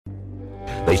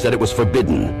They said it was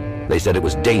forbidden. They said it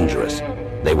was dangerous.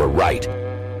 They were right.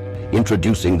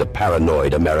 Introducing the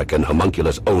Paranoid American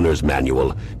Homunculus Owner's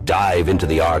Manual. Dive into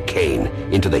the arcane,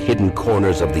 into the hidden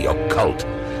corners of the occult.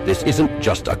 This isn't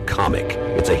just a comic.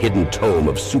 It's a hidden tome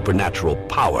of supernatural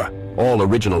power. All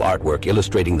original artwork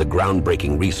illustrating the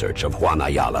groundbreaking research of Juan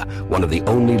Ayala, one of the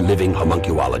only living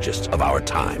homunculologists of our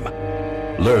time.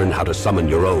 Learn how to summon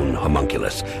your own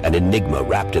homunculus, an enigma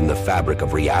wrapped in the fabric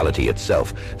of reality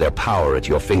itself, their power at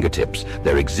your fingertips,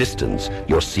 their existence,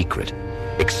 your secret.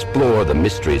 Explore the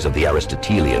mysteries of the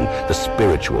Aristotelian, the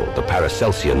spiritual, the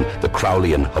Paracelsian, the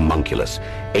Crowleyan homunculus.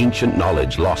 Ancient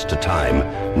knowledge lost to time,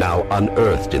 now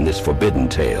unearthed in this forbidden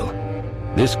tale.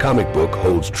 This comic book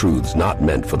holds truths not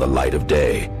meant for the light of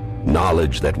day.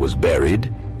 Knowledge that was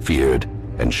buried, feared,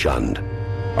 and shunned.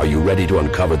 Are you ready to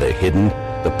uncover the hidden?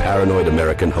 The Paranoid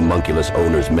American Homunculus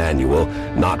Owner's Manual,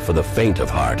 not for the faint of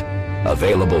heart.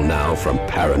 Available now from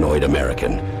Paranoid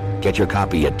American. Get your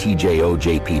copy at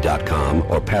tjojp.com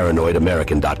or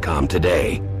paranoidamerican.com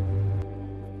today.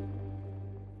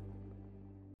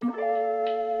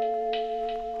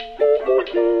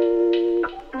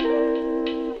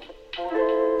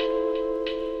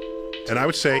 And I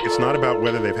would say it's not about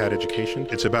whether they've had education,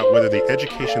 it's about whether the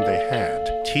education they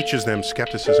had teaches them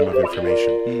skepticism of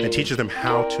information and teaches them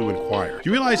how to inquire.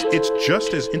 You realize it's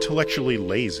just as intellectually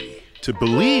lazy to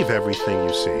believe everything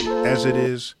you see as it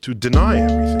is to deny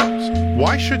everything you see.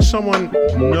 Why should someone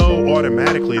know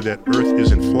automatically that Earth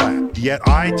isn't flat, yet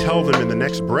I tell them in the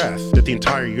next breath that the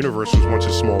entire universe was once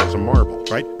as small as a marble,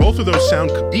 right? Both of those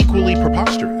sound equally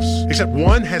preposterous, except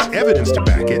one has evidence to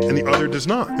back it and the other does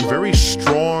not. And very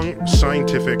strong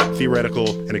scientific, theoretical,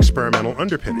 and experimental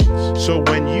underpinnings. So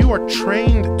when you are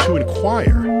trained to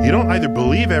inquire, you don't either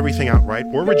believe everything outright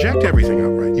or reject everything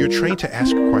outright. You're trained to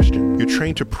ask a question. You're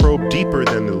trained to probe deeper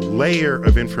than the layer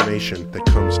of information that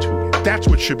comes to you. That's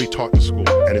what should be taught in school,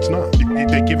 and it's not.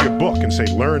 They give you a book and say,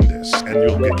 learn this, and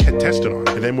you'll get tested on it.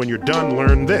 And then when you're done,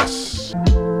 learn this.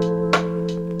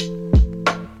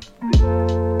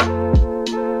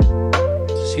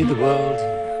 To see the world,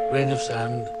 a grain of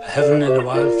sand, a heaven in a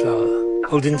wildflower,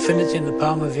 hold infinity in the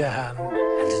palm of your hand,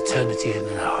 and eternity in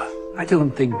an hour. I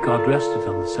don't think God rested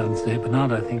on the seventh day, but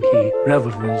not I think he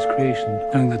reveled in his creation,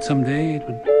 knowing that someday it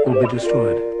would all be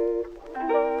destroyed.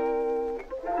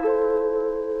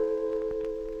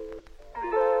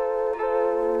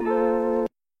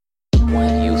 Why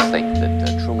do you think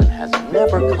that Truman has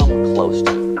never come close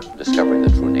to discovering the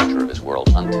true nature of his world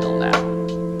until now?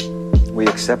 We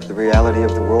accept the reality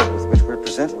of the world with which we're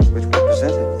presented,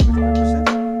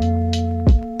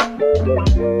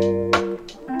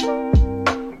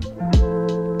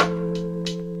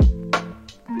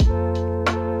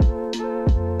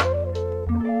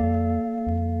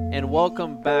 And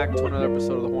welcome back to another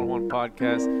episode of the 101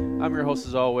 Podcast. I'm your host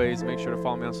as always. Make sure to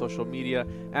follow me on social media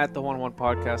at the 101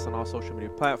 Podcast on all social media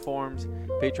platforms.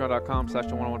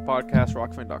 Patreon.com/the101 Podcast,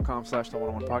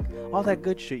 Rockfin.com/the101 Podcast. All that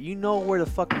good shit. You know where to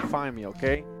fucking find me,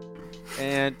 okay?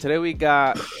 And today we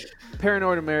got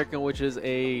Paranoid American, which is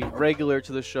a regular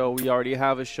to the show. We already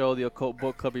have a show, the Occult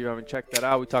Book Club. If you haven't checked that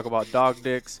out, we talk about dog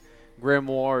dicks,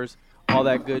 grimoires, all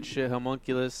that good shit,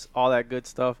 homunculus, all that good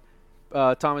stuff.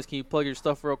 Thomas, can you plug your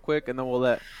stuff real quick, and then we'll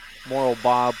let Moral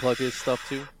Bob plug his stuff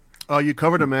too? You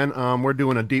covered it, man. We're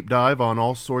doing a deep dive on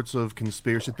all sorts of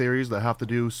conspiracy theories that have to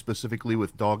do specifically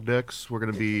with dog dicks. We're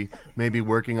going to be maybe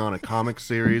working on a comic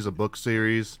series, a book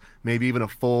series, maybe even a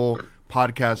full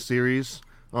podcast series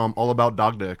all about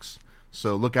dog dicks.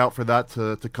 So look out for that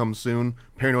to come soon.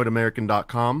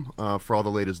 ParanoidAmerican.com for all the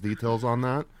latest details on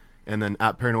that. And then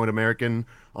at Paranoid American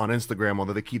on Instagram,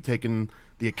 although they keep taking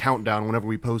the account down whenever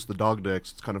we post the dog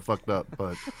dicks. It's kind of fucked up.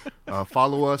 But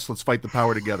follow us. Let's fight the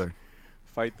power together.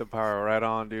 Fight the power. Right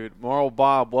on, dude. Moral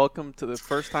Bob, welcome to the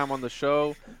first time on the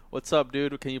show. What's up,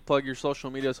 dude? Can you plug your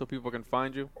social media so people can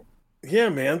find you? Yeah,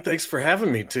 man. Thanks for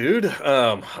having me, dude.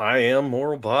 I am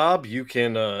Moral Bob. You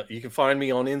can find me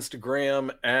on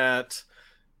Instagram at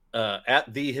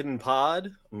The Hidden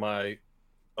Pod. My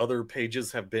other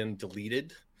pages have been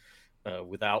deleted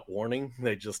without warning.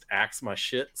 They just axe my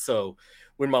shit. So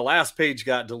when my last page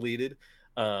got deleted,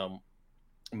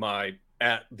 my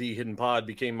at The Hidden Pod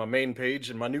became my main page,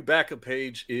 and my new backup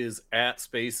page is at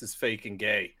Space is Fake and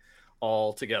Gay,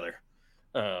 all together.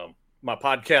 My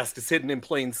podcast is hidden in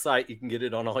plain sight. You can get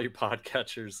it on all your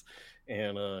podcatchers.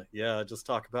 And I just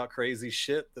talk about crazy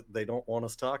shit that they don't want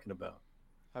us talking about.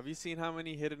 Have you seen how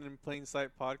many hidden in plain sight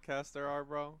podcasts there are,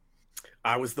 bro?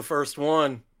 I was the first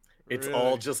one. It's Really?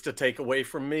 all just to take away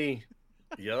from me.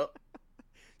 Yep.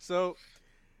 So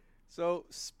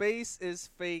Space is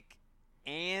Fake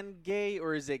and gay,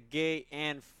 or is it gay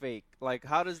and fake? Like,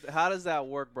 how does that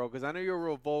work, bro? Because I know you're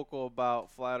real vocal about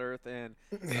flat Earth, and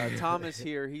Thomas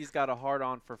here, he's got a hard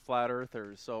on for flat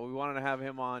earthers, so we wanted to have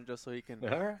him on just so he can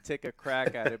take a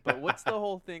crack at it. But what's the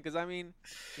whole thing? Because I mean,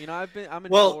 I'm in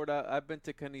Florida. I've been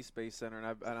to Kennedy Space Center,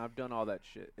 and I've done all that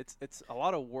shit. It's a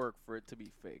lot of work for it to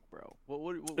be fake, bro.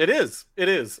 What It is.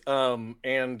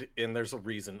 And there's a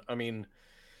reason. I mean,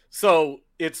 so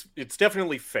it's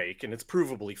definitely fake, and it's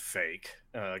provably fake,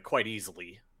 quite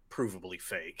easily provably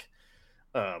fake.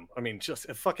 I mean,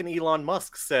 just fucking Elon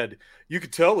Musk said you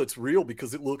could tell it's real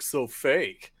because it looks so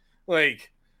fake.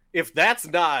 Like, if that's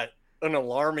not an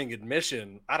alarming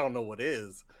admission, I don't know what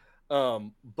is.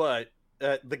 But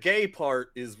the gay part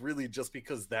is really just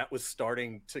because that was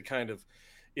starting to kind of,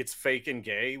 it's fake and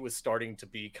gay was starting to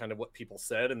be kind of what people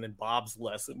said, and then Bob's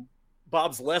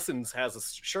Lessons has a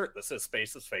shirt that says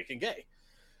space is fake and gay.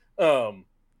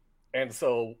 And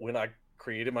so when I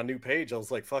created my new page, I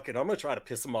was like, fuck it, I'm going to try to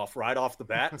piss them off right off the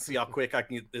bat and see how quick I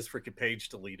can get this freaking page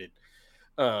deleted.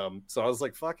 So I was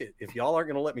like, fuck it. If y'all aren't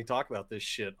going to let me talk about this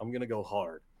shit, I'm going to go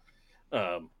hard.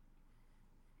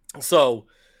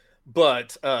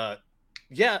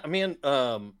 Yeah, I mean,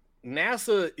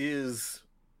 NASA is,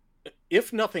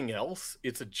 if nothing else,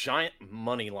 it's a giant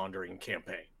money laundering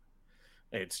campaign.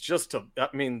 It's just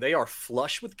they are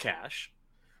flush with cash.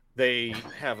 They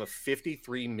have a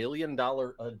 $53 million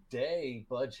a day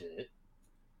budget.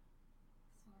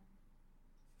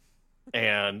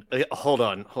 And hold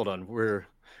on. We're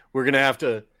going to have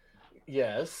to.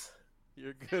 Yes.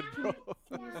 You're good, bro.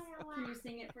 Can you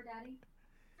sing it for Daddy?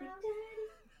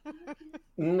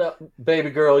 No, baby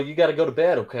girl, you got to go to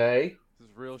bed, okay? This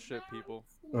is real shit, people.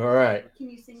 All right. Can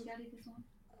you sing Daddy this one?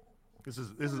 This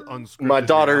is unscripted.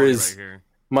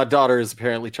 My daughter is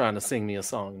apparently trying to sing me a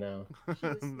song now.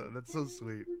 That's so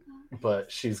sweet.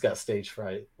 But she's got stage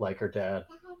fright like her dad.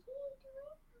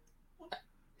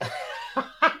 I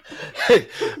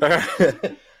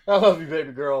love you,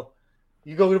 baby girl.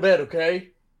 You go to bed, okay?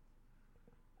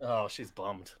 Oh, she's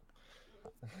bummed.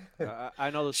 I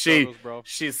know the struggles, bro.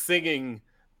 She's singing,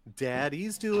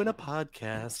 Daddy's doing a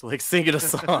podcast, like singing a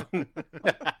song.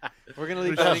 We're gonna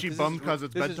leave. Is she bummed because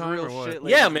it's bedtime or what? Shit,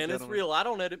 yeah, man, it's real. I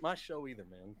don't edit my show either,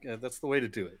 man. Yeah, that's the way to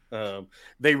do it.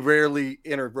 They rarely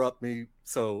interrupt me,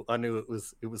 so I knew it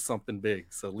was something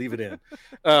big. So leave it in.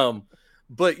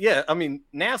 But yeah, I mean,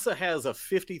 NASA has a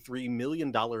 $53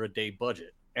 million a day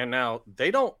budget, and now they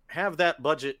don't have that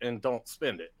budget and don't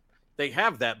spend it. They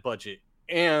have that budget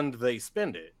and they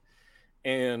spend it,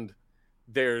 and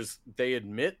they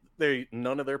admit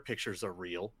none of their pictures are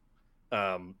real.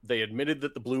 They admitted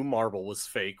that the blue marble was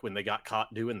fake when they got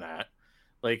caught doing that.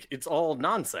 Like, it's all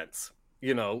nonsense.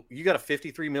 You know, you got a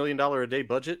 $53 million a day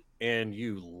budget and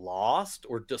you lost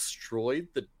or destroyed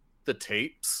the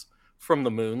tapes from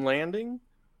the moon landing.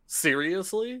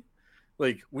 Seriously?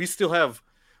 Like, we still have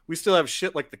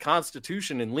shit like the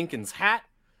Constitution in Lincoln's hat,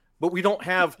 but we don't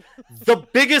have the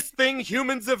biggest thing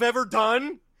humans have ever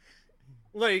done.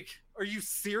 Like, are you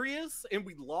serious? And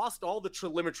we lost all the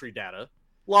telemetry data.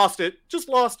 Lost it. Just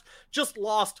lost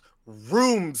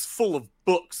rooms full of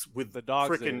books with the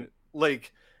dogs freaking,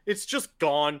 like, it's just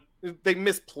gone. They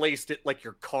misplaced it like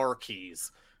your car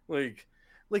keys. Like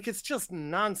it's just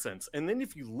nonsense. And then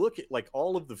if you look at like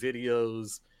all of the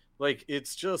videos, like,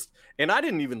 it's just, and I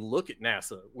didn't even look at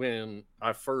NASA when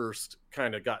I first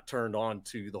kind of got turned on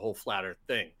to the whole flat earth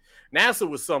thing. NASA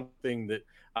was something that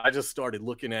I just started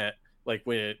looking at like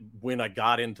when I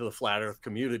got into the flat earth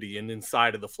community, and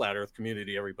inside of the flat earth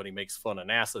community, everybody makes fun of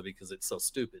NASA because it's so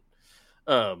stupid.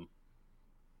 But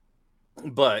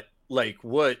like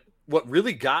what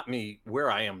really got me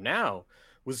where I am now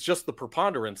was just the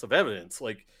preponderance of evidence.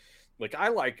 Like I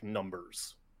like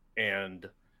numbers. And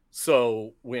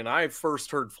so when I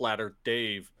first heard Flat Earth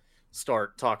Dave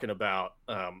start talking about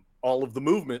all of the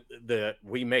movement that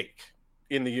we make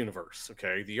in the universe,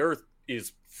 okay, the Earth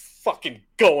is fucking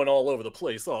going all over the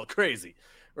place, all crazy,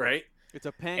 right? It's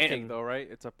a pancake, though, right?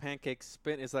 It's a pancake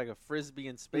spin. It's like a frisbee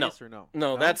in space, or no?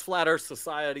 No, that's Flat Earth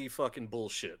Society fucking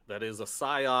bullshit. That is a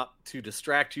psyop to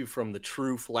distract you from the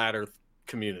true Flat Earth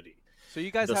community. So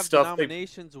you guys have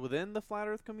denominations within the Flat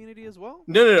Earth community as well?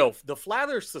 No. The Flat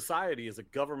Earth Society is a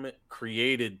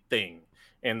government-created thing.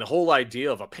 And the whole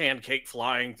idea of a pancake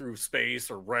flying through space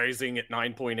or rising at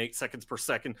 9.8 seconds per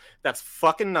second, that's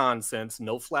fucking nonsense.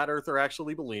 No Flat Earther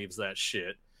actually believes that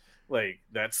shit. Like,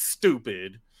 that's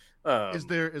stupid. Is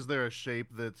there a shape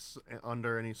that's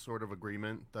under any sort of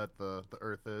agreement that the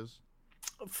Earth is?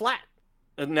 Flat.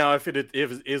 Now,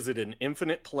 is it an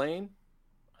infinite plane?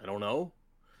 I don't know.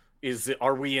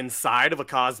 Are we inside of a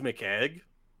cosmic egg?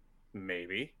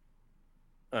 Maybe.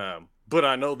 but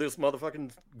I know this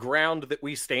motherfucking ground that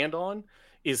we stand on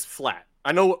is flat.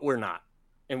 I know what we're not.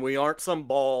 And we aren't some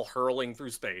ball hurling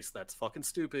through space. That's fucking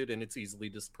stupid, and it's easily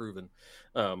disproven.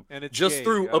 And it's just gay,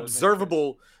 through you gotta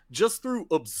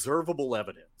observable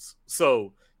evidence.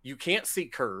 So you can't see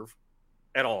curve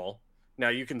at all.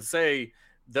 Now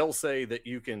they'll say that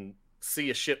you can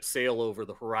see a ship sail over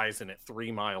the horizon at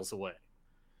 3 miles away.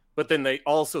 But then they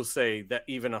also say that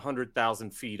even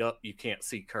 100,000 feet up, you can't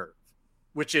see curve.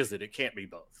 Which is it? It can't be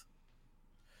both.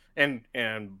 And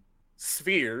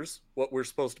spheres, what we're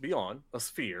supposed to be on, a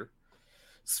sphere,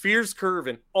 spheres curve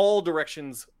in all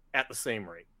directions at the same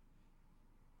rate.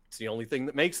 It's the only thing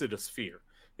that makes it a sphere,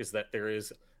 is that there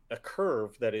is a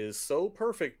curve that is so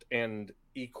perfect and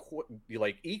equal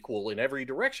in every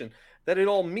direction that it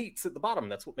all meets at the bottom.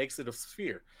 That's what makes it a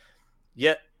sphere.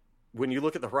 Yet, when you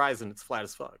look at the horizon, it's flat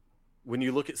as fuck. When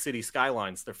you look at city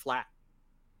skylines, they're flat.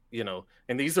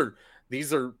 And these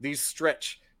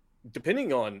stretch.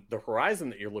 Depending on the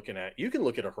horizon that you're looking at, you can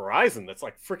look at a horizon that's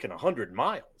like freaking 100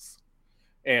 miles.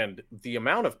 And the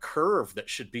amount of curve that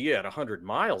should be at 100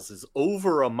 miles is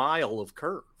over a mile of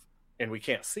curve, and we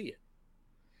can't see it.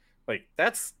 Like,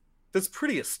 that's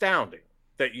pretty astounding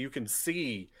that you can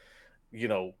see,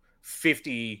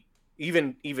 50,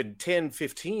 even 10,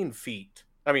 15 feet,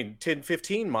 10,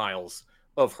 15 miles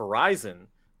of horizon,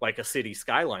 like a city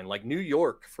skyline, like New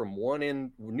York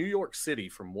City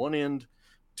from one end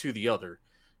to the other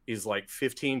is like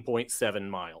 15.7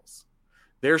 miles.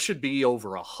 There should be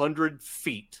over 100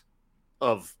 feet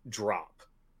of drop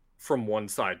from one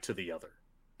side to the other.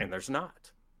 And there's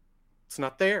not. It's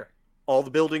not there. All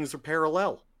the buildings are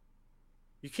parallel.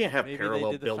 You can't have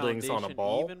parallel buildings on a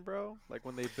ball. Even, bro? Like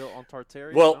when they built on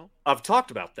Tartaria? Well, I've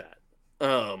talked about that.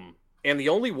 And the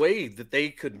only way that they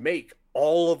could make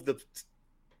all of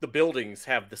the buildings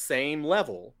have the same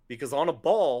level, because on a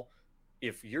ball,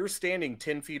 if you're standing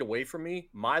 10 feet away from me,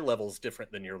 my level is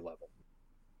different than your level.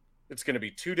 It's going to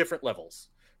be 2 different levels.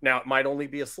 Now, it might only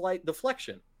be a slight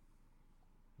deflection,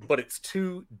 but it's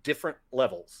 2 different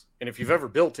levels. And if you've ever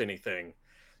built anything,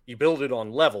 you build it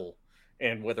on level,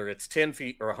 and whether it's 10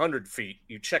 feet or 100 feet,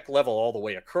 you check level all the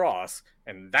way across,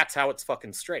 and that's how it's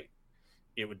fucking straight.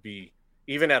 It would be,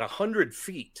 even at 100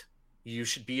 feet, you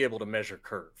should be able to measure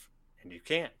curve, and you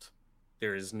can't.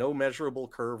 There is no measurable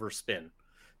curve or spin.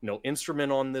 No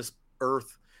instrument on this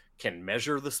earth can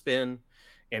measure the spin,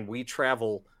 and we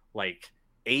travel like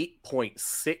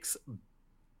 8.6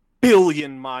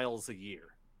 billion miles a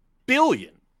year.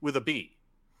 Billion with a B.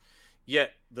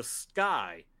 Yet the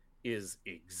sky is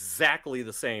exactly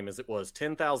the same as it was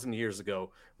 10,000 years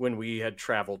ago when we had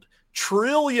traveled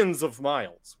trillions of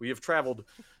miles. We have traveled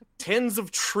tens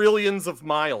of trillions of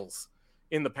miles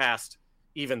in the past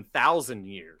even 1,000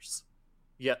 years.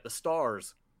 Yet the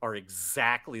stars are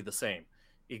exactly the same.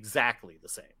 Exactly the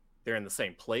same. They're in the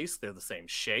same place. They're the same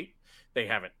shape. They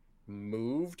haven't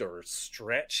moved or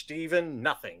stretched even.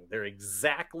 Nothing. They're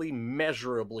exactly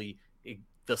measurably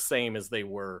the same as they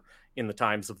were in the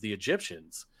times of the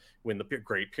Egyptians when the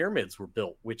Great Pyramids were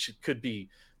built, which could be,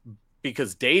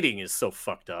 because dating is so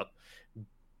fucked up,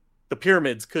 the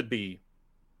pyramids could be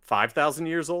 5,000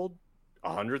 years old,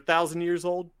 100,000 years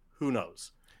old. Who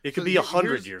knows? It could be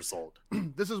 100 years old.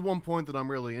 This is one point that I'm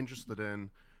really interested in,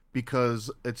 because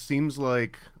it seems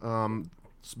like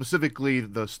specifically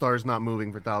the star's not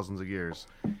moving for thousands of years.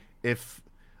 If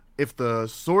the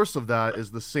source of that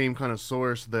is the same kind of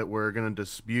source that we're going to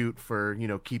dispute for,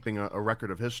 keeping a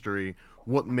record of history,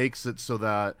 what makes it so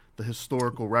that the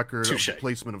historical record of the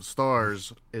placement of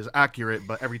stars is accurate,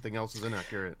 but everything else is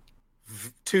inaccurate?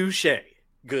 Touche,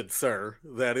 good sir.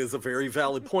 That is a very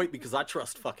valid point, because I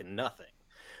trust fucking nothing.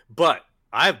 But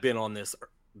I've been on this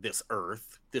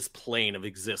earth, this plane of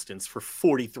existence, for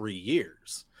 43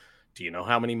 years. Do you know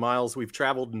how many miles we've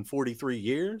traveled in 43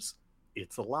 years?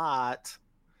 It's a lot.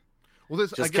 Well,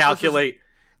 just calculate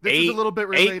this is a little bit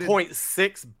related.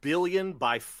 8.6 billion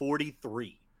by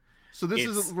 43. So this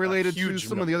is related to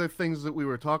some of the other things that we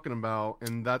were talking about,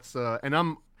 and that's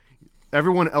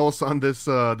everyone else on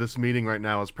this meeting right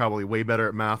now is probably way better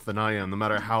at math than I am. No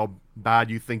matter how bad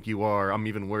you think you are, I'm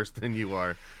even worse than you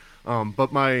are.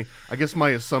 But I guess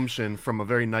my assumption from a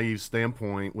very naive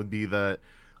standpoint would be that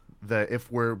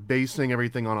if we're basing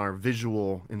everything on our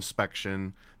visual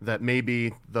inspection, that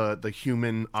maybe the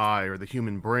human eye or the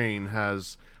human brain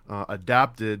has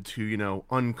adapted to,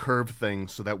 uncurve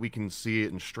things so that we can see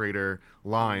it in straighter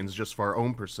lines just for our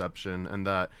own perception, and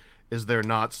that is there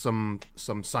not some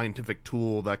scientific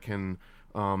tool that can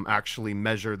actually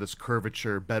measure this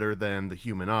curvature better than the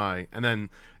human eye. And then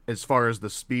as far as the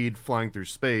speed flying through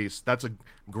space, that's a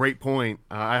great point.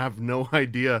 I have no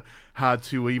idea how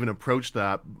to even approach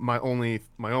that. My only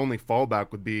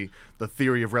fallback would be the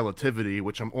theory of relativity,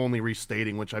 which I'm only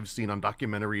restating, which I've seen on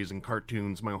documentaries and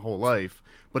cartoons my whole life.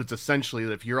 But it's essentially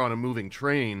that if you're on a moving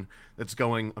train that's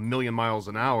going 1,000,000 miles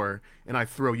an hour, and I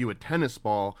throw you a tennis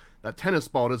ball, that tennis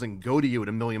ball doesn't go to you at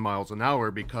 1,000,000 miles an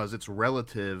hour because it's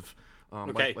relative.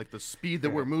 Okay. Like the speed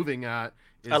that we're moving at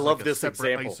is I love like a this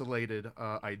separate, example. isolated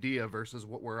idea versus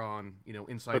what we're on,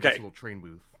 inside this little train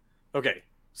booth. Okay,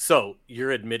 so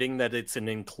you're admitting that it's an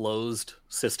enclosed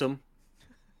system?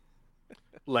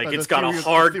 Like it's got a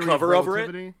hard cover over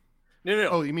it? No.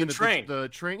 Oh, you mean the train? The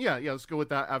train? Yeah. Let's go with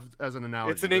that as an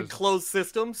analogy. It's an enclosed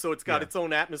system, so it's got its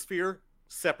own atmosphere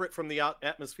separate from the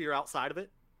atmosphere outside of it.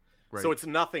 Right. So it's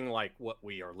nothing like what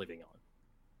we are living on.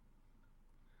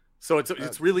 So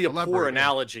it's really a poor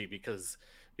analogy because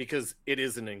it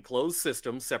is an enclosed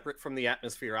system separate from the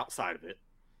atmosphere outside of it.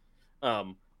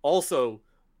 Also,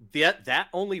 that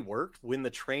only worked when the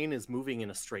train is moving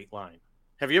in a straight line.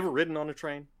 Have you ever ridden on a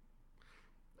train?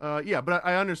 Yeah, but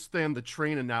I understand the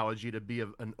train analogy to be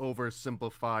an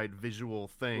oversimplified visual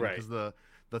thing because the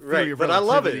theory of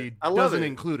relativity doesn't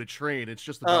include a train. It's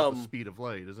just about the speed of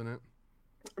light, isn't it?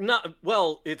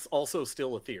 It's also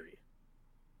still a theory.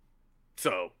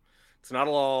 So it's not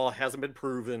a law, hasn't been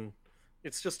proven.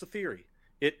 It's just a theory.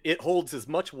 It holds as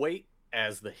much weight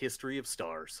as the history of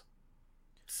stars.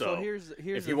 So here's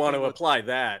if you want to apply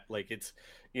that, like it's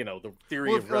the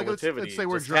theory of relativity. Let's say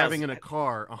we're driving in a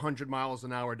car 100 miles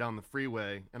an hour down the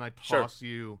freeway, and I toss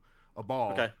you a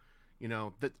ball. Okay.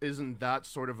 That isn't that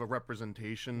sort of a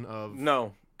representation of?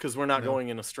 No, because we're not going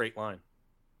in a straight line.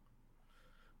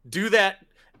 Do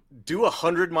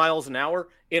 100 miles an hour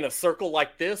in a circle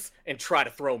like this and try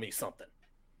to throw me something.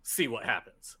 See what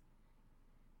happens.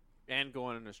 And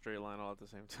going in a straight line all at the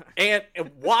same time.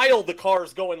 And while the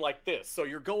car's going like this. So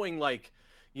you're going like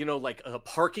a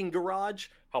parking garage.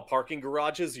 How parking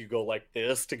garages, you go like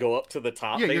this to go up to the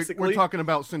top, basically. We're talking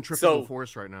about centrifugal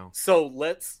force right now. So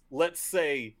let's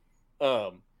say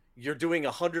you're doing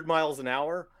 100 miles an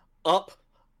hour up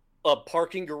a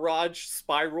parking garage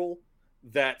spiral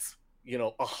that's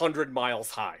 100 miles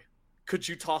high. Could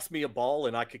you toss me a ball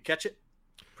and I could catch it?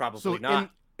 Probably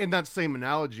not. In that same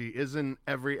analogy, isn't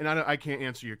I can't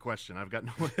answer your question. I've got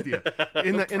no idea.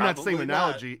 In that same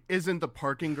analogy, isn't the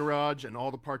parking garage and all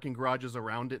the parking garages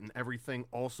around it and everything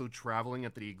also traveling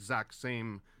at the exact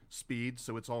same speed?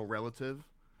 So it's all relative.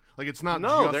 Like it's not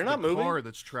they're not moving. Car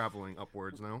that's traveling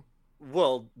upwards. No.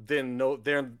 Well, then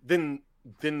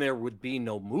there would be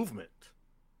no movement.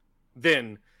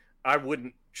 Then I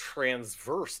wouldn't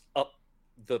transverse up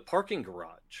the parking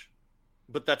garage,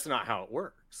 but that's not how it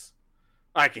works.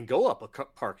 I can go up a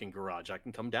parking garage. I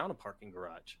can come down a parking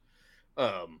garage.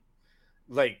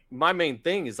 Like my main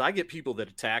thing is I get people that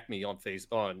attack me on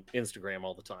Instagram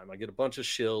all the time. I get a bunch of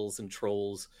shills and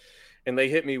trolls, and they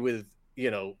hit me with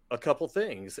a couple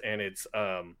things, and it's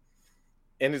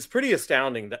pretty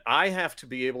astounding that I have to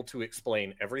be able to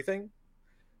explain everything,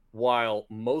 while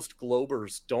most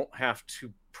globers don't have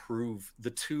to prove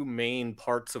the two main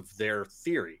parts of their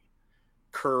theory,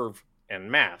 curve and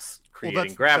mass,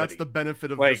 creating gravity. That's the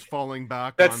benefit of just falling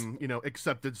back on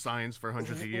accepted science for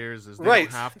hundreds of years. Is they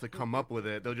don't have to come up with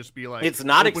it. They'll just be like, it's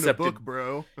not open accepted, a book,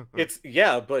 bro.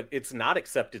 But it's not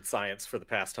accepted science for the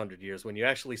past 100 years. When you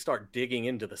actually start digging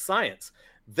into the science,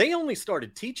 they only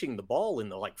started teaching the ball in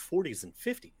the 40s and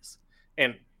 50s,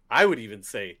 and I would even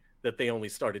say that they only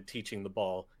started teaching the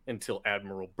ball until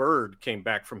Admiral Byrd came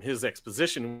back from his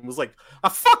exposition and was like, I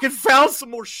fucking found some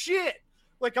more shit.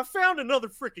 Like, I found another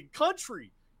freaking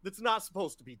country that's not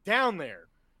supposed to be down there.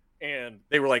 And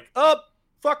they were like,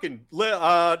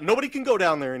 nobody can go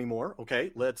down there anymore.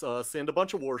 Okay, let's send a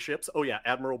bunch of warships. Oh, yeah,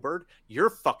 Admiral Byrd,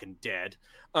 you're fucking dead.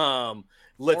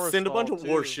 Let's send a bunch of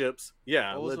warships.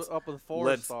 Yeah. What was up with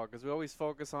Forrestal? Because we always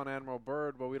focus on Admiral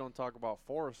Byrd, but we don't talk about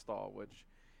Forrestal, which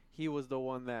he was the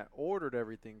one that ordered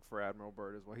everything for Admiral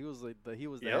Byrd as well. He was the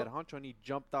head honcho, and he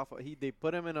jumped off. They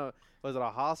put him in a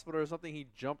hospital or something? He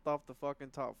jumped off the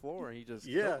fucking top floor and he just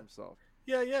killed himself.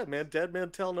 Yeah, man. Dead men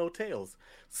tell no tales.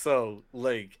 So,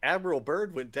 Admiral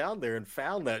Byrd went down there and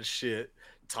found that shit,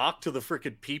 talked to the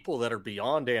freaking people that are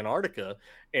beyond Antarctica,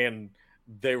 and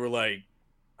they were like,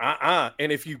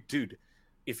 And if you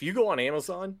go on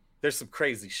Amazon, there's some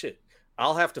crazy shit.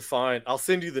 I'll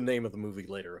send you the name of the movie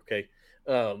later, okay?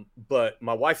 But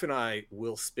my wife and I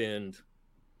will spend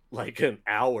an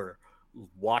hour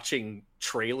watching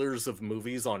trailers of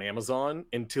movies on Amazon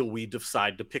until we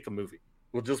decide to pick a movie.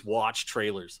 We'll just watch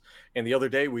trailers. And the other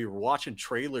day we were watching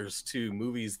trailers to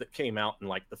movies that came out in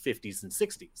like the 50s and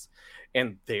 60s.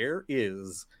 And there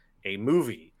is a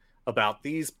movie about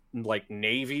these like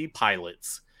Navy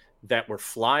pilots that were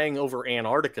flying over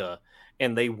Antarctica,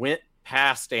 and they went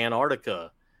past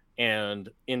Antarctica and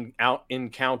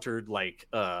encountered like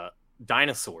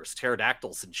dinosaurs,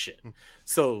 pterodactyls and shit.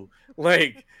 So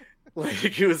like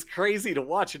it was crazy to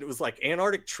watch, and it was like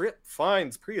Antarctic trip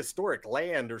finds prehistoric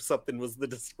land or something was the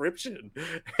description.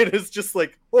 And it's just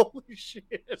like, holy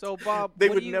shit. So Bob, they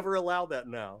would never allow that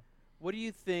now. What do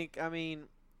you think? I mean,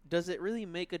 does it really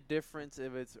make a difference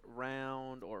if it's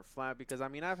round or flat? Because I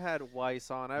mean, I've had Weiss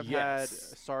on, I've had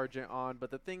Sargent on, but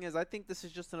the thing is, I think this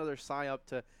is just another psyop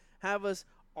to have us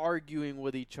arguing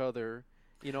with each other,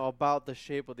 you know, about the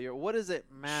shape of the Earth. What does it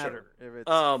matter if it's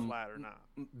flat or not?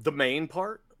 The main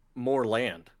part, more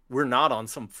land. We're not on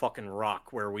some fucking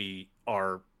rock where we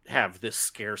have this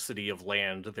scarcity of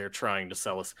land they're trying to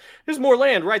sell us. There's more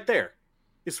land right there.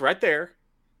 It's right there.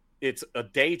 It's a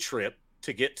day trip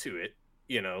to get to it.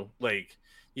 You know, like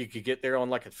you could get there on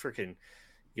like a freaking,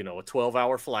 you know, a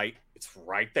 12-hour flight. It's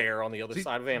right there on the other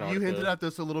side of Antarctica. You hinted at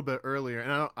this a little bit earlier,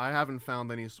 and I haven't found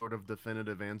any sort of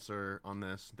definitive answer on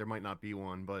this. There might not be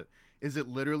one, but is it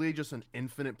literally just an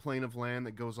infinite plane of land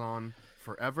that goes on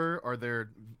forever? Are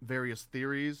there various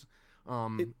theories?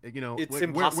 You know, it's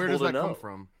where does that come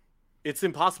from? It's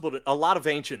impossible to. A lot of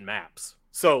ancient maps.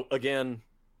 So again,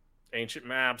 ancient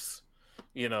maps.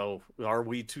 You know, are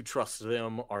we to trust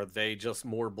them? Are they just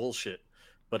more bullshit?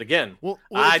 But again,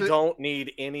 I don't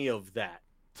need any of that.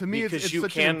 To me, because you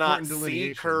cannot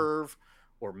see curve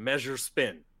or measure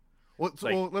spin.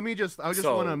 Well, let me just. I just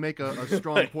want to make a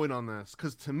strong point on this,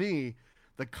 because to me,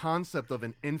 the concept of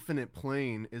an infinite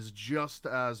plane is just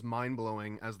as mind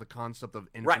blowing as the concept of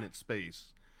infinite space.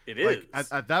 It is.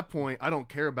 At that point, I don't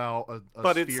care about a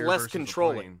but sphere it's less versus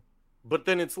controlling. a plane. But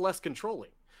then it's less controlling.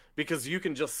 Because you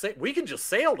can just say, we can just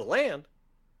sail to land.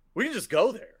 We can just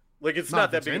go there. Like, it's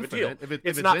not that big of a deal. If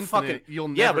it's not infinite, fucking. You'll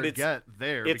never get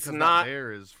there, it's because not, that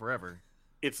there is forever.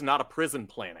 It's not a prison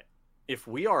planet. If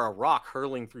we are a rock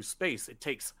hurling through space, it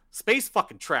takes space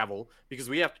fucking travel, because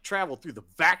we have to travel through the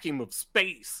vacuum of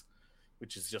space,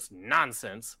 which is just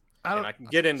nonsense. And I can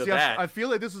get into that. I feel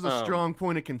like this is a strong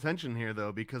point of contention here,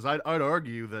 though, because I'd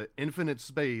argue that infinite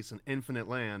space and infinite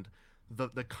land,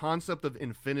 the concept of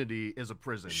infinity is a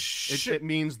prison. It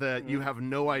means that you have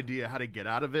no idea how to get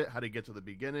out of it, how to get to the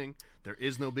beginning. There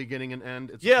is no beginning and end.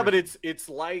 But it's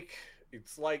like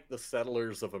the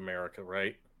settlers of America,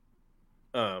 right?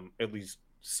 At least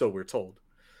so we're told.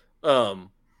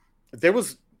 There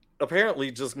was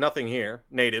apparently just nothing here,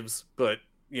 natives, but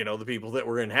you know, the people that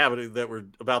were inhabited, that were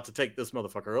about to take this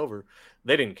motherfucker over,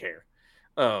 they didn't care.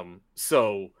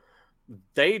 So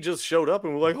they just showed up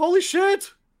and were like, holy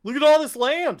shit, look at all this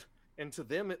land. And to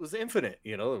them, it was infinite.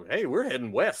 You know, hey, we're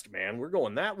heading west, man. We're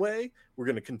going that way. We're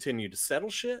going to continue to settle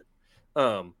shit.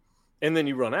 And then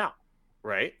you run out,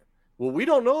 right? Well, we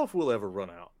don't know if we'll ever run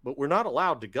out, but we're not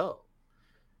allowed to go.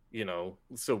 You know,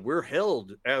 so we're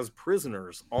held as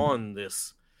prisoners on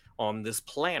this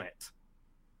planet,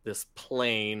 this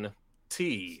plane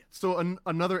T. So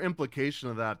another implication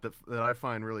of that I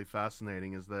find really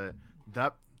fascinating is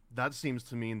that seems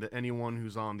to mean that anyone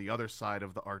who's on the other side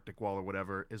of the Arctic wall or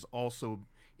whatever is also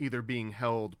either being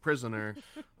held prisoner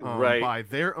by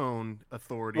their own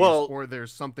authorities, or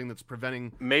there's something that's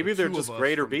preventing. Maybe they're just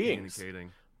greater beings.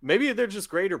 Maybe they're just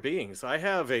greater beings. I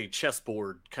have a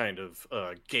chessboard kind of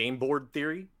game board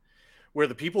theory where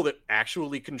the people that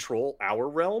actually control our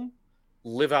realm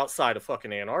live outside of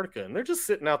fucking Antarctica, and they're just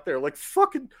sitting out there like,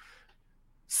 fucking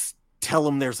tell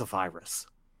them there's a virus.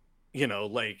 You know,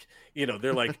 like, you know,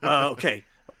 they're like, okay,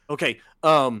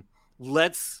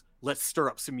 let's stir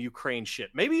up some Ukraine shit.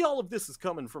 Maybe all of this is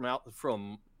coming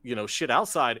from you know, shit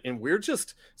outside, and we're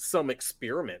just some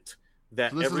experiment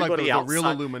that everybody outside. The real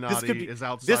Illuminati is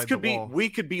outside. This could the be. wall. We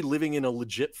could be living in a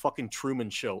legit fucking Truman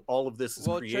Show. All of this is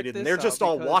created, and they're out, just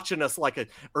all watching us like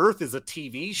Earth is a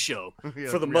TV show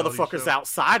for the motherfuckers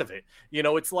outside of it. You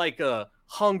know, it's like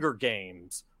Hunger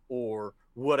Games or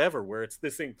whatever, where it's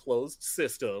this enclosed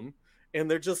system, and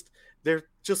they're just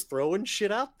throwing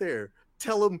shit out there.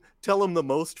 Tell them the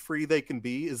most free they can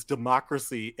be is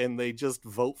democracy, and they just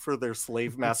vote for their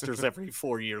slave masters every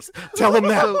 4 years. Tell them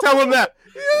that. Tell them that.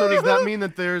 So does that mean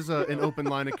that there's an open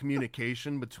line of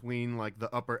communication between like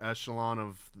the upper echelon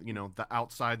of, you know, the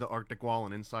outside the Arctic wall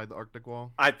and inside the Arctic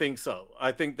wall? I think so.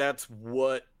 I think that's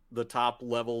what the top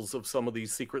levels of some of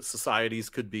these secret societies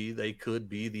could be. They could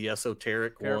be the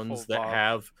esoteric Careful, ones that Bob.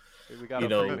 have, We got you a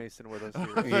know, Freemason with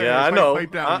us here. Yeah, I know.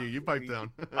 Bite down, you bite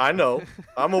down. I know.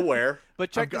 I'm aware.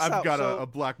 But check this I've out. got So, a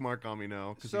black mark on me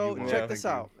now. 'Cause of so you, check Bob. this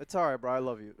Thank out. It's all right, bro. I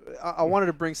love you. I wanted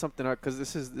to bring something up because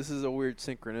this is a weird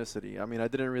synchronicity. I mean, I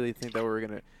didn't really think that we were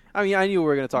gonna. I mean, I knew we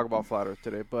were gonna talk about flat Earth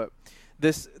today, but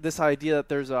this idea that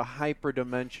there's a hyper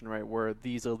dimension, right, where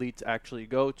these elites actually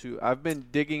go to. I've been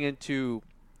digging into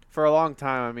for a long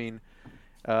time. I mean,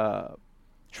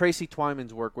 Tracy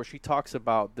Twyman's work, where she talks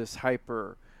about this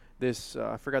hyper.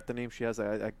 I forgot the name she has.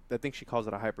 I think she calls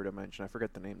it a hyperdimension. I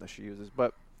forget the name that she uses,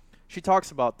 but she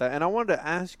talks about that. And I wanted to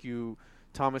ask you,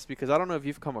 Thomas, because I don't know if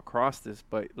you've come across this,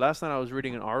 but last night I was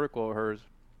reading an article of hers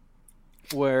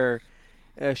where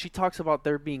she talks about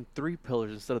there being 3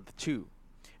 pillars instead of the 2,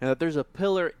 and that there's a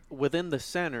pillar within the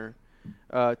center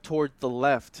towards the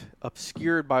left,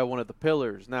 obscured by one of the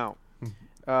pillars. Now,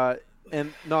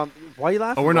 and no, why are you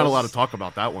laughing? Oh, we're not allowed to talk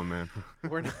about that one, man.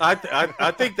 We're not.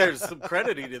 I think there's some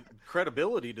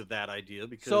credibility to that idea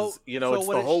because it's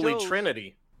the Holy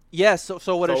Trinity. Yes.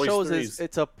 So what it always shows threes. is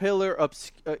it's a pillar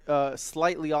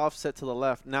slightly offset to the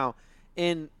left. Now,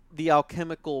 in the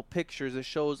alchemical pictures, it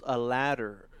shows a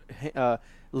ladder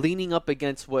leaning up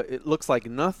against what it looks like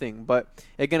nothing. But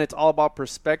again, it's all about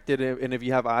perspective, and if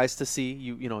you have eyes to see,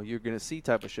 you're gonna see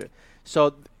type of shit.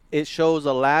 So it shows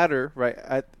a ladder,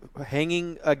 right,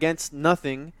 hanging against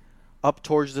nothing, up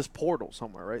towards this portal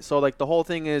somewhere, right? So like the whole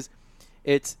thing is,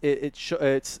 it's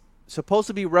supposed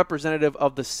to be representative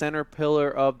of the center pillar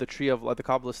of the tree of the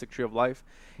Kabbalistic tree of life,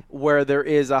 where there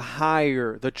is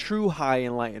the true high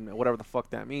enlightenment, whatever the fuck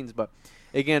that means. But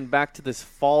again, back to this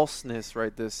falseness,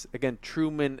 right? This again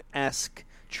Truman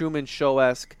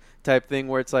Show-esque type thing,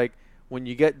 where it's like when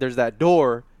you there's that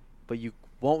door, but you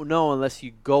won't know unless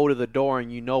you go to the door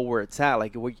and you know where it's at.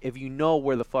 Like if you know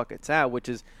where the fuck it's at, which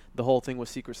is the whole thing with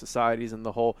secret societies and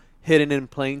the whole hidden in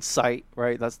plain sight,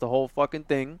 right? That's the whole fucking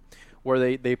thing,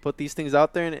 where they put these things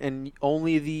out there and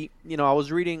only I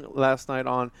was reading last night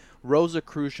on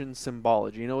Rosicrucian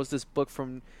symbology. It was this book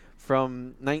from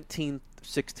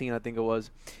 1916, I think it was,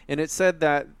 and it said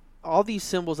that all these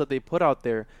symbols that they put out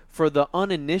there for the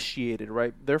uninitiated,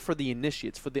 right? They're for the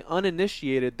initiates. For the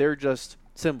uninitiated, they're just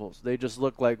symbols. They just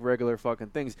look like regular fucking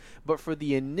things. But for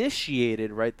the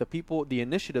initiated, right, the people, the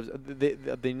initiatives,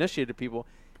 the initiated people,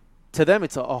 to them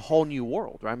it's a whole new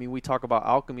world, right? I mean, we talk about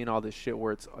alchemy and all this shit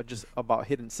where it's just about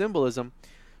hidden symbolism.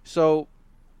 So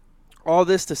all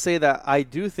this to say that I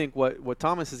do think what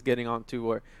Thomas is getting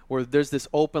onto, where there's this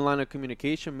open line of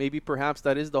communication, maybe perhaps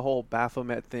that is the whole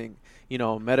Baphomet thing,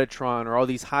 Metatron, or all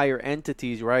these higher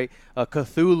entities, right?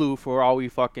 Cthulhu, for all we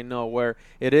fucking know, where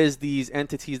it is these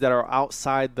entities that are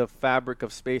outside the fabric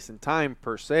of space and time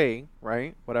per se,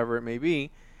 right? Whatever it may be,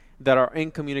 that are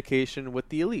in communication with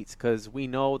the elites, because we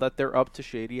know that they're up to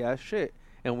shady ass shit,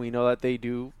 and we know that they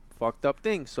do fucked up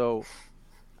things. So,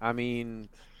 I mean,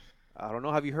 I don't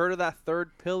know. Have you heard of that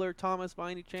 3rd pillar, Thomas,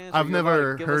 by any chance? I've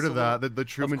never heard of that. The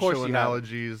Truman Show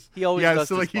analogies. He always does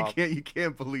so this, like you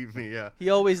can't believe me. Yeah.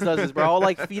 He always does this, bro. I'll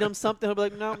like feed him something. He'll be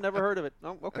like, "No, never heard of it."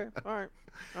 No, okay, all right.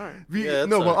 Yeah,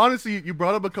 no, but honestly, you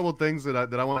brought up a couple of things that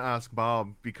I want to ask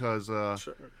Bob, because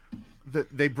Sure.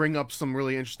 they bring up some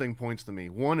really interesting points to me.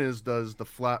 One is, does the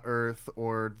flat Earth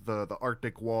or the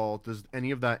Arctic wall, does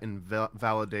any of that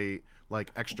invalidate like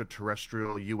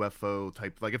extraterrestrial UFO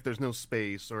type? Like if there's no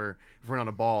space, or if we're not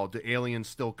a ball, do aliens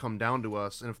still come down to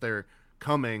us? And if they're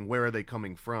coming, where are they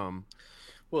coming from?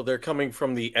 Well, they're coming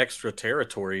from the extra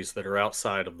territories that are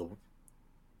outside of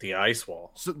the ice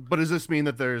wall. So, but does this mean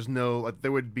that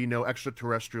there would be no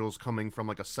extraterrestrials coming from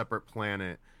like a separate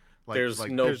planet? There's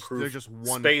no proof. There's just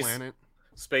one planet.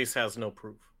 Space has no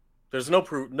proof. There's no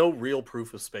real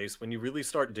proof of space. When you really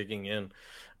start digging in,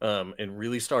 and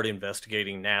really start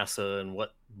investigating NASA and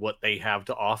what they have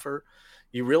to offer,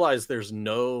 you realize there's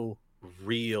no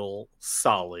real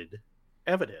solid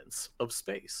evidence of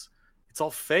space. It's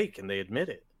all fake, and they admit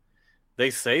it. They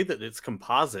say that it's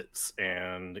composites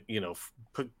and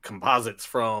composites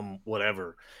from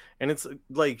whatever, and it's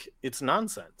like it's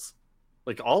nonsense.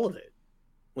 Like all of it.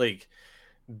 Like,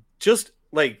 just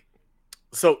like,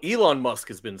 so Elon Musk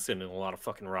has been sending a lot of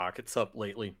fucking rockets up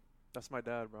lately. That's my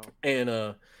dad, bro. And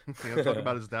I'm talking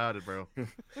about his dad, bro.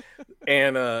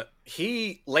 And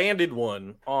he landed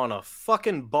one on a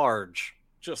fucking barge,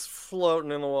 just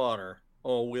floating in the water,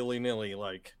 all willy nilly,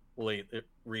 like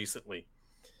recently.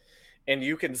 And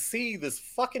you can see this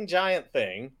fucking giant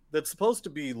thing that's supposed to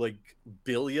be like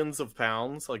billions of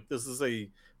pounds. Like, this is a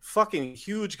fucking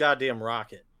huge goddamn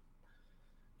rocket.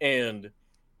 And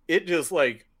it just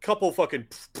like couple fucking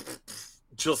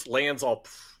just lands all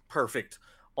perfect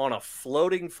on a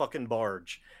floating fucking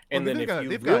barge. And Well, then if you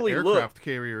they've really got look, aircraft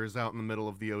carriers out in the middle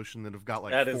of the ocean that have got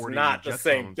like that is 40 not the jet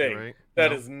same zones, thing. right?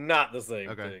 That No? is not the same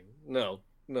Okay. thing. No,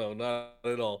 not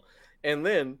at all. And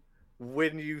then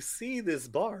when you see this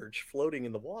barge floating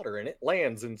in the water and it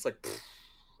lands and it's like,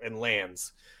 and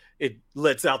lands, it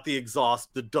lets out the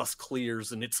exhaust, the dust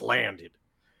clears, and it's landed.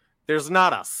 There's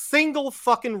not a single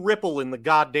fucking ripple in the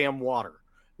goddamn water.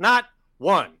 Not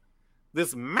one.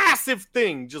 This massive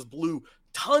thing just blew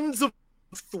tons of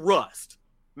thrust,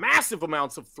 massive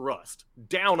amounts of thrust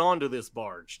down onto this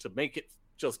barge to make it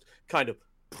just kind of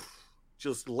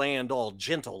just land all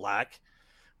gentle like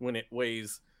when it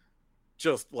weighs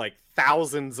just like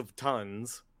thousands of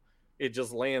tons. It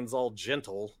just lands all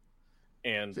gentle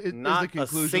and not a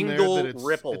single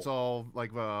ripple. It's all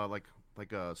like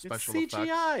special it's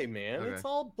CGI, effects. Man. Okay. It's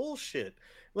all bullshit.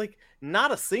 Like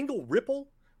not a single ripple.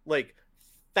 Like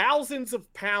thousands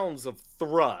of pounds of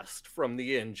thrust from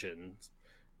the engines,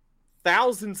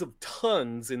 thousands of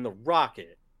tons in the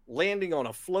rocket, landing on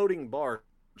a floating barge,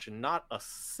 and not a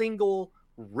single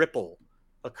ripple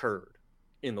occurred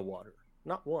in the water.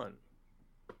 Not one.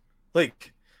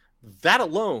 Like, that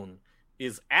alone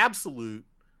is absolute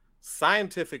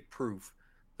scientific proof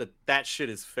that that shit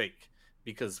is fake,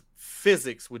 because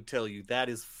physics would tell you that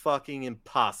is fucking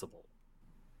impossible.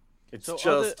 It's so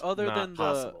just other not than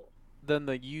possible. Than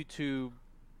the YouTube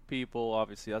people,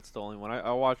 obviously that's the only one.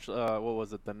 I watched what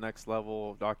was it, the Next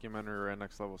Level documentary or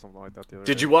Next Level, something like that the other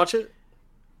Did day. you watch it?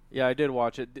 Yeah, I did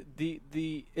watch it.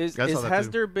 Has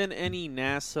too. there been any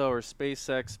NASA or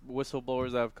SpaceX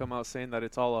whistleblowers that have come out saying that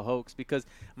it's all a hoax? Because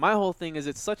my whole thing is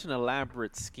it's such an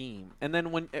elaborate scheme. And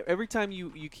then every time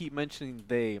you keep mentioning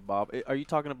they, Bob, are you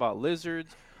talking about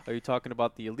lizards? Are you talking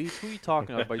about the elites? Who are you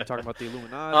talking about? Are you talking about the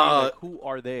Illuminati? Like, who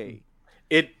are they?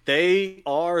 They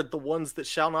are the ones that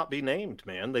shall not be named,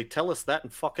 man. They tell us that in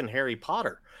fucking Harry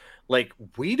Potter. Like,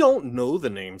 we don't know the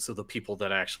names of the people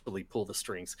that actually pull the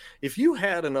strings. If you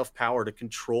had enough power to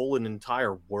control an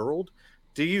entire world,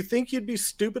 do you think you'd be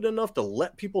stupid enough to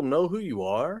let people know who you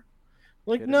are?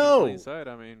 Like, no. Inside,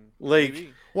 I mean, like,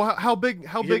 maybe. Well, how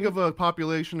big of a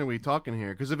population are we talking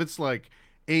here? Because if it's like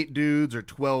 8 dudes or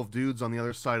 12 dudes on the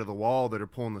other side of the wall that are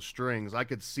pulling the strings, I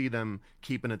could see them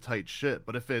keeping a tight ship.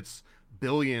 But if it's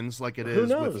billions like it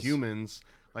is with humans,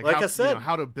 like how, I said,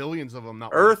 how do billions of them not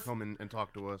Earth come and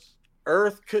talk to us?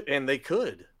 Earth could, and they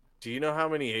could. Do you know how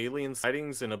many alien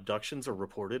sightings and abductions are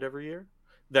reported every year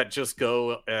that just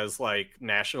go as like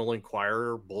National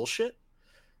Enquirer bullshit?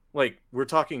 Like, we're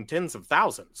talking tens of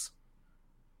thousands.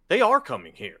 They are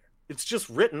coming here. It's just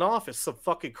written off as some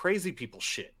fucking crazy people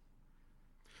shit.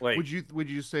 Like, would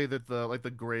you say that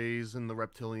the Greys and the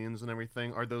reptilians and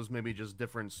everything, are those maybe just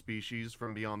different species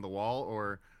from beyond the wall,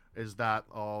 or is that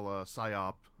all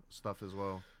psyop stuff as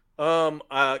well?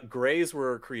 Greys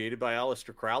were created by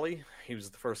Aleister Crowley. He was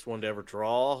the first one to ever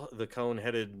draw the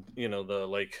cone-headed, the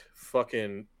like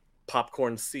fucking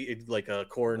popcorn seed, like a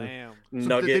corn nugget.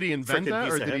 So did he invent that,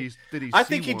 or did he? I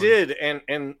think he did,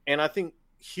 and I think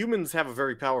humans have a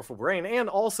very powerful brain, and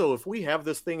also if we have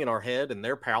this thing in our head and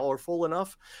they're powerful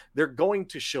enough, they're going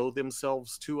to show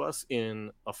themselves to us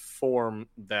in a form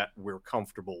that we're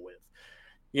comfortable with.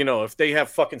 If they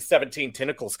have fucking 17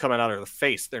 tentacles coming out of their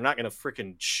face, they're not going to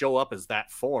freaking show up as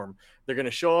that form. They're going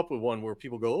to show up with one where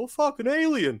people go, oh, fucking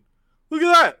alien. Look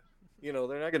at that. They're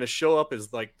not going to show up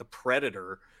as like the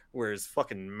Predator, where his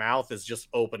fucking mouth is just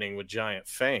opening with giant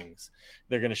fangs.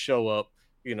 They're going to show up,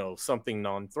 something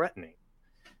non-threatening.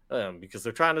 Because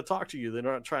they're trying to talk to you. They're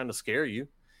not trying to scare you.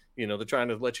 They're trying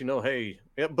to let you know, hey,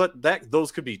 but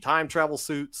those could be time travel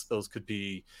suits. Those could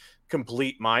be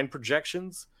complete mind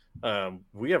projections.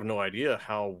 We have no idea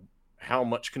how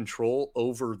much control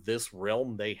over this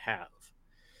realm they have.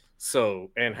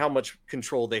 So, and how much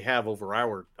control they have over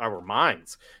our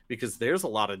minds, because there's a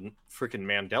lot of freaking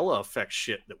Mandela effect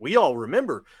shit that we all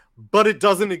remember, but it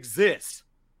doesn't exist.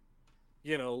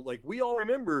 Like, we all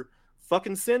remember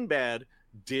fucking Sinbad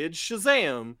did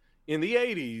Shazam in the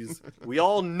 80s. We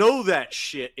all know that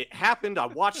shit. It happened. I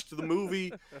watched the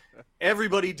movie.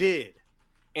 Everybody did.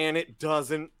 And it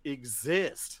doesn't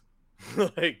exist.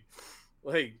 like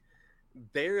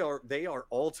they are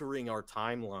altering our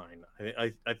timeline.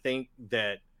 I think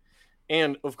that,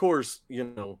 and of course,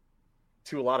 to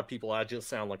a lot of people, I just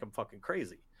sound like I'm fucking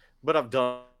crazy. But I've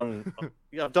done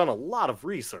a lot of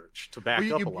research to back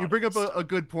up a lot. You bring up a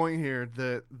good point here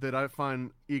that I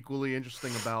find equally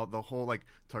interesting about the whole like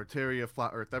Tartaria,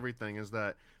 flat Earth, everything, is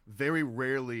that very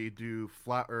rarely do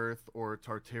flat Earth or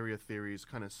Tartaria theories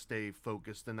kind of stay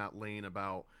focused in that lane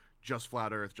about just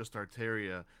flat Earth, just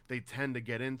Tartaria. They tend to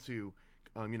get into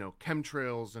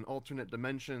chemtrails and alternate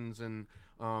dimensions and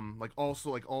like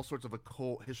also like all sorts of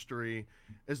occult history.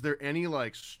 Is there any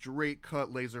like straight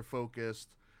cut laser focused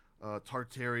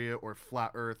Tartaria or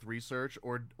flat Earth research,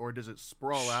 or does it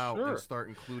sprawl out and Sure. start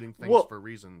including things Well, for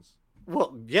reasons?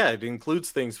 Well, yeah, it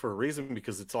includes things for a reason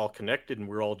because it's all connected and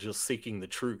we're all just seeking the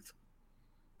truth.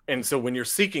 And so when you're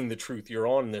seeking the truth, you're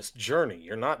on this journey.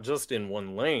 You're not just in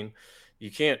one lane.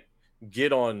 You can't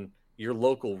get on your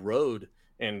local road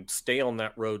and stay on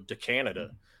that road to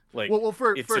Canada. Like, Well,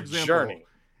 for it's for a example, journey.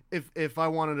 if I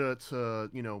wanted to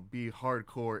be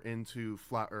hardcore into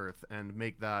flat Earth and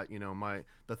make that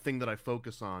the thing that I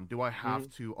focus on, do I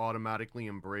have to automatically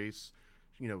embrace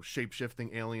shape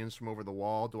shifting aliens from over the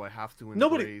wall? Do I have to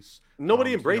embrace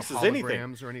Nobody embraces anything.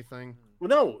 holograms or anything? Well,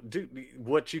 no, dude,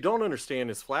 what you don't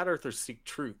understand is flat earthers seek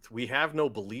truth. We have no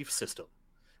belief system.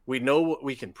 We know what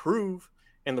we can prove,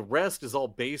 and the rest is all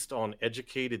based on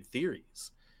educated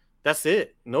theories. That's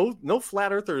it. No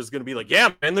flat earther is going to be like, yeah,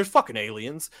 man, there's fucking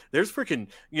aliens. There's freaking,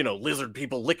 lizard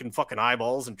people licking fucking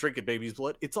eyeballs and drinking baby's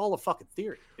blood. It's all a fucking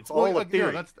theory. It's all a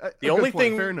theory. Yeah, that's the only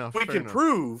thing fair enough, we can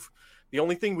prove, the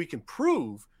only thing we can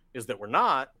prove is that we're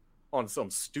not on some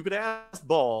stupid ass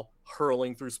ball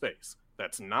hurling through space.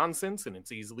 That's nonsense, and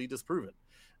it's easily disproven.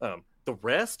 The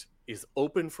rest is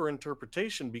open for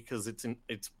interpretation because it's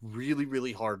really,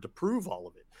 really hard to prove all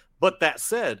of it. But that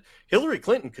said, Hillary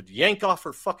Clinton could yank off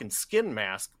her fucking skin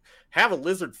mask, have a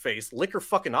lizard face, lick her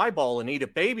fucking eyeball, and eat a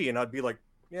baby, and I'd be like,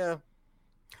 yeah,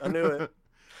 I knew it.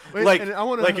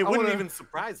 It wouldn't even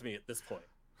surprise me at this point.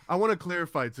 I want to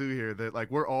clarify too here that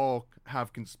like we're all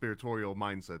have conspiratorial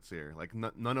mindsets here. Like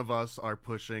none of us are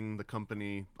pushing the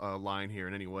company line here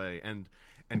in any way, and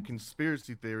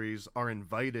conspiracy theories are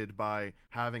invited by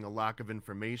having a lack of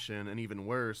information, and even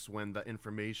worse when the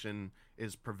information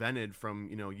is prevented from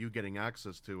you getting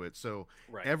access to it. So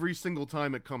every single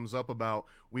time it comes up about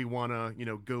we want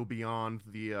to go beyond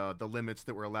the limits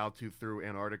that we're allowed to through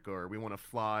Antarctica, or we want to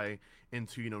fly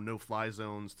into no fly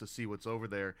zones to see what's over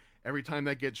there, every time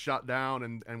that gets shot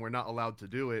down and we're not allowed to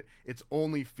do it, it's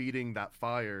only feeding that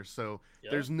fire. So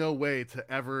there's no way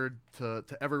to ever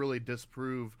really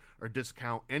disprove or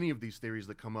discount any of these theories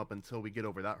that come up until we get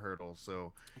over that hurdle.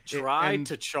 So try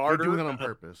to charter, doing it on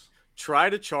purpose. Try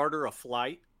to charter a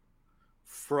flight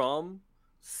from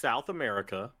South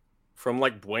America, from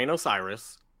like Buenos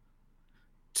Aires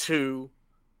to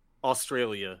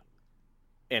Australia,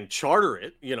 and charter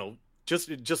it.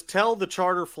 Just tell the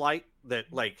charter flight that,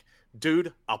 like,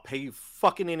 dude, I'll pay you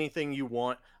fucking anything you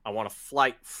want. I want a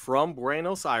flight from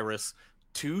Buenos Aires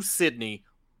to Sydney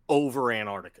over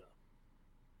Antarctica.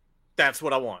 That's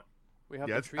what I want.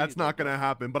 That's not going to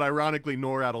happen. But ironically,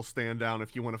 NORAD will stand down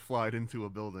if you want to fly it into a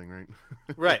building, right?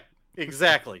 Right.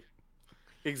 Exactly.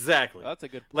 That's a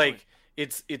good point. Like,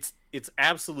 it's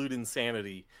absolute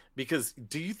insanity, because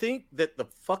do you think that the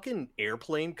fucking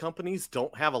airplane companies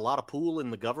don't have a lot of pull in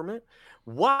the government?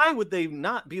 Why would they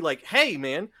not be like, hey,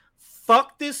 man,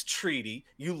 fuck this treaty.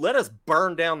 You let us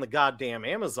burn down the goddamn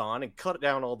Amazon and cut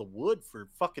down all the wood for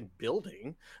fucking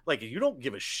building. Like, you don't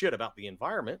give a shit about the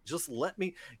environment. Just let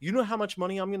me. You know how much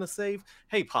money I'm going to save?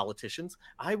 Hey, politicians,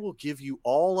 I will give you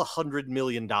all $100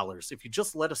 million if you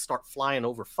just let us start flying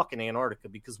over fucking Antarctica,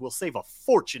 because we'll save a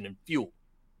fortune in fuel.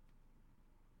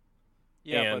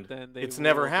 Yeah, and but then it's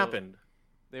never happened.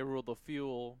 They ruled the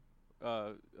fuel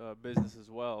business as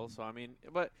well. So, I mean,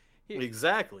 but...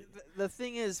 Exactly. The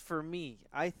thing is, for me,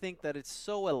 I think that it's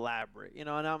so elaborate,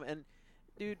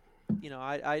 dude,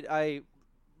 I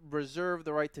reserve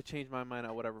the right to change my mind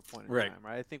at whatever point in time,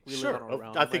 right? I think we live on a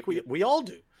realm. I think we all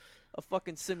do. A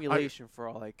fucking simulation for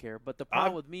all I care. But the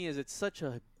problem with me is it's such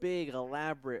a big,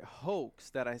 elaborate hoax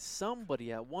that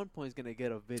somebody at one point is gonna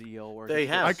get a video or they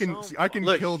have. I can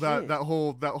kill that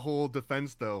whole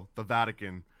defense though. The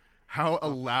Vatican. How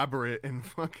elaborate and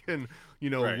fucking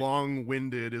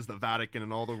long-winded is the Vatican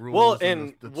and all the rules? Well,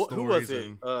 and the who was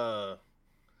it?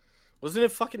 Wasn't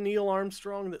it fucking Neil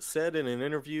Armstrong that said in an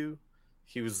interview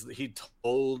he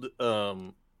told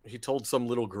some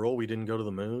little girl we didn't go to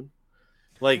the moon?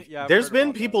 Like, there's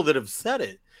been people that have said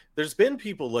it. There's been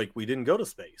people like, we didn't go to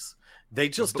space. They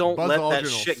just don't Buzz let Aldrin that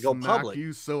shit go public.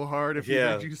 You so hard if you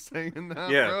heard you saying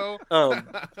that,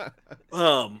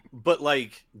 bro. But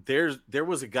like, there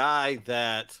was a guy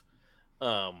that,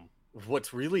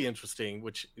 what's really interesting,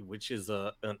 which is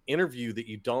an interview that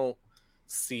you don't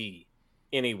see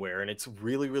anywhere, and it's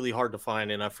really, really hard to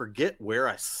find. And I forget where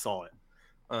I saw it.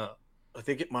 I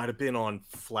think it might have been on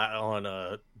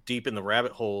Deep in the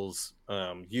Rabbit Holes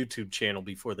YouTube channel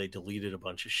before they deleted a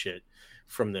bunch of shit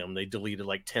from them. They deleted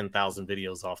like 10,000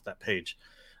 videos off that page.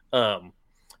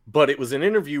 But it was an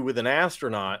interview with an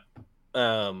astronaut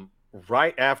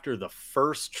right after the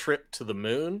first trip to the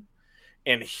moon.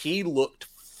 and he looked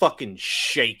fucking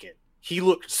shaken. He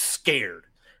looked scared.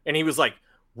 And he was like,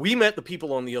 we met the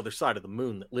people on the other side of the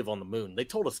moon that live on the moon. They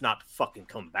told us not to fucking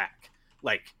come back.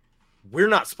 Like, we're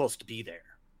not supposed to be there.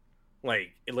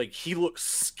 Like he looked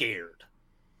scared.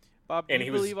 Bob, do And you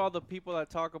he was- believe all the people that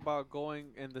talk about going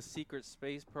in the secret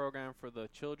space program for the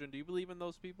children? Do you believe in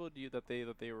those people? Do you that they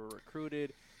were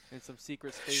recruited in some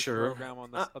secret space Sure. program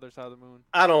on the other side of the moon?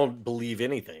 I don't believe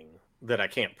anything that I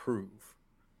can't prove.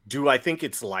 Do I think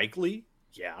it's likely?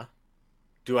 Yeah.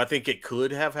 Do I think it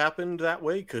could have happened that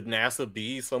way? Could NASA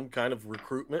be some kind of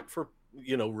recruitment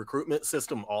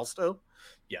system also?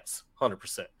 Yes,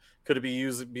 100%. Could it be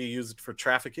used for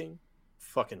trafficking?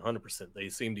 Fucking 100%. They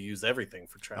seem to use everything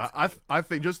for trafficking. I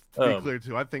think, just to be clear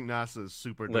too, I think NASA is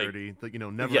super dirty.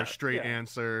 Never a straight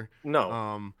answer.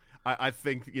 No. I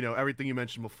think everything you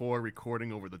mentioned before,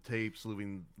 recording over the tapes,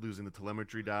 losing the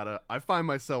telemetry data. I find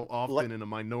myself often in a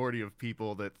minority of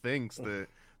people that thinks that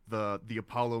the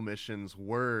Apollo missions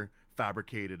were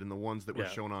fabricated, and the ones that were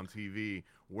shown on TV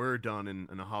were done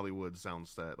in a Hollywood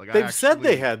soundset. Like, said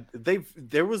they had.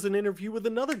 There was an interview with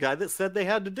another guy that said they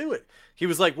had to do it. He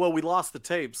was like, "Well, we lost the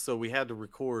tapes, so we had to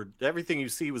record. Everything you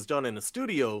see was done in a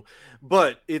studio,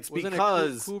 but it's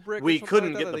because we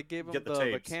couldn't get the tapes.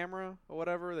 The camera or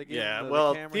whatever. They gave well,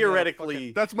 the camera,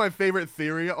 theoretically, that's my favorite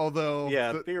theory. Although,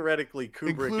 theoretically,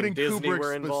 Kubrick and Disney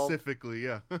were involved specifically.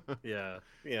 Yeah.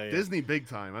 Disney big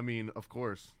time. I mean, of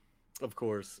course. Of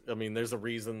course. I mean, there's a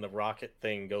reason the rocket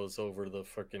thing goes over the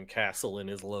freaking castle in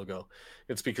his logo.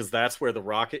 It's because that's where the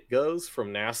rocket goes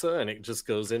from NASA, and it just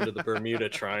goes into the Bermuda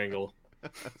Triangle.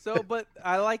 So, but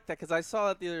I like that because I saw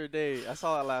that the other day. I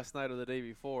saw that last night or the day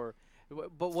before.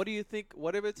 But what do you think?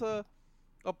 What if it's a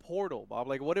portal, Bob?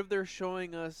 Like, what if they're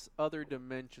showing us other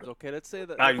dimensions? Okay, let's say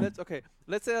that.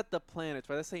 Let's say that the planets,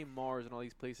 right? Let's say Mars and all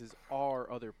these places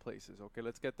are other places. Okay,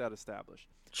 let's get that established.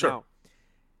 Sure. Now,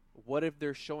 what if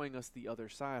they're showing us the other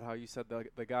side? How you said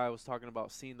the guy was talking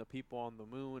about seeing the people on the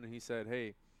moon, and he said,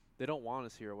 hey, they don't want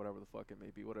us here or whatever the fuck it may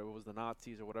be. Whatever it was, the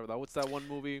Nazis or whatever. What's that one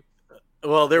movie?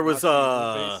 Well, there was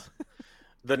the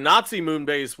Nazi moon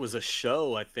base was a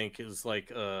show, I think. It was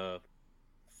like All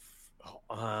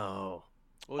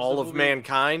of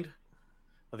Mankind.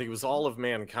 I think it was All of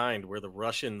Mankind, where the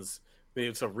Russians...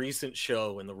 It's a recent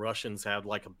show, and the Russians have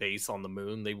like a base on the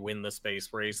moon. They win the space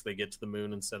race. They get to the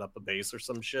moon and set up a base or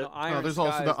some shit. There's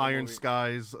also the Iron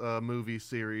Skies movie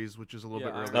series, which is a little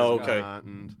bit earlier than that.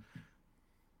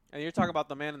 And you're talking about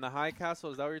The Man in the High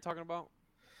Castle? Is that what you're talking about?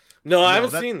 No, I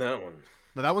haven't seen that one.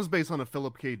 No, that one's based on a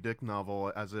Philip K. Dick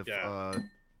novel, as if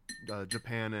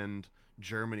Japan and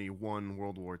Germany won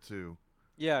World War II.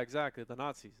 Yeah, exactly. The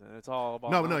Nazis, and it's all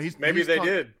about. No, maybe they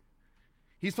did.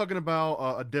 He's talking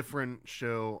about a different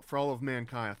show, For All of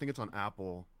Mankind. I think it's on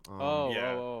Apple. But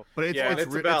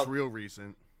it's real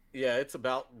recent. Yeah, it's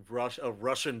about a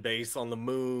Russian base on the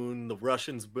moon. The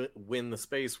Russians win the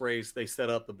space race. They set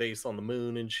up the base on the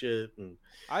moon and shit. And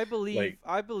I believe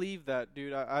that,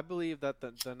 dude. I believe that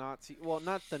the Nazi, well,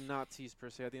 not the Nazis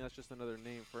per se. I think that's just another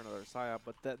name for another psyop.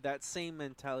 But that same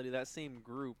mentality, that same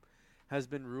group, has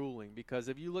been ruling. Because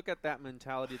if you look at that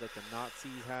mentality that the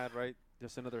Nazis had, right?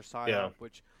 Just another psyop,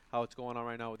 which how it's going on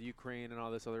right now with Ukraine and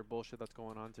all this other bullshit that's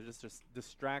going on to just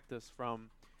distract us from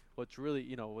what's really,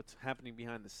 what's happening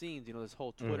behind the scenes. This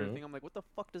whole Twitter thing. I'm like, what the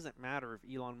fuck does it matter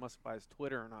if Elon Musk buys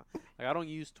Twitter or not? Like, I don't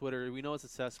use Twitter. We know it's a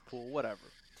cesspool, whatever.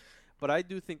 But I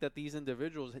do think that these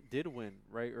individuals did win,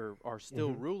 right, or are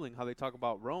still ruling. How they talk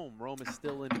about Rome. Rome is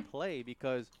still in play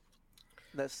because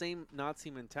that same Nazi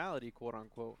mentality, quote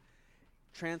unquote,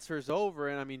 transfers over.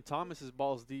 And I mean, Thomas is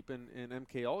balls deep in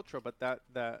MK Ultra, but that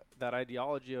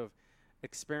ideology of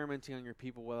experimenting on your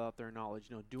people without their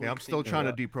knowledge, doing. I'm still trying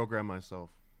to deprogram myself.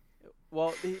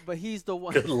 Well, but he's the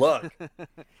one. Good luck.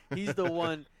 He's the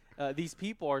one. These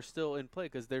people are still in play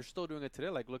because they're still doing it today.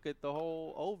 Like, look at the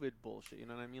whole Ovid bullshit. You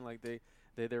know what I mean? Like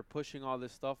they're pushing all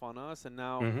this stuff on us, and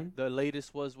now the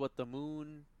latest was what the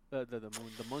moon. The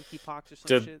monkeypox or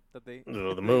some shit that they.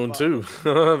 The moon too.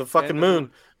 The fucking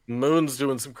moon. Moon's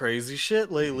doing some crazy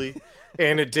shit lately,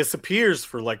 and it disappears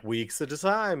for like weeks at a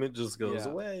time. It just goes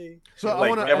away. So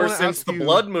ever since the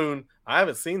blood moon, I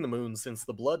haven't seen the moon since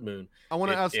the blood moon. I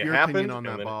want to ask your opinion on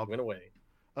that, Bob. It went away.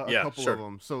 A couple of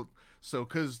them. So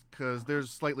because there's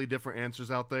slightly different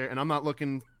answers out there, and I'm not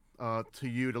looking to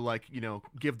you to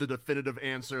give the definitive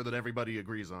answer that everybody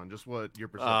agrees on. Just what your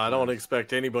perception. I don't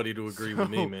expect anybody to agree with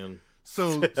me, man.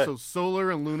 So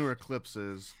solar and lunar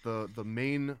eclipses, the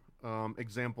main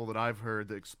example that I've heard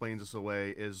that explains this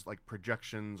away is like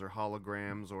projections or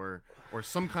holograms or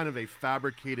some kind of a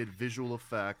fabricated visual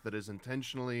effect that is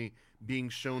intentionally being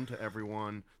shown to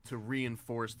everyone to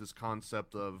reinforce this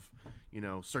concept of,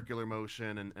 circular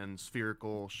motion and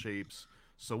spherical shapes.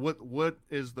 So what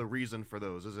is the reason for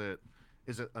those? Is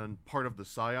it a part of the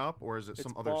psyop, or is it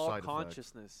some other side effect?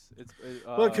 Consciousness. It's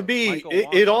well, it could be.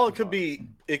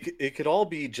 It could all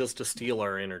be just to steal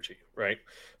our energy, right?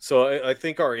 So I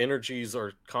think our energies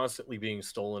are constantly being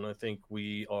stolen. I think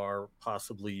we are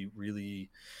possibly really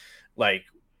like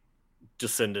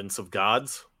descendants of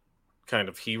gods, kind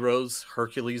of heroes,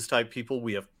 Hercules type people.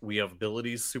 We have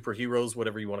abilities, superheroes,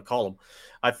 whatever you want to call them.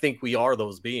 I think we are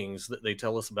those beings that they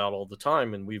tell us about all the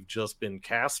time, and we've just been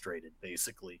castrated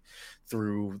basically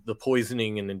through the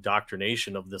poisoning and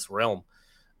indoctrination of this realm.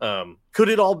 Could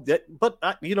it all? But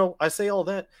I say all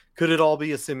that. Could it all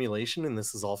be a simulation and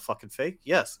this is all fucking fake?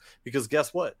 Yes, because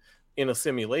guess what? In a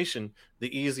simulation,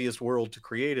 the easiest world to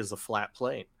create is a flat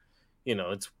plane.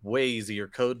 It's way easier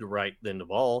code to write than to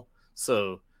vol.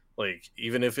 So, like,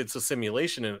 even if it's a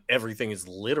simulation and everything is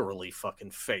literally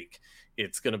fucking fake,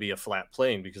 it's going to be a flat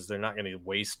plane because they're not going to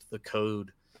waste the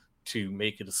code to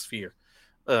make it a sphere.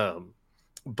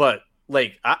 But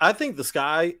like, I think the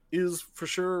sky is for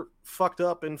sure fucked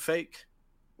up and fake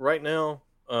right now.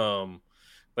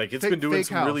 Like, it's been doing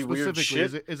some really weird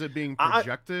shit. Is it being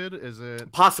projected? Is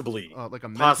it possibly like a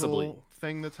mental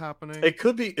thing that's happening? It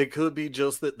could be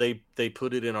just that they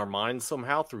put it in our minds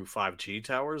somehow through 5G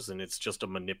towers, and it's just a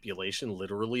manipulation,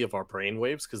 literally, of our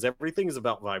brainwaves, because everything is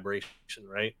about vibration,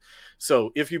 right?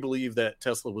 So if you believe that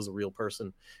Tesla was a real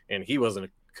person and he wasn't a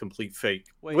complete fake,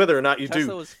 whether or not you Tesla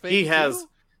do, was fake he has, too?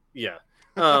 yeah.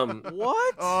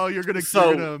 What? Oh, you're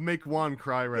gonna make Juan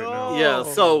cry right now. Yeah.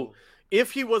 So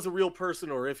if he was a real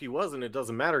person or if he wasn't, it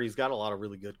doesn't matter. He's got a lot of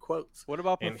really good quotes. What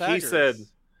about and Pythagoras? He said,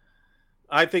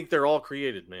 I think they're all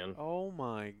created, man. Oh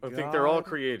my god! I think they're all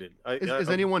created. Is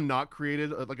anyone not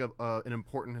created like an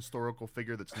important historical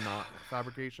figure that's not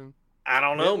fabrication? I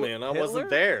don't know, man. I wasn't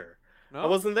there. No? I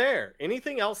wasn't there.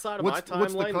 Anything outside of my what's the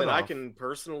timeline that I cutoff? can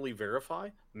personally verify?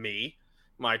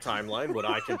 My timeline, what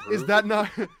I can prove. Is that not?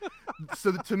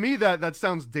 So to me, that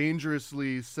sounds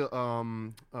dangerously.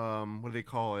 What do they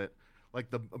call it? Like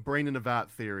the brain in a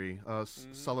vat theory,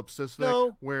 solipsistic,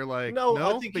 No. where like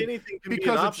I think anything can be an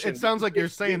because option. it sounds like you're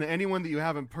saying that anyone that you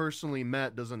haven't personally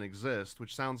met doesn't exist,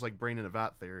 which sounds like brain in a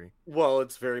vat theory. Well,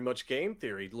 it's very much game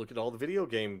theory. Look at all the video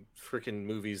game freaking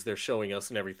movies they're showing us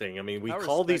and everything. I mean, we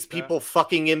call these people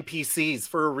fucking NPCs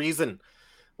for a reason.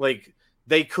 Like,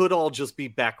 they could all just be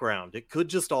background. It could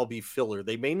just all be filler.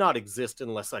 They may not exist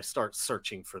unless I start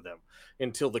searching for them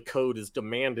until the code is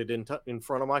demanded in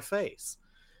front of my face.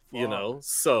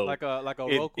 So like a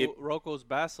Roko's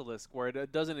basilisk, where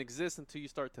it doesn't exist until you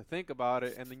start to think about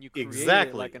it, and then you create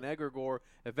it like an egregore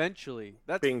eventually.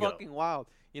 That's fucking wild.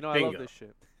 I love this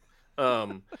shit.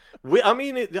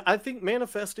 I think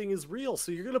manifesting is real.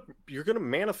 So you're gonna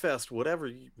manifest whatever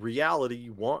reality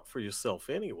you want for yourself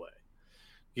anyway.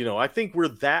 I think we're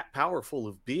that powerful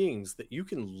of beings that you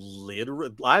can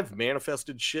literally. I've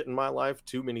manifested shit in my life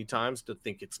too many times to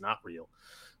think it's not real.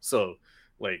 So.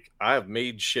 Like, I've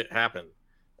made shit happen,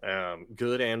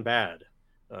 good and bad,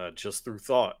 just through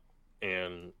thought.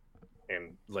 And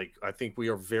like, I think we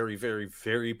are very, very,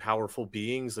 very powerful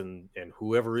beings, and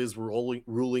whoever is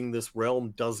ruling this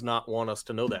realm does not want us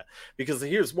to know that. Because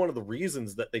here's one of the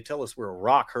reasons that they tell us we're a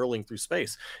rock hurling through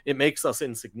space. It makes us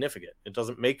insignificant. It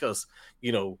doesn't make us,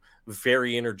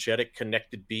 very energetic,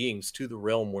 connected beings to the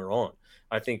realm we're on.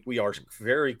 I think we are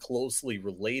very closely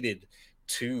related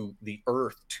to the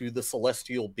earth, to the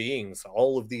celestial beings.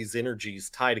 All of these energies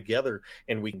tie together,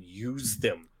 and we can use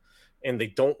them, and they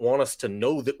don't want us to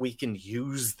know that we can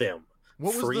use them.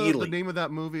 What was freely. the name of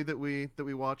that movie that we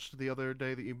watched the other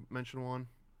day that you mentioned? One,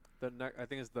 I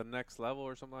think it's The Next Level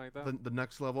or something like that. The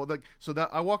Next Level. So that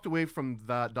I walked away from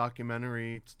that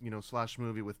documentary, slash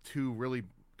movie with two really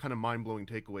kind of mind-blowing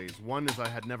takeaways. One is I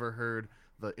had never heard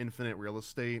the infinite real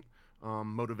estate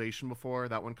motivation before.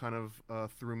 That one kind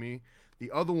of threw me. The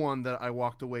other one that I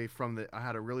walked away from that I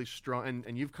had a really strong,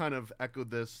 and you've kind of echoed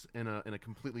this in a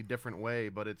completely different way,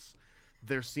 but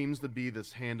there seems to be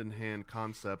this hand-in-hand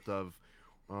concept of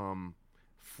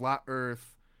flat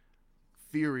Earth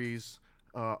theories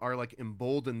are like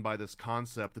emboldened by this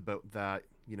concept about that,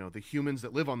 the humans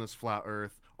that live on this flat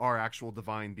Earth are actual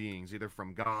divine beings, either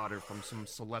from God or from some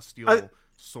celestial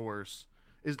source.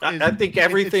 I think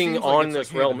everything on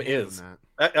this realm is.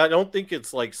 I don't think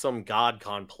it's like some God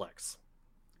complex.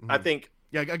 I think.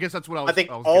 Yeah, I guess that's what I was. I think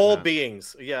all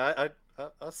beings. Yeah,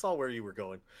 I saw where you were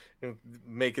going,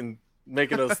 making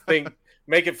making us think,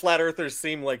 making flat earthers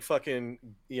seem like fucking,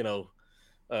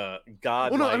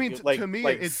 god. Well, no, I mean, to me,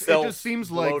 it just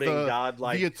seems like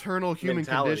the eternal human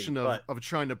condition of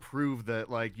trying to prove that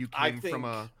like you came from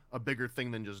a bigger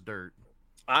thing than just dirt.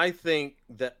 I think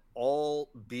that all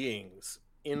beings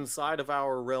inside of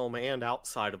our realm and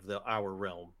outside of our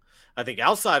realm, I think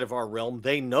outside of our realm,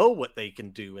 they know what they can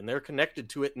do and they're connected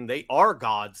to it and they are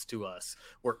gods to us,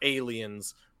 or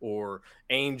aliens or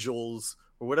angels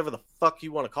or whatever the fuck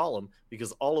you want to call them,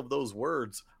 because all of those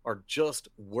words are just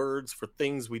words for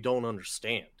things we don't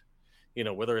understand.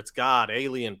 Whether it's God,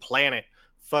 alien, planet,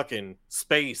 fucking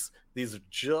space, these are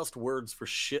just words for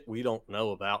shit we don't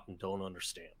know about and don't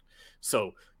understand.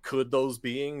 So could those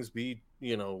beings be,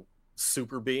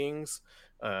 super beings?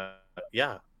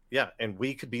 Yeah. And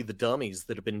we could be the dummies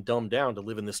that have been dumbed down to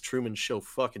live in this Truman Show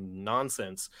fucking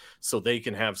nonsense so they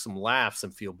can have some laughs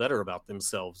and feel better about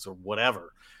themselves or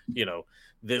whatever.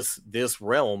 This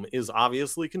realm is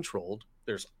obviously controlled.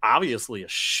 There's obviously a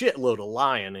shitload of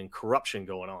lying and corruption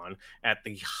going on at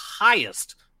the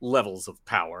highest levels of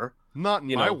power. Not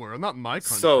in my world, not in my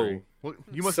country. Well,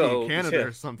 you must be in Canada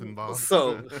or something, Bob.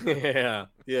 So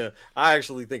yeah. I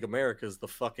actually think America is the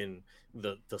fucking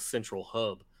the central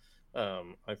hub.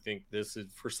 I think this is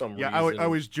for some reason. I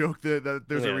always joke that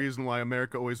there's a reason why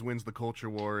America always wins the culture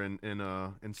war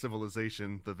in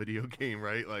Civilization, the video game,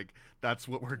 right? Like that's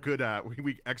what we're good at.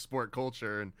 We export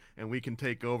culture and we can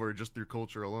take over just through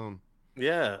culture alone.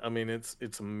 Yeah, I mean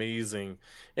it's amazing.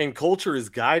 And culture is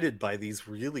guided by these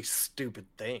really stupid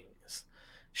things.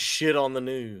 Shit on the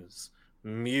news,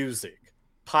 music,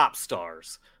 pop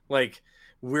stars. Like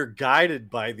we're guided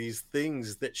by these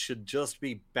things that should just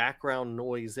be background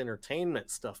noise entertainment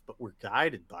stuff, but we're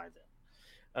guided by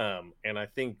them. And I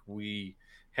think we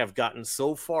have gotten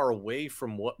so far away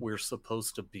from what we're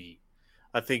supposed to be.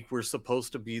 I think we're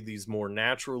supposed to be these more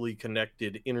naturally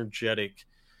connected, energetic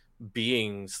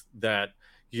beings that,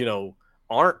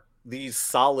 aren't these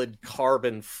solid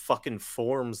carbon fucking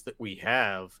forms that we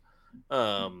have,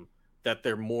 that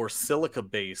they're more silica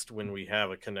based when we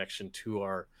have a connection to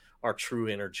our true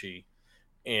energy,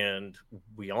 and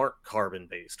we aren't carbon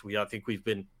based. I think we've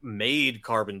been made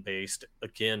carbon based,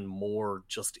 again, more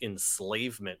just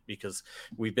enslavement, because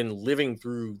we've been living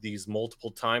through these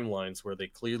multiple timelines where they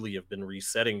clearly have been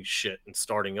resetting shit and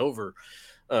starting over.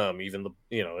 Even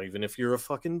if you're a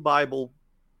fucking Bible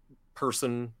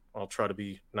person, I'll try to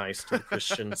be nice to the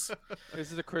Christians.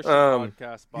 This is a Christian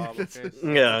podcast, Bob. Okay, so.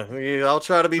 Yeah, I'll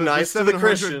try to be nice to the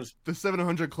Christians. The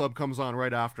 700 Club comes on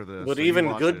right after this. But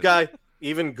even good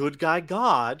guy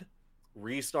God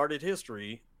restarted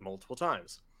history multiple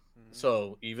times. Mm-hmm.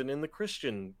 So even in the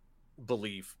Christian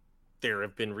belief, there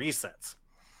have been resets.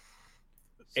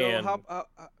 So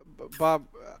Bob,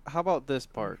 how about this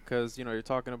part? Because you're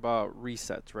talking about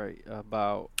resets, right?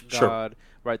 About God,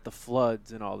 right? The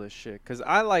floods and all this shit. Because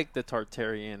I like the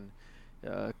Tartarian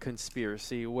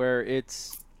conspiracy, where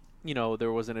it's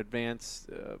there was an advanced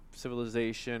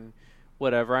civilization,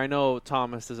 whatever. I know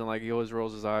Thomas doesn't like. He always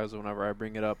rolls his eyes whenever I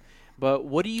bring it up. But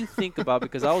what do you think about?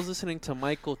 Because I was listening to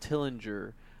Michael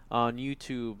Tillinger on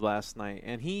YouTube last night,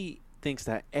 and he thinks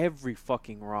that every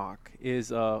fucking rock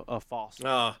is a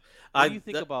fossil. What do you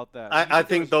think about that? I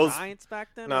think those giants back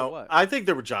then. No, or what? I think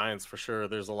there were giants for sure.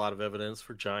 There's a lot of evidence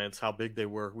for giants. How big they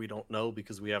were, we don't know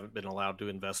because we haven't been allowed to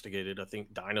investigate it. I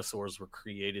think dinosaurs were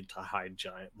created to hide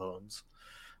giant bones.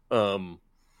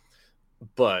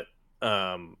 But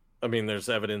I mean, there's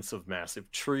evidence of massive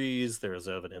trees. There's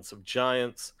evidence of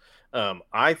giants.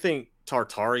 I think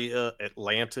Tartaria,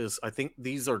 Atlantis. I think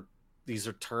these are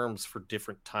terms for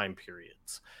different time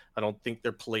periods. I don't think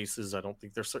they're places. I don't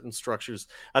think they're certain structures.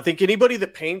 I think anybody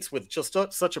that paints with just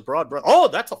such a broad brush,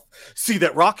 see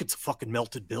that rock? It's a fucking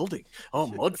melted building. Oh,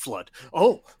 mud flood.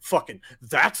 Oh, fucking,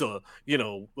 that's a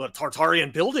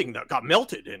Tartarian building that got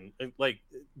melted. And like,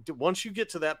 once you get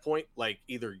to that point, like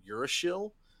either you're a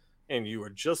shill and you are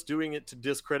just doing it to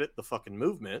discredit the fucking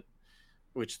movement,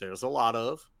 which there's a lot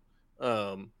of,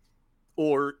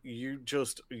 or you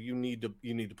need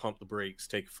to pump the brakes,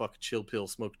 take a fucking chill pill,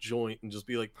 smoke a joint, and just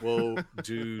be like, whoa,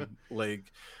 dude,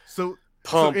 like,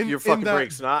 pump your fucking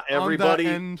brakes. Not everybody,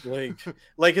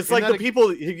 like it's like the people.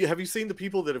 Have you seen the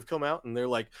people that have come out and they're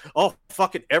like, oh,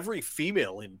 fucking every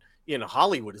female in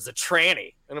Hollywood is a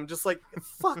tranny, and I'm just like,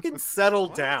 fucking settle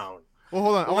down. Well,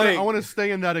 hold on. I want to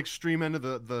stay in that extreme end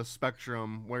of the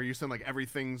spectrum where you said like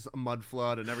everything's a mud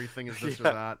flood and everything is this or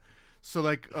that. So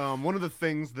like one of the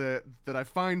things that I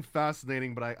find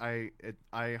fascinating, but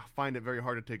I find it very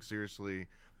hard to take seriously,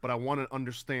 but I want to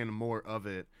understand more of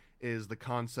it, is the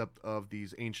concept of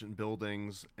these ancient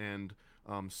buildings and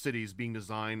cities being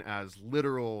designed as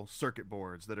literal circuit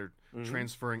boards that are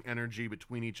transferring energy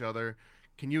between each other.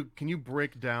 Can you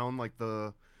break down like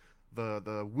the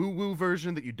woo-woo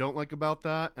version that you don't like about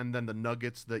that, and then the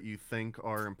nuggets that you think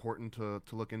are important to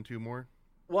look into more?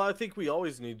 Well, I think we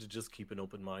always need to just keep an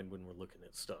open mind when we're looking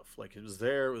at stuff. Like, it was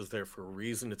there for a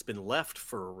reason. It's been left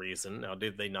for a reason. Now,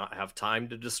 did they not have time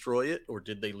to destroy it, or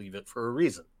did they leave it for a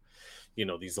reason? You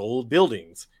know, these old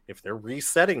buildings, if they're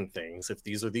resetting things, if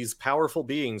these are these powerful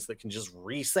beings that can just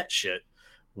reset shit,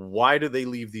 why do they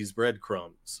leave these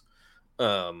breadcrumbs?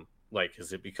 Like,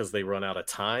 is it because they run out of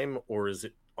time, or is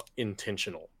it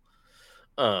intentional?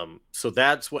 So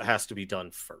that's what has to be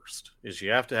done first, is you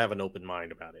have to have an open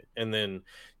mind about it. And then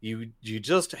you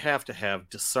just have to have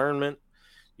discernment.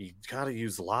 You got to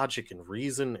use logic and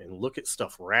reason and look at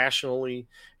stuff rationally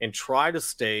and try to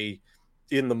stay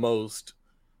in the most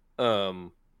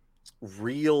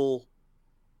real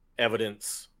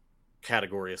evidence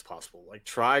category as possible. Like,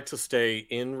 try to stay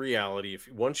in reality.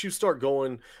 If once you start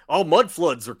going, oh, mud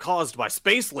floods are caused by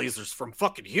space lasers from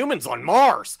fucking humans on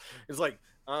Mars, it's like,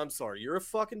 I'm sorry, you're a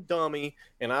fucking dummy,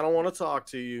 and I don't want to talk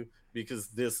to you because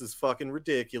this is fucking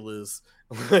ridiculous.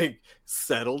 Like,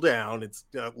 settle down. It's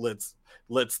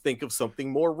let's think of something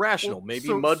more rational. Well, Maybe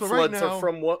so mud right floods now, are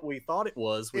from what we thought it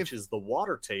was, which is the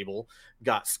water table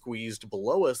got squeezed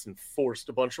below us and forced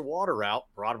a bunch of water out,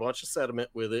 brought a bunch of sediment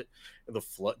with it. The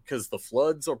flood, because the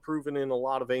floods are proven in a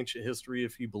lot of ancient history.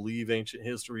 If you believe ancient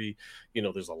history, you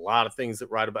know, there's a lot of things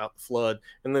that write about the flood,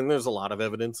 and then there's a lot of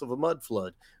evidence of a mud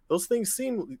flood. Those things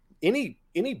seem, any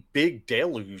big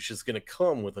deluge is going to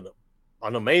come with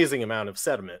an amazing amount of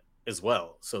sediment as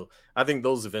well. So I think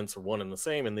those events are one and the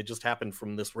same, and they just happen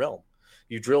from this realm.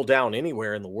 You drill down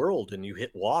anywhere in the world and you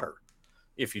hit water.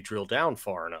 If you drill down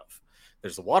far enough,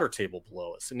 there's a water table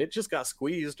below us, and it just got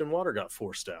squeezed and water got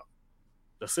forced out.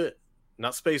 That's it.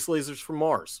 Not space lasers from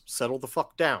Mars. Settle the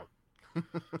fuck down.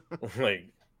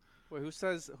 Like, wait, who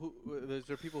says? Is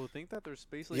there people who think that there's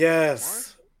space lasers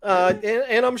yes. from Mars?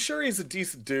 And I'm sure he's a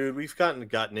decent dude. We've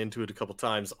gotten into it a couple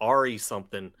times. Ari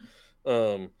something.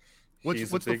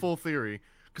 What's the full theory?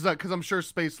 Because I'm sure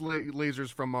space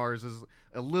lasers from Mars is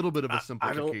a little bit of a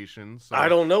simplification. I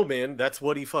don't know, man. That's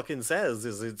what he fucking says.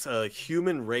 Is it's a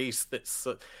human race that's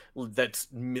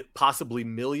possibly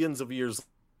millions of years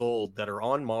old that are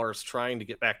on Mars trying to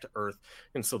get back to Earth,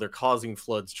 and so they're causing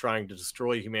floods, trying to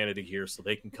destroy humanity here so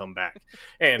they can come back.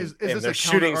 And they're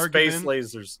shooting space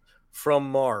lasers from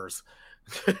Mars.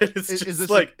 Is this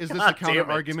a counter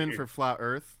argument for flat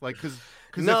Earth? Like, because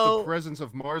no, if the presence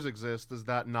of Mars exists, does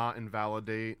that not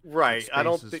invalidate? Right. I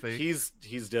don't think he's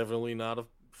definitely not a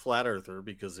flat earther,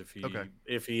 because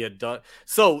if he had done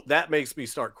so, that makes me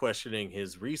start questioning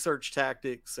his research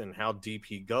tactics and how deep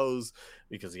he goes,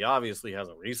 because he obviously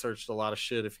hasn't researched a lot of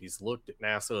shit if he's looked at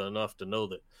NASA enough to know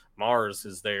that Mars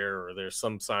is there, or there's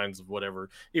some signs of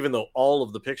whatever, even though all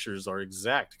of the pictures are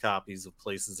exact copies of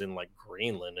places in like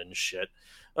Greenland and shit.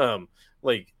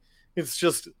 Like, it's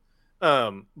just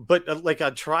but like, I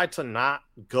try to not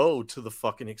go to the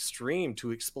fucking extreme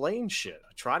to explain shit.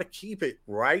 I try to keep it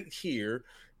right here,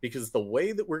 because the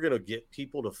way that we're gonna get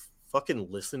people to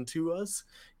fucking listen to us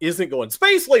isn't going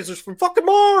space lasers from fucking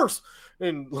Mars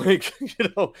and like,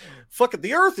 fucking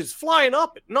the Earth is flying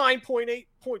up at 9.8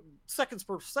 seconds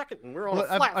per second, and we're on a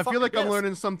flat. I feel like disk. I'm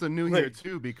learning something new here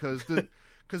too, because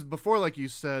because before, like you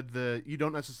said, that you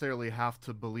don't necessarily have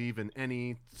to believe in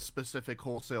any specific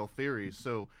wholesale theories.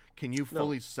 So can you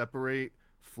fully separate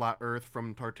flat Earth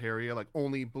from Tartaria? Like,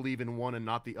 only believe in one and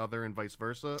not the other, and vice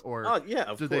versa? Or yeah,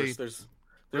 of course.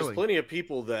 There's plenty of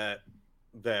people that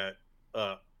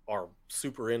are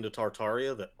super into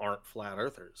Tartaria that aren't flat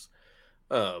earthers.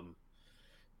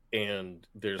 And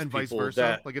there's and vice people versa.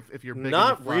 that, like, if you're big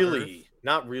not into flat really, Earth?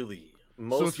 not really.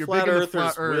 Most so if you're flat big into earthers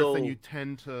flat Earth, will, then you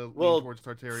tend to lean towards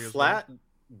Tartaria as flat. well.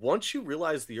 Once you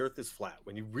realize the Earth is flat,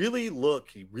 when you really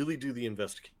look, you really do the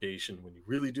investigation, when you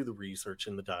really do the research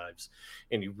and the dives,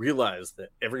 and you realize that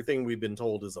everything we've been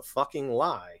told is a fucking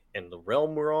lie, and the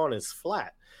realm we're on is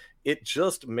flat, it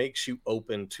just makes you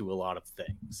open to a lot of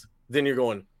things. Then you're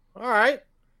going, all right,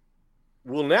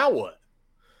 well, now what?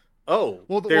 Oh,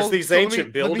 there's these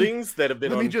ancient buildings that have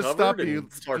been uncovered. Let me just stop you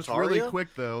Tartaria? just really quick,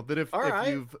 though, that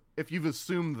if you've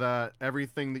assumed that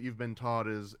everything that you've been taught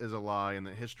is a lie, and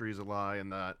that history is a lie,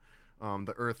 and that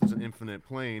the Earth is an infinite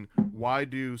plane, why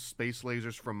do space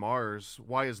lasers from Mars,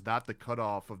 why is that the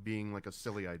cutoff of being like a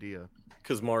silly idea?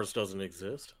 Because Mars doesn't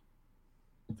exist.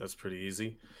 That's pretty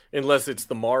easy. Unless it's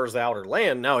the Mars outer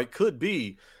land. Now, it could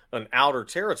be an outer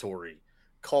territory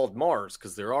called Mars,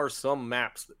 because there are some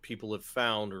maps that people have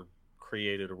found or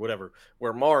created or whatever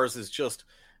where Mars is just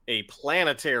a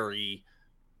planetary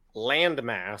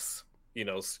landmass,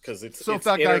 because it's So if it's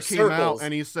that inner guy came circles. out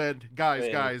and he said, "Guys,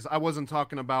 And guys, I wasn't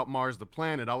talking about Mars the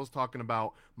planet. I was talking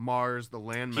about Mars the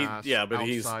landmass but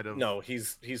outside of."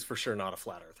 he's for sure not a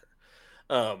flat earther.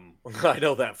 I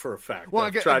know that for a fact. Well,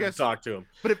 I've tried to guess, talk to him.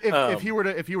 but if he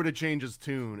were to change his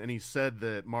tune and he said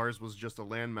that Mars was just a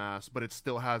landmass, but it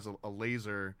still has a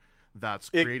laser that's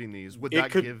creating these, would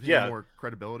that give him more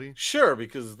credibility? Sure,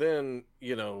 because then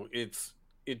it's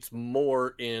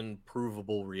more in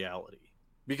provable reality.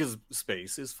 Because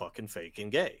space is fucking fake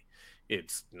and gay.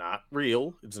 It's not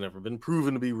real. It's never been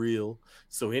proven to be real.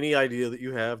 So any idea that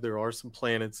you have there are some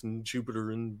planets and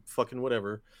Jupiter and fucking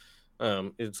whatever,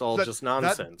 it's all just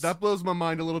nonsense. That blows my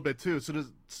mind a little bit too.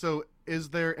 So is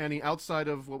there any outside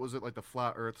of what was it, like the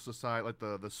Flat Earth Society, like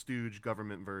the Stooge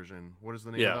government version? What is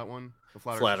the name of that one? The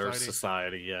Flat Earth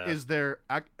Society. Yeah. Is there,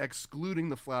 excluding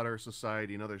the Flat Earth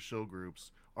Society and other show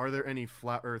groups, are there any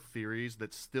flat Earth theories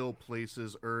that still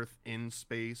places Earth in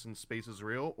space and space is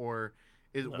real, or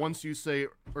once you say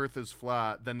Earth is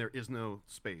flat, then there is no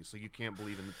space, so you can't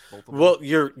believe in both of them? Well,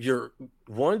 you're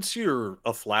once you're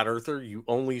a flat earther, you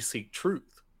only seek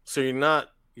truth. So you're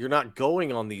not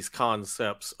going on these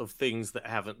concepts of things that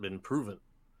haven't been proven.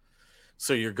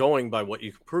 So you're going by what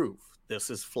you can prove. This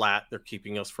is flat. They're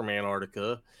keeping us from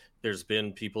Antarctica. There's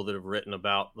been people that have written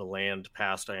about the land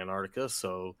past Antarctica,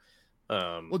 so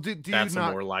that's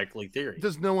a more likely theory.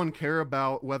 Does no one care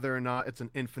about whether or not it's an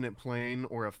infinite plane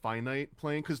or a finite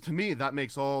plane? Because to me, that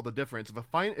makes all the difference.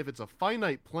 If it's a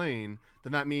finite plane,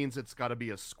 then that means it's got to be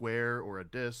a square or a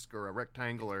disc or a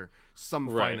rectangle or some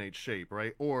finite shape,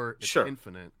 right? Or it's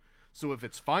infinite. So if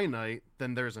it's finite,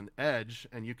 then there's an edge,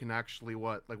 and you can actually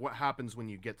what happens when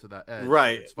you get to that edge?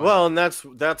 Right. Well, and that's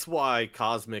why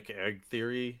cosmic egg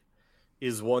theory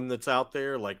is one that's out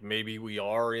there. Like maybe we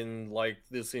are in like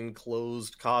this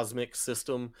enclosed cosmic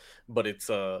system, but it's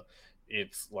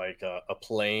like a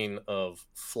plane of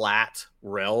flat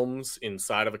realms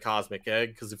inside of a cosmic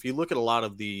egg. Because if you look at a lot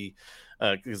of the,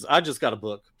 because I just got a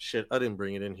book. Shit, I didn't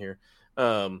bring it in here.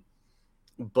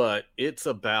 But it's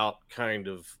about kind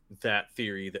of that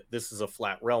theory that this is a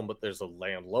flat realm, but there's a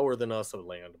land lower than us, a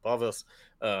land above us,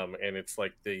 and it's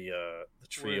like the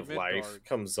tree of life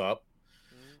comes up.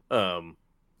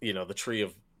 The tree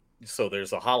of, so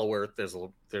there's a hollow earth, there's a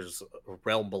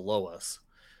realm below us,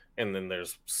 and then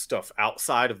there's stuff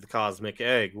outside of the cosmic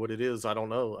egg. What it is, I don't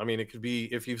know. I mean, it could be,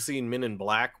 if you've seen Men in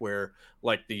Black, where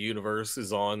like the universe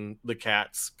is on the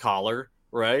cat's collar,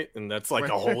 right? And that's like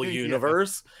a whole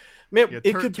universe. Man,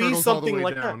 it could be something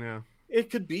like that. Yeah. It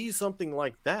could be something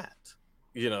like that,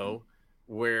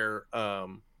 where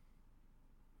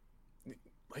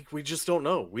like we just don't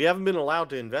know. We haven't been allowed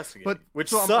to investigate, which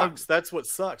sucks. That's what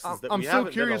sucks. Is that we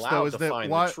haven't been allowed to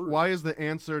find the truth. Why is the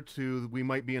answer to we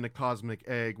might be in a cosmic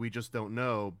egg, we just don't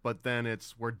know? But then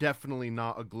we're definitely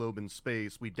not a globe in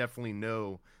space. We definitely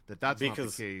know that's not the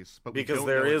case. But because we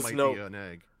don't know it might be an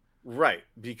egg, right?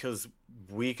 Because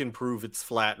we can prove it's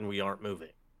flat and we aren't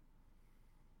moving.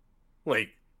 Like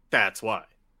that's why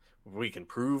we can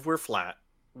prove we're flat.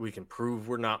 We can prove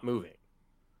we're not moving.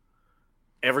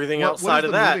 Everything outside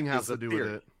of that is a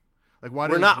theory. Like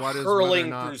we're not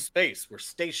hurling through space. We're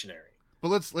stationary. But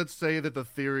let's say that the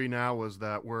theory now was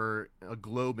that we're a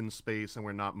globe in space and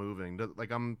we're not moving.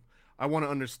 Like I want to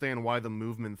understand why the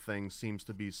movement thing seems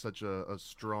to be such a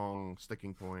strong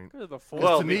sticking point.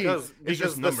 Well, because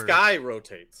the sky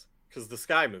rotates, because the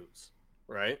sky moves,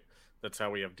 right? That's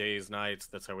how we have days, nights.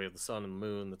 That's how we have the sun and the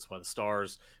moon. That's why the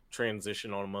stars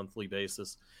transition on a monthly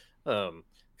basis.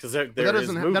 Because that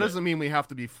doesn't mean we have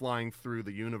to be flying through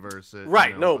the universe at,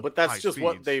 right? No, but that's just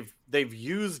what they've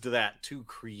used that to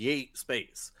create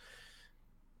space,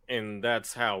 and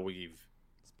that's how we've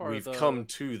come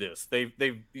to this. They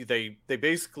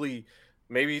basically,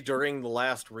 maybe during the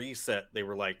last reset, they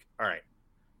were like, all right,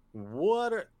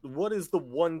 what is the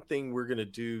one thing we're gonna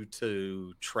do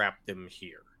to trap them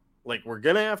here? Like we're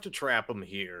gonna have to trap them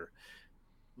here,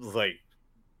 like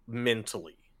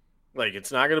mentally. Like,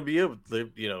 it's not going to be able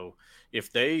to,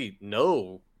 if they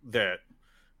know that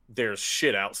there's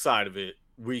shit outside of it,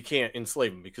 we can't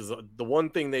enslave them. Because the one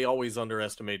thing they always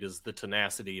underestimate is the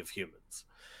tenacity of humans.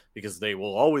 Because they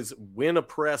will always, when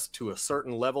oppressed to a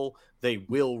certain level, they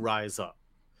will rise up.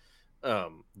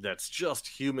 That's just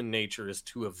human nature, is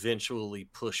to eventually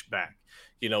push back.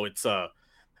 It's,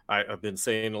 I've been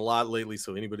saying a lot lately,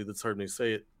 so anybody that's heard me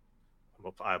say it,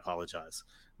 I apologize.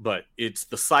 But it's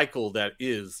the cycle that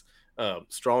is...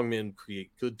 strong men create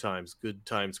good times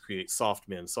create soft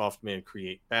men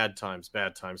create bad times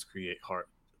create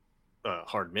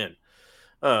hard men,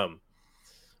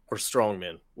 or strong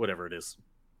men, whatever it is.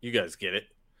 You guys get it.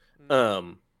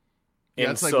 Yeah,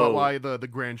 And it's like so, why the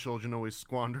grandchildren always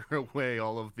squander away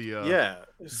all of the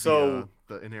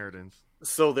the inheritance.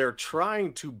 So they're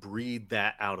trying to breed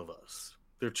that out of us.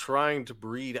 They're trying to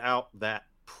breed out that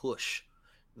push,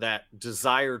 that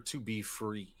desire to be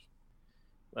free.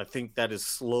 I think that is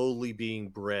slowly being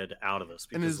bred out of us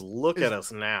because look at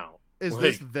us now. Is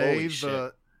Like, this holy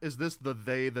shit. is this the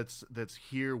they that's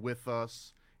here with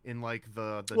us in like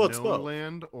the Well, it's known both.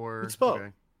 land, or It's both.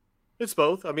 okay. It's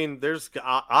both. I mean, there's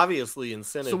obviously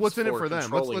incentives. So what's in it for them?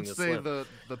 controlling Let's this say land.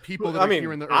 the people that I are mean,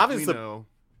 here in the Earth we obviously, know.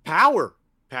 Power,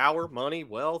 money,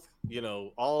 wealth,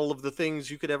 all of the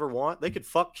things you could ever want. They could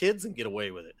fuck kids and get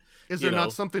away with it. Is there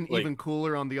not something even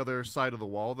cooler on the other side of the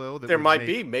wall, though? That there would might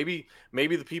make... be.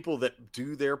 Maybe the people that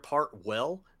do their part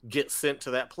well get sent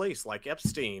to that place, like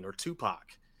Epstein or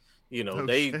Tupac.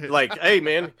 Like, hey,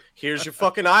 man, here's your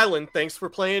fucking island. Thanks for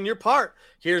playing your part.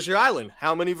 Here's your island.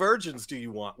 How many virgins do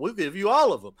you want? We'll give you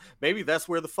all of them. Maybe that's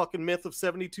where the fucking myth of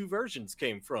 72 virgins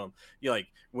came from. Like,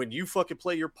 when you fucking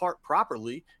play your part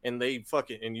properly and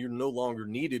and you're no longer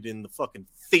needed in the fucking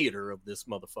theater of this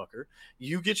motherfucker,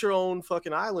 you get your own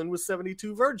fucking island with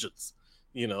 72 virgins.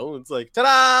 It's like,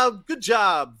 ta-da, good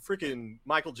job, freaking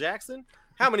Michael Jackson.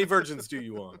 How many virgins do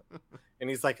you want? And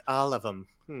he's like, all of them.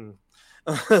 Who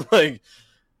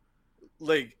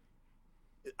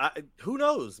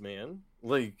knows, man?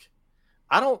 Like,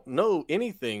 I don't know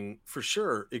anything for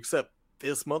sure except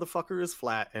this motherfucker is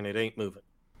flat and it ain't moving.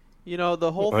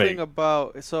 The whole thing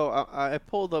about, so I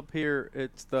pulled up here,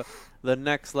 it's the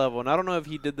next level, and I don't know if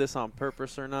he did this on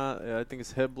purpose or not. I think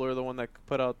it's Hibbler, the one that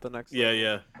put out the next level.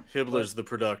 Yeah. Hibbler's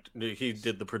he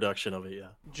did the production of it, yeah.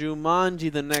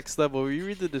 Jumanji, the next level. You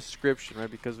read the description,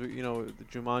 right? Because the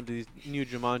Jumanji, these new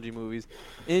Jumanji movies.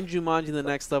 In Jumanji, the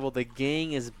next level, the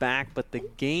gang is back, but the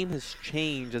game has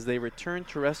changed as they return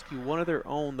to rescue one of their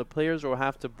own. The players will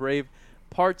have to brave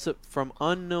parts from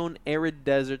unknown arid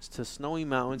deserts to snowy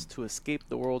mountains to escape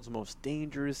the world's most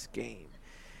dangerous game.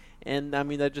 And I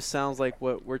mean, that just sounds like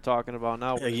what we're talking about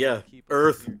now. Yeah,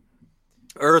 Earth,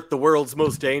 the world's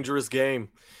most dangerous game.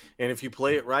 And if you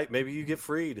play it right, maybe you get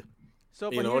freed.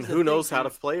 And who knows how to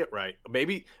play it right?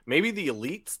 Maybe the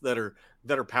elites that are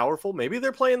powerful, maybe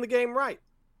they're playing the game right.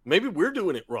 Maybe we're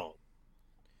doing it wrong.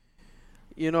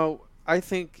 I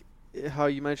think how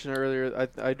you mentioned earlier,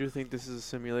 I do think this is a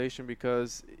simulation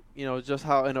because, just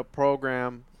how in a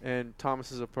program, and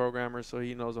Thomas is a programmer, so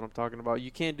he knows what I'm talking about.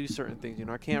 You can't do certain things.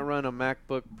 I can't run a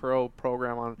MacBook Pro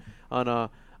program on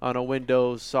a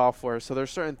Windows software. So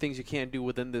there's certain things you can't do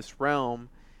within this realm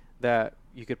that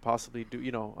you could possibly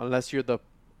do, unless you're the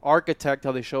architect,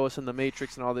 how they show us in the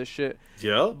Matrix and all this shit.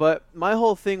 Yeah. But my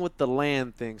whole thing with the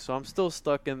land thing, so I'm still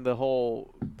stuck in the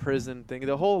whole prison thing,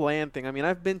 the whole land thing. I mean,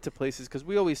 I've been to places, because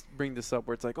we always bring this up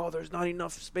where it's like, oh, there's not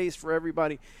enough space for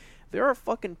everybody. There are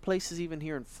fucking places even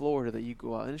here in Florida that you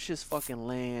go out, and it's just fucking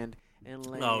land and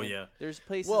land. Oh, yeah. There's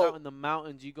places out in the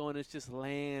mountains you go, and it's just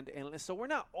land. And so we're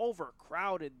not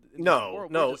overcrowded. We're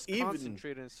just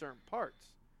concentrated in certain parts.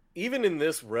 Even in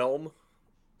this realm,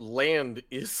 land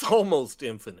is almost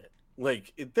infinite.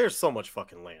 Like, there's so much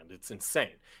fucking land. It's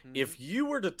insane. Mm-hmm. If you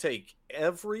were to take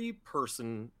every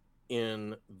person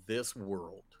in this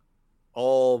world,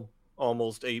 all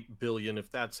almost 8 billion, if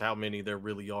that's how many there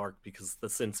really are, because the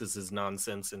census is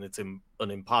nonsense and it's an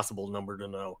impossible number to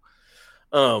know.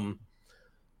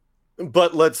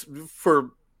 But let's,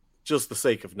 for just the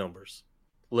sake of numbers,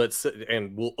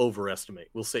 and we'll overestimate.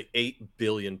 We'll say 8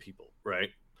 billion people, right?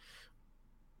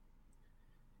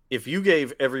 If you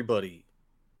gave everybody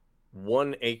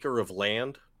 1 acre of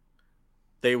land,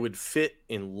 they would fit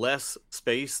in less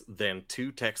space than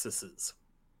 2 Texases.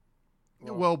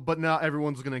 Well, but now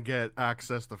everyone's going to get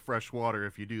access to fresh water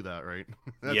if you do that, right?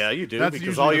 Yeah, you do,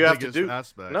 because all you have to do...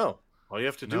 aspect. No, all you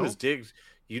have to do is dig.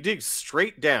 You dig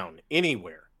straight down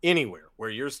anywhere,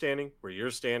 where you're standing,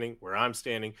 where I'm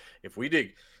standing. If we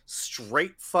dig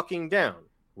straight fucking down,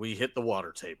 we hit the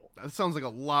water table. That sounds like a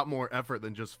lot more effort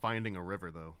than just finding a river,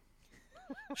 though.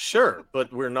 Sure,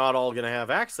 but we're not all going to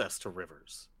have access to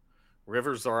rivers.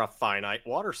 Rivers are a finite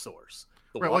water source.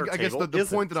 I guess the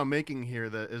point that I'm making here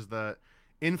is that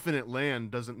infinite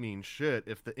land doesn't mean shit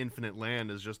if the infinite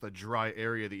land is just a dry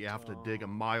area that you have to dig a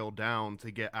mile down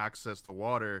to get access to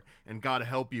water, and God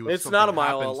help you if it's not a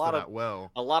mile.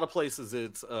 A lot of places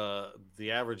it's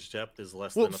the average depth is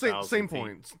less than 1,000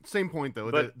 feet. Same point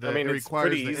though. But I mean, it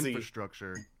requires the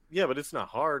infrastructure. Yeah, but it's not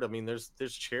hard. I mean, there's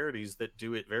charities that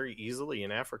do it very easily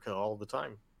in Africa all the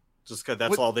time. Just because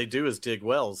that's all they do is dig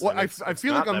wells. Well, I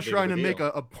feel like I'm trying to make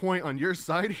a point on your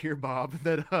side here, Bob,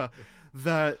 that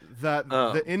that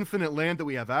the infinite land that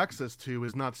we have access to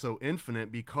is not so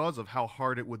infinite because of how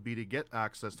hard it would be to get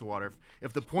access to water.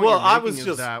 If the point you're making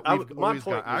is that we've always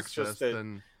got access,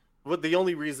 then but the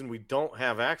only reason we don't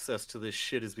have access to this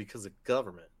shit is because of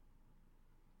government.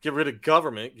 Get rid of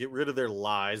government, get rid of their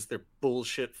lies, their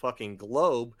bullshit fucking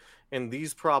globe, and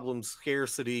these problems,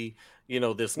 scarcity,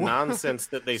 this nonsense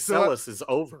that they sell us is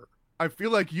over. I feel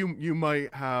like you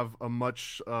might have a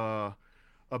much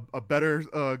a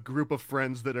better group of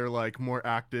friends that are like more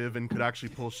active and could actually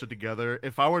pull shit together.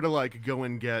 If I were to like go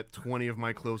and get 20 of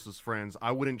my closest friends,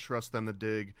 I wouldn't trust them to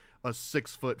dig a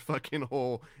 6-foot fucking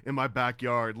hole in my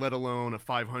backyard, let alone a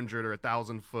 500 or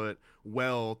 1,000-foot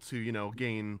well to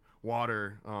gain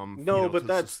water. No, but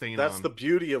that's the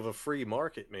beauty of a free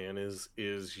market, man.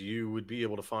 Is you would be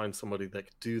able to find somebody that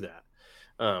could do that.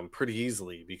 Pretty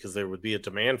easily, because there would be a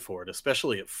demand for it,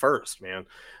 especially at first, man.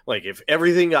 Like if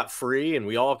everything got free and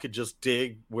we all could just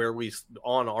dig where we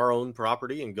on our own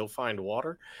property and go find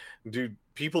water, dude,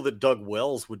 people that dug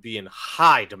wells would be in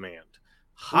high demand.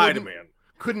 Demand.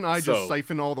 Couldn't I just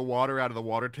siphon all the water out of the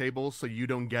water table so you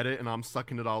don't get it and I'm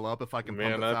sucking it all up if I can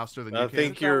pump it faster than you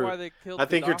can? I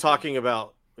think you're talking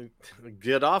about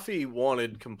Gaddafi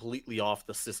wanted completely off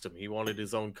the system. He wanted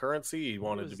his own currency. He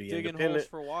wanted to be independent. Digging holes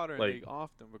for water and they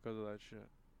offed him because of that shit.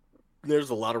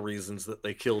 There's a lot of reasons that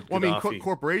they killed Gaddafi. I mean,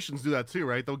 corporations do that too,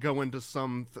 right? They'll go into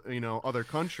some, other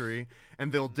country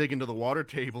and they'll dig into the water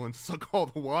table and suck all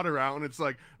the water out, and it's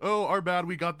like, oh, our bad,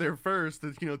 we got there first.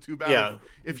 It's, too bad. Yeah,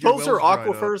 if those are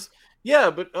aquifers.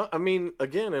 Yeah, but I mean,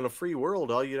 again, in a free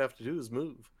world, all you'd have to do is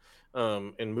move,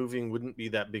 and moving wouldn't be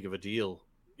that big of a deal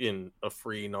in a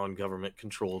free, non-government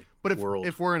controlled world.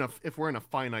 If we're in a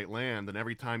finite land, then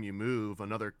every time you move,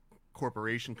 another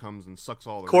corporation comes and sucks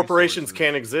all the corporations resources.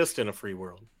 Can't exist in a free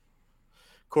world.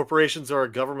 Corporations are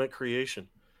a government creation.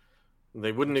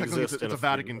 They wouldn't exist. It's a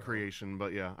Vatican creation,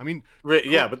 but yeah, I mean,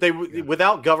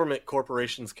 without government,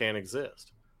 corporations can't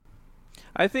exist.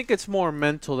 I think it's more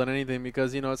mental than anything,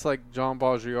 because it's like John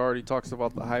Baudrillard, he talks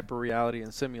about the hyper reality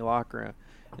and simulacra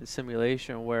and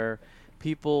simulation, where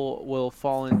people will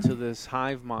fall into this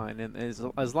hive mind, and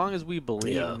as long as we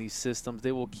believe in these systems,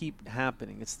 they will keep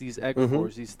happening. It's these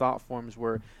egregores, these thought forms,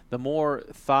 where the more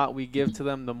thought we give to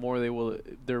them, the more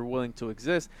they're willing to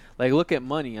exist. Like, look at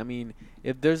money. I mean,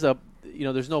 if there's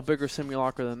there's no bigger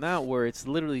simulacra than that, where it's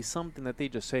literally something that they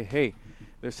just say, hey,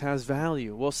 this has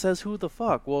value. Well, says who the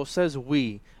fuck? Well, says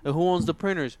we. And who owns the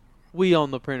printers? We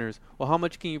own the printers. Well, how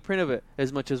much can you print of it?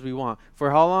 As much as we want.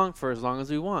 For how long? For as long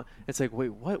as we want. It's like,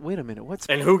 wait, what? Wait a minute.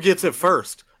 And who gets it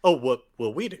first? Oh, what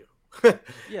will we do?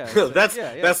 Yeah,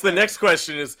 that's the next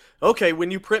question is, okay,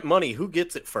 when you print money, who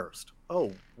gets it first?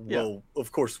 Oh, well,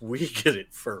 of course we get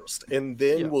it first, and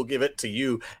then we'll give it to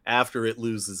you after it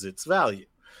loses its value.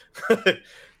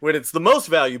 When it's the most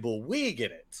valuable, we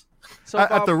get it. So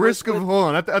at the risk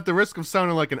of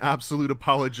sounding like an absolute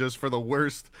apologist for the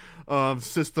worst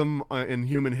system in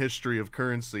human history of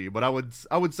currency, but I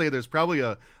would say there's probably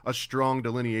a strong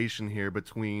delineation here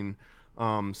between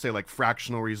say like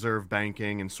fractional reserve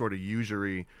banking and sort of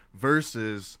usury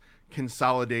versus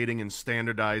consolidating and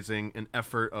standardizing an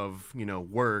effort of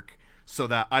work, so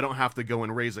that I don't have to go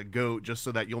and raise a goat just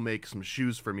so that you'll make some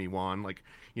shoes for me, Juan. Like,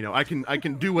 I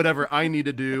can do whatever I need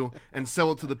to do and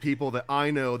sell it to the people that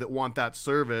I know that want that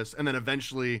service, and then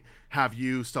eventually have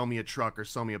you sell me a truck or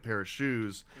sell me a pair of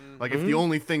shoes. Like, if the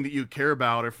only thing that you care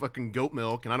about are fucking goat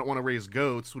milk and I don't want to raise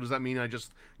goats, what does that mean? I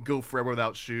just go forever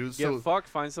without shoes? Get fucked,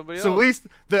 find somebody else. So at least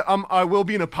I will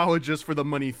be an apologist for the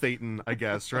money thetan, I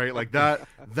guess, right? Like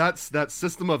that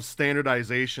system of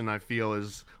standardization, I feel,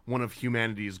 is one of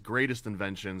humanity's greatest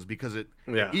inventions, because it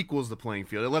equals the playing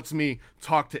field. It lets me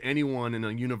talk to anyone in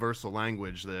a universal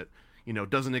language that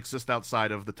doesn't exist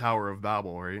outside of the Tower of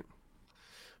Babel, right?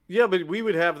 Yeah, but we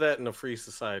would have that in a free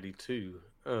society too.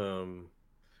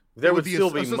 There would still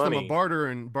be money. Of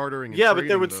bartering. Yeah, but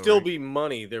there would still be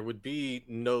money. There would be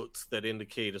notes that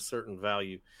indicate a certain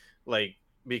value, like,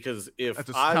 because if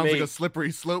sounds like a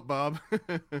slippery slope, Bob.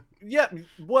 Yeah,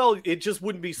 well, it just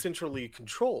wouldn't be centrally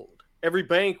controlled. Every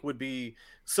bank would be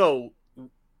so.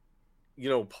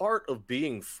 Part of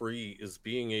being free is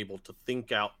being able to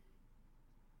think out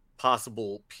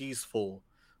possible peaceful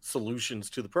solutions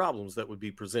to the problems that would be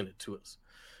presented to us.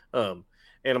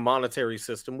 And a monetary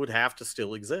system would have to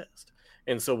still exist.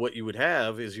 And so what you would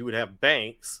have is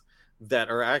banks that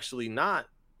are actually not,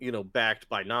 backed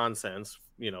by nonsense,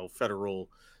 federal,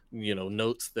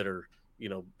 notes that are,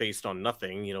 based on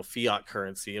nothing, fiat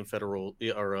currency and federal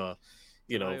or,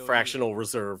 fractional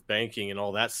reserve banking and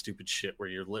all that stupid shit where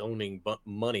you're loaning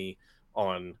money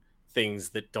on things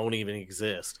that don't even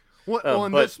exist. Well,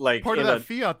 and but this like part of that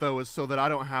fiat though is so that I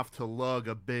don't have to lug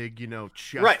a big,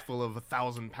 chest Right. full of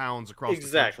 1,000 pounds across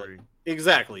the country.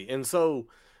 Exactly. And so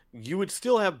you would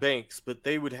still have banks, but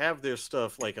they would have their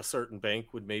stuff, like a certain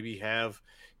bank would maybe have,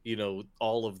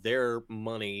 all of their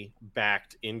money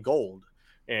backed in gold.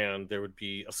 And there would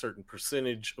be a certain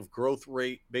percentage of growth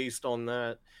rate based on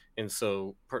that. And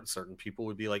so certain people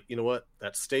would be like, you know what,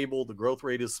 that's stable. The growth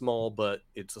rate is small, but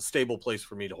it's a stable place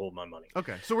for me to hold my money.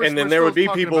 Okay, so and then we're there would still be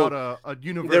talking people about a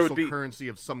universal currency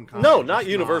of some kind. No, not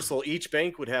universal. Each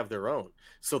bank would have their own.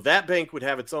 So that bank would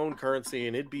have its own currency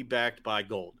and it'd be backed by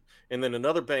gold. And then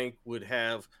another bank would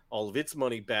have all of its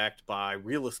money backed by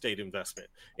real estate investment.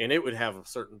 And it would have a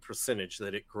certain percentage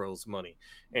that it grows money.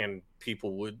 And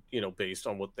people would, based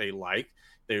on what they like,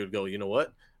 they would go, you know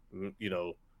what?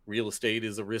 Real estate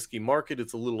is a risky market.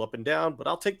 It's a little up and down, but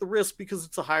I'll take the risk because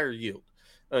it's a higher yield.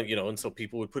 And so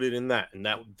people would put it in that. And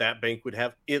that bank would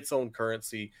have its own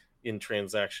currency in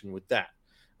transaction with that.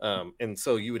 And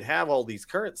so you would have all these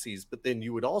currencies, but then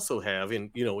you would also have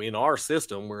in our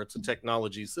system where it's a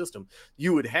technology system,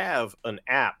 you would have an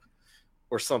app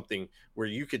or something where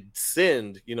you could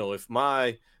send, if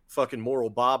my fucking Moral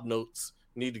Bob notes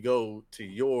need to go to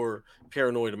your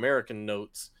Paranoid American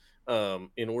notes,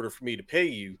 in order for me to pay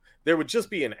you, there would just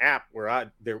be an app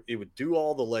where it would do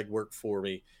all the legwork for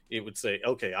me. It would say,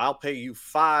 okay, I'll pay you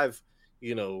 5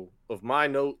 of my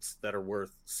notes that are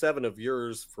worth 7 of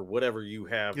yours for whatever you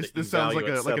have. This sounds like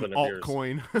an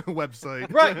altcoin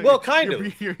website, right? Well, kind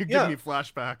of. You're giving me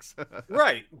flashbacks,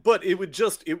 right? But it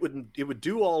would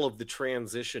do all of the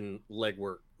transition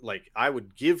legwork. Like I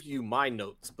would give you my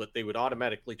notes, but they would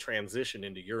automatically transition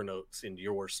into your notes, into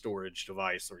your storage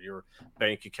device or your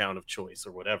bank account of choice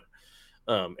or whatever.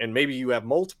 And maybe you have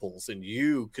multiples and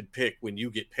you could pick when you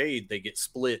get paid, they get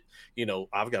split.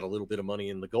 I've got a little bit of money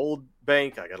in the gold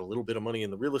bank. I got a little bit of money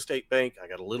in the real estate bank. I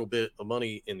got a little bit of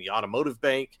money in the automotive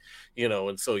bank,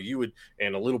 and so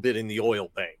and a little bit in the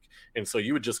oil bank. And so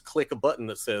you would just click a button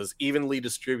that says evenly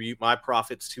distribute my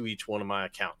profits to each one of my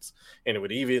accounts. And it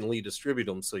would evenly distribute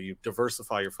them. So you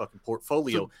diversify your fucking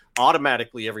portfolio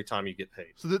automatically every time you get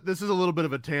paid. So this is a little bit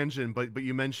of a tangent, but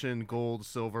you mentioned gold,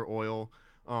 silver, oil.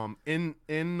 In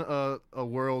a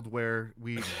world where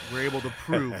we're able to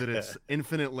prove that it's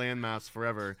infinite landmass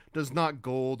forever, does not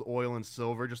gold, oil, and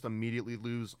silver just immediately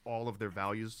lose all of their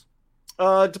values?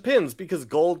 It depends, because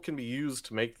gold can be used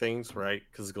to make things, right?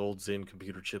 Because gold's in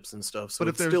computer chips and stuff, so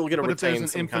it's still going to retain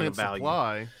some kind of value.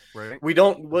 Supply, right? You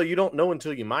don't know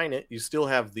until you mine it. You still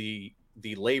have the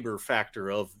labor factor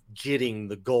of getting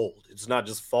the gold. It's not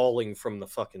just falling from the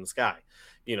fucking sky.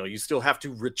 You still have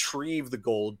to retrieve the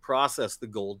gold, process the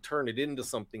gold, turn it into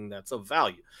something that's of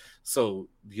value. So,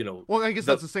 well, I guess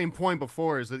that's the same point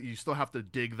before, is that you still have to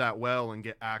dig that well and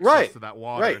get access to that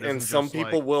water. Right. And some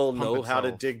people will know how to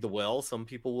itself. dig the well. Some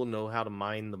people will know how to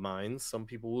mine the mines. Some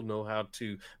people will know how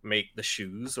to make the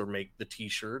shoes or make the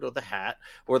t-shirt or the hat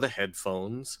or the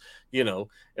headphones,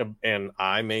 and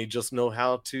I may just know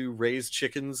how to raise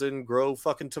chickens and grow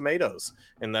fucking tomatoes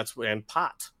and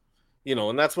pot.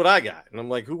 And that's what I got. And I'm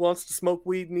like, who wants to smoke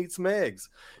weed and eat some eggs?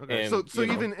 Okay. And, so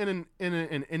even in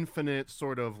an infinite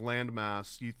sort of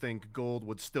landmass, you think gold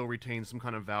would still retain some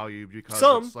kind of value because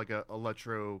it's like a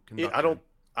electroconductor?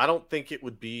 I don't think it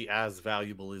would be as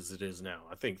valuable as it is now.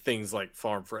 I think things like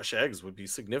farm fresh eggs would be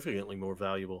significantly more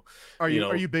valuable. Are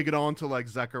you big at on to like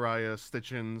Zechariah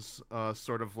Stitchin's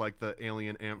sort of like the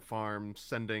alien ant farm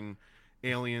sending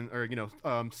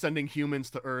sending humans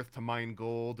to Earth to mine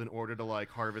gold in order to like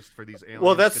harvest for these aliens?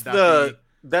 Well, that's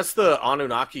the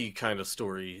Anunnaki kind of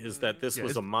story. Is that this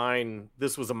was a mine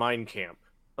camp?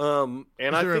 And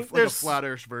I think there's a flat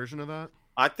Earth version of that.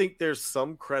 I think there's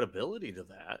some credibility to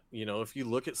that. If you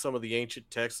look at some of the ancient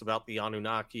texts about the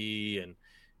Anunnaki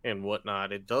and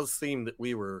whatnot, it does seem that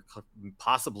we were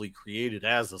possibly created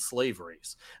as a slave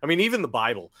race. I mean, even the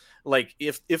Bible, like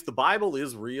if the Bible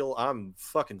is real, I'm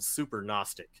fucking super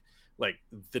Gnostic. Like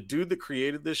the dude that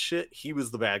created this shit, he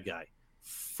was the bad guy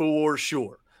for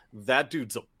sure. That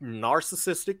dude's a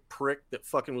narcissistic prick that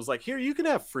fucking was like, here, you can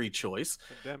have free choice.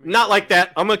 Not like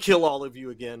that. I'm going to kill all of you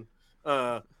again.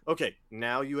 Okay,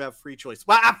 now you have free choice.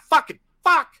 Well, fuck.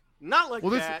 Not like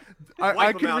that.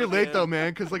 I can relate though,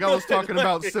 man, because like I was talking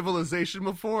about civilization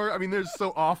before. I mean, there's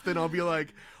so often I'll be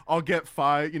like, I'll get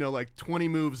 20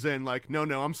 moves in, like, no,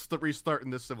 I'm restarting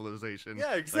this civilization.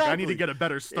 Yeah, exactly. Like, I need to get a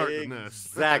better start than this.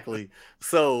 Exactly.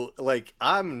 So, like,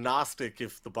 I'm Gnostic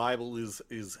if the Bible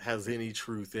has any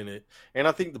truth in it, and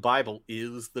I think the Bible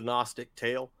is the Gnostic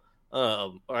tale,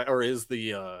 or is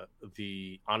the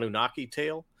Anunnaki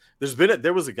tale.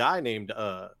 There was a guy named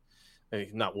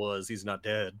he's not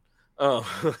dead.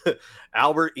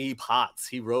 Albert E. Potts,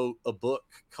 he wrote a book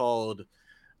called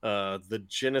The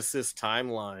Genesis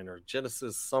Timeline or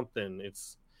Genesis something.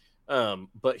 It's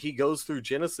but he goes through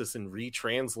Genesis and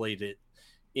retranslate it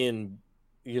in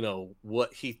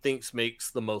what he thinks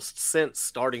makes the most sense,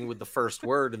 starting with the first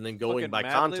word and then going by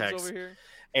context.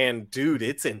 And dude,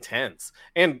 it's intense.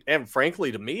 And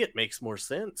frankly, to me, it makes more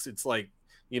sense. It's like,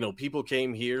 people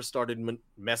came here, started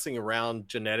messing around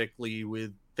genetically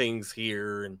with things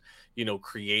here, and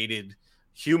created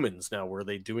humans. Now were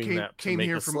they doing that to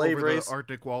make a slave race? The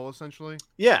Arctic Wall, essentially?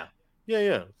 Yeah.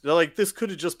 Like, this could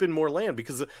have just been more land,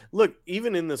 because look,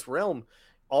 even in this realm,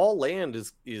 all land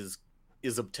is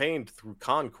obtained through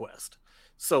conquest.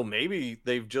 So maybe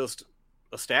they've just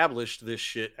established this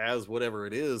shit as whatever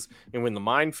it is, and when the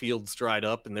minefields dried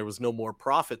up and there was no more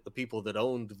profit, the people that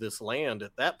owned this land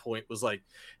at that point was like,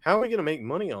 how are we going to make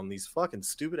money on these fucking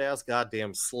stupid ass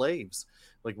goddamn slaves?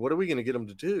 Like, what are we going to get them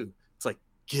to do? It's like,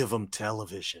 give them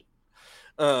television.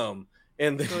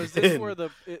 And then, so is this where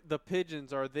the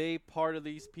pigeons, are they part of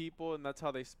these people, and that's how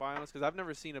they spy on us? Because I've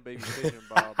never seen a baby pigeon,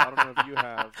 Bob. I don't know if you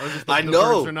have. I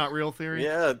know birds are not real theory.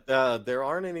 Yeah, there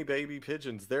aren't any baby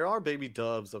pigeons. There are baby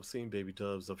doves. I've seen baby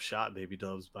doves. I've shot baby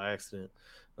doves by accident.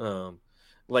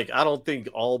 Like, I don't think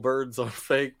all birds are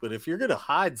fake, but if you're gonna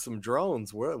hide some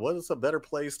drones, what is a better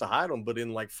place to hide them but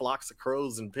in like flocks of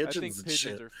crows and pigeons? I think and pigeons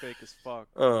shit. are fake as fuck.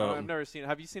 I've never seen.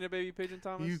 Have you seen a baby pigeon,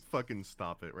 Thomas? You fucking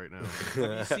stop it right now.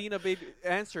 Have you seen a baby?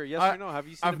 Answer yes or no. Have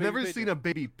you seen? I've never seen a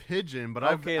baby pigeon, but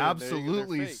I've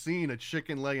absolutely seen a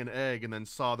chicken lay an egg and then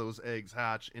saw those eggs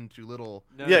hatch into little.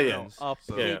 No, a so.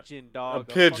 pigeon, dog.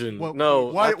 A pigeon. No.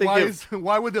 Why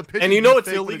would the pigeon? And it's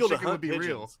illegal to hunt pigeons.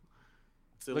 Real?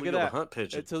 It's illegal to hunt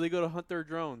pigeons. It's illegal to hunt their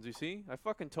drones. You see, I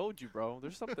fucking told you, bro.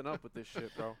 There's something up with this shit,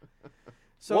 bro.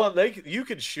 So, well, you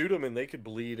could shoot them and they could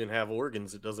bleed and have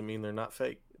organs. It doesn't mean they're not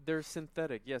fake. They're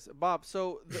synthetic, yes. Bob,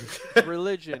 so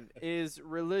is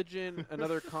religion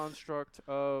another construct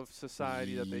of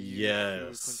society that they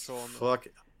use to control? Fuck,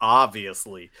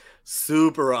 obviously,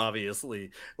 super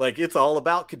obviously. Like, it's all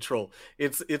about control.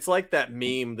 It's like that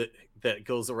meme that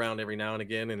goes around every now and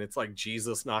again, and it's like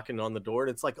Jesus knocking on the door,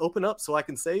 and it's like, open up so I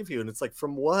can save you. And it's like,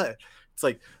 from what? It's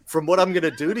like, from what I'm going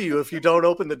to do to you if you don't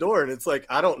open the door. And it's like,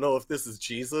 I don't know if this is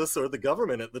Jesus or the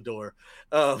government at the door.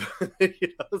 So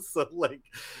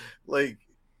like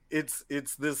it's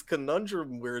this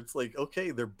conundrum where it's like,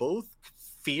 okay, they're both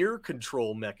fear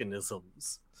control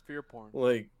mechanisms. It's fear porn.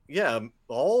 Like, yeah,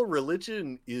 all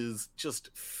religion is just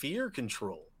fear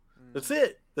control. That's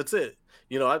it.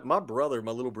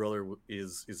 My little brother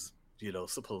is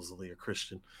supposedly a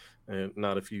Christian, and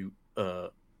not if you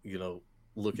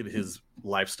look at his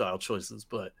lifestyle choices,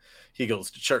 but he goes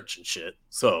to church and shit.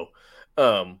 So,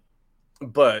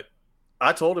 but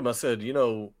I told him, I said,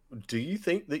 do you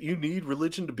think that you need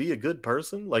religion to be a good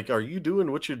person? Like, are you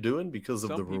doing what you're doing because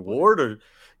of the reward, or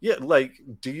like,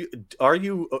 are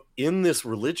you in this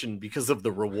religion because of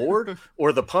the reward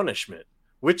or the punishment?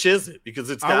 Which is it? Because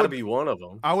it's got to be one of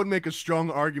them. I would make a strong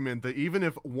argument that even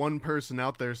if one person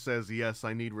out there says, yes,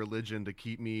 I need religion to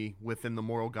keep me within the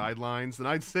moral guidelines, then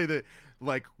I'd say that,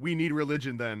 like, we need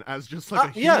religion then as just like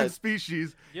a human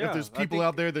species. Yeah, if there's people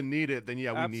out there that need it, then we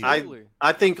need it.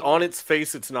 I think on its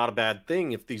face, it's not a bad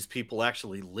thing if these people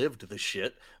actually lived the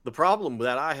shit. The problem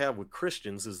that I have with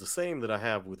Christians is the same that I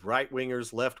have with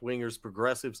right-wingers, left-wingers,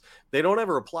 progressives. They don't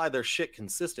ever apply their shit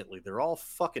consistently. They're all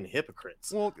fucking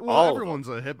hypocrites. Well, everyone's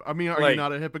a hypocrite. I mean, are you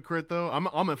not a hypocrite, though? I'm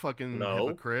a fucking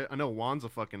hypocrite. I know Juan's a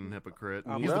fucking hypocrite.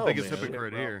 He's the biggest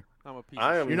hypocrite here. I'm a piece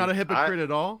of shit. You're not a hypocrite at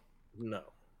all? No.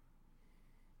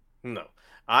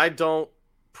 I don't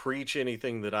preach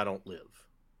anything that I don't live.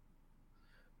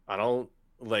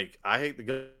 I hate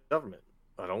the government.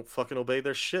 I don't fucking obey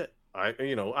their shit. I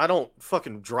don't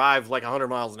fucking drive like 100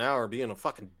 miles an hour being a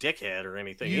fucking dickhead or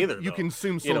anything either. You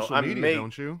consume social media,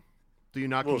 don't you? Do you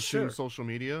not consume social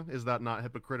media? Is that not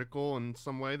hypocritical in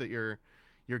some way that you're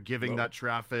giving that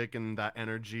traffic and that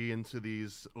energy into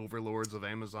these overlords of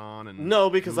Amazon and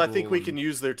No, because Google I think we can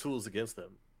use their tools against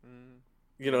them.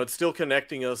 It's still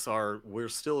connecting us. We're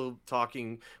still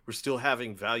talking. We're still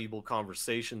having valuable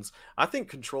conversations. I think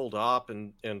controlled op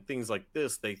and things like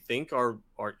this, they think are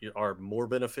more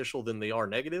beneficial than they are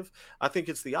negative. I think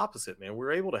it's the opposite, man.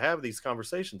 We're able to have these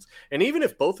conversations. And even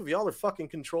if both of y'all are fucking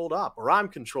controlled op or I'm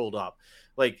controlled op,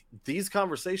 like, these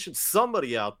conversations,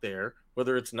 somebody out there,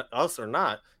 whether it's us or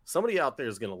not, somebody out there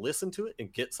is going to listen to it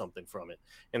and get something from it.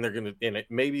 And they're going to, and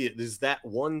maybe it is that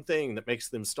one thing that makes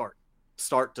them start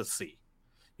to see.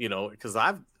 Because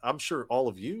I'm sure all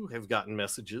of you have gotten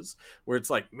messages where it's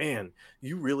like, man,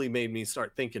 you really made me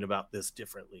start thinking about this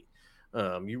differently.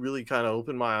 You really kind of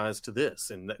opened my eyes to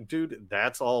this, and dude,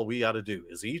 that's all we got to do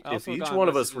is if also each got one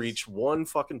of us messages- reach one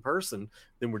fucking person,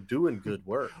 then we're doing good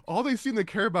work. All they seem to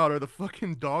care about are the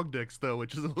fucking dog dicks, though,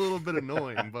 which is a little bit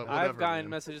annoying. But whatever, I've gotten man.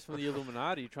 messages from the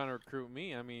Illuminati trying to recruit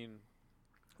me. I mean,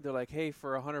 they're like, "Hey,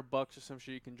 for $100 or some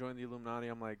shit, you can join the Illuminati."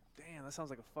 I'm like, "Damn, that sounds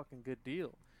like a fucking good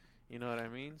deal." You know what I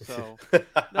mean? So,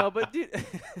 no, but dude,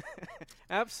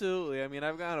 absolutely. I mean,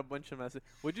 I've gotten a bunch of messages.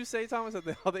 Would you say, Thomas,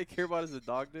 that all they care about is the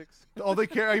dog dicks? All they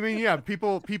care, I mean, yeah,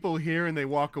 people hear and they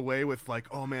walk away with like,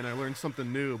 oh man, I learned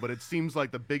something new. But it seems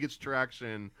like the biggest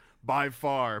traction by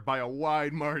far, by a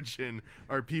wide margin,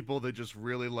 are people that just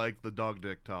really like the dog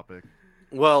dick topic.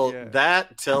 Well, Yeah.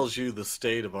 that tells you the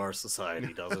state of our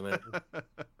society, doesn't it?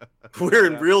 We're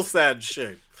in real sad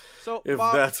shape. So, If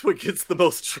Bob, that's what gets the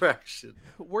most traction.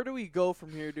 where do we go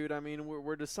from here, dude? I mean,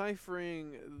 we're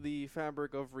deciphering the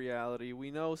fabric of reality.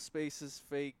 We know space is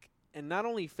fake, and not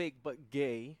only fake but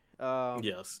gay.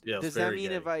 Yes, Does very that mean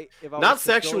gay. if I Not was to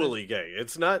go to- sexually gay.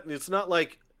 It's not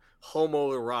like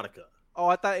homoerotica. Oh,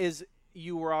 I thought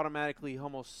you were automatically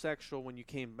homosexual when you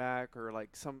came back, or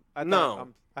like some. I No. thought,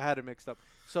 I had it mixed up.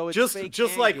 So it's Just fake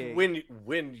just and like gay.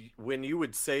 when you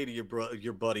would say to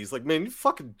your buddies, like, man, you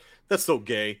fucking, that's so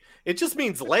gay. It just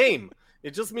means lame.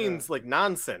 It just means like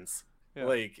nonsense. Yeah.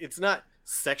 Like, it's not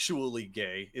sexually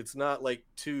gay. It's not like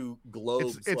two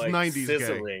globes It's like 90s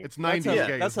scissoring. gay. It's 90s a-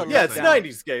 gay. that's is a what Yeah, you're it's saying.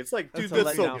 90s gay. It's like, dude, That's a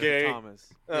that's so letdown for gay. Thomas.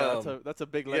 Yeah, that's a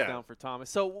big letdown yeah. for Thomas.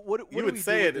 So what You do would we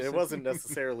say do it. with It this wasn't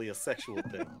necessarily a sexual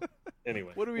thing.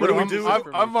 Anyway, What do we what do do we with do? this I'm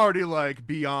information? already like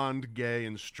beyond gay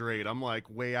and straight. I'm like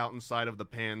way out inside of the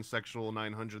pansexual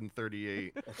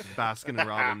 938 Baskin and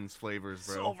Robbins flavors,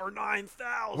 bro. Silver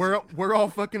 9,000. We're all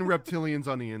fucking reptilians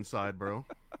on the inside, bro.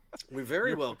 We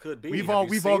very well could be. We've Have all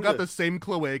you got seen the same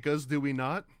cloacas, do we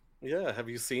not? Yeah, have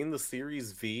you seen the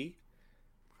series V?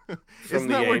 Isn't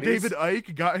the that where 80s? David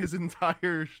Icke got his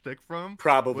entire shtick from?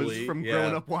 Probably, Was from yeah.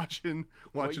 growing up watching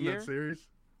year? that series.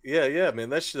 Yeah, man.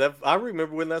 That I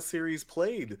remember when that series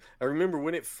played. I remember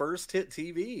when it first hit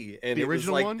TV, and The it was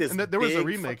original like one, this. and there was a big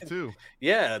remake fucking- too.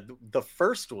 Yeah, the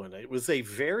first one. It was a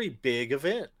very big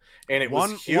event, and it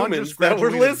One was humans just that were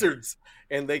graduated- lizards,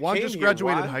 and they Juan came just here.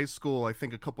 graduated Why? high school, I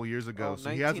think, a couple years ago, Oh,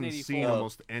 so he hasn't seen 1984.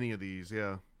 almost any of these.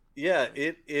 Yeah. Yeah,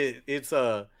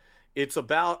 it's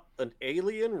about an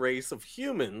alien race of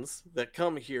humans that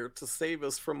come here to save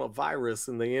us from a virus,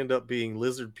 and they end up being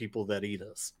lizard people that eat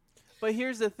us. But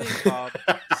here's the thing, Bob.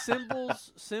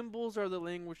 symbols are the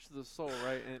language to the soul,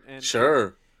 right? And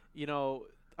Sure. you know,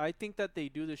 I think that they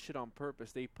do this shit on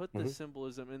purpose. They put the Mhm.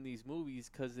 symbolism in these movies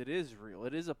because it is real.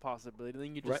 It is a possibility.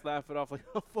 Then you just Right. laugh it off like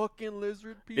a fucking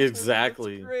lizard people.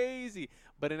 Exactly. That's crazy.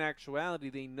 But in actuality,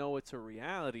 they know it's a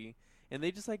reality, and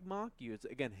they just like mock you. It's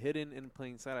again hidden in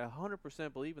plain sight. I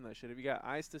 100% believe in that shit. If you got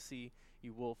eyes to see,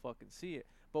 you will fucking see it.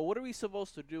 But what are we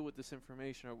supposed to do with this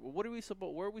information? Or where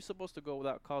are we supposed to go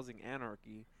without causing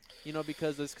anarchy? You know,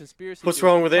 because this conspiracy. What's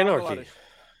theories wrong with talk a lot anarchy? of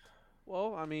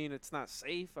well, I mean, it's not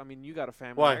safe. I mean, you got a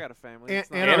family. Why? I got a family. An-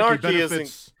 It's not- anarchy Anarchy isn't-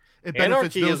 benefits. It benefits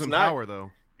anarchy those is in not- power,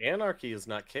 though. Anarchy is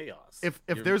not chaos. If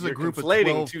You're- there's a you're group of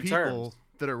conflating 12 two people terms.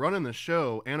 that are running the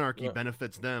show, anarchy Yeah.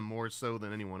 benefits them more so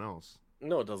than anyone else.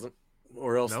 No, it doesn't.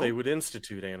 Or else No? they would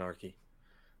institute anarchy.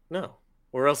 No.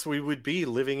 Or else we would be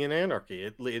living in anarchy.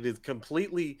 It is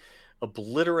completely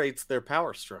obliterates their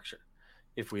power structure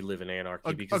if we live in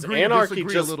anarchy, because Agree, anarchy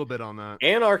disagree just a little bit on that.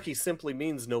 anarchy simply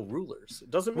means no rulers. It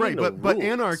doesn't mean Right, no but rules.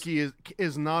 anarchy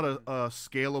is not a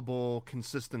scalable,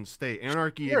 consistent state.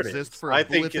 Anarchy Sure it exists is. for a I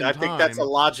blip think in I think that's a time.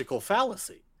 logical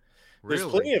fallacy. There's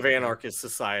Really? plenty of anarchist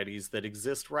societies that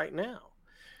exist right now.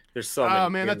 There's some Oh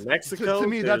in, man, in that's Mexico. to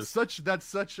me there's- that's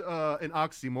such an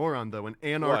oxymoron though, an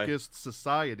anarchist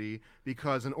society.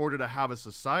 Because in order to have a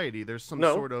society, there's some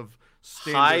No. sort of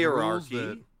standard rules hierarchy.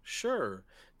 that Sure,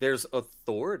 there's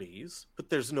authorities, but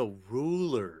there's no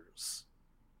rulers.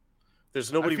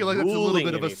 There's nobody I feel like that's a little ruling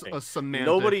bit of anything. a semantic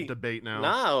Nobody- debate now.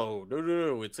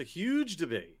 No. It's a huge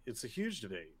debate. It's a huge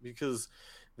debate because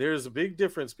there's a big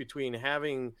difference between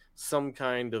having some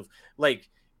kind of like,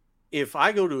 if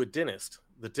I go to a dentist,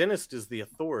 the dentist is the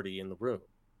authority in the room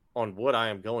on what I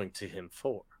am going to him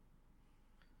for.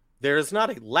 There is not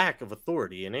a lack of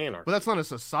authority in anarchy. But that's not a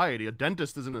society. A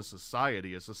dentist isn't a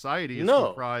society. A society is No.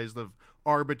 comprised of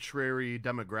arbitrary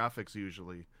demographics,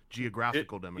 usually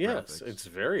geographical demographics. Yes, it's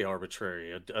very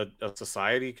arbitrary. A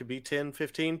society could be 10,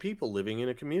 15 people living in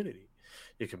a community.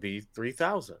 It could be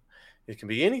 3,000. It can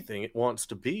be anything it wants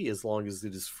to be as long as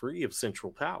it is free of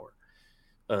central power.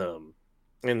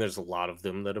 And there's a lot of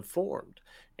them that have formed.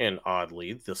 And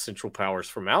oddly, the central powers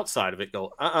from outside of it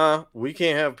go, we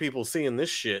can't have people seeing this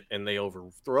shit, and they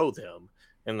overthrow them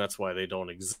And that's why they don't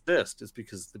exist, is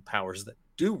because the powers that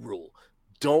do rule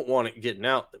don't want it getting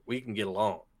out that we can get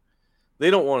along. They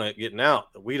don't want it getting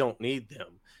out that we don't need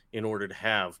them in order to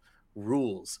have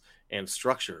rules and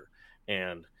structure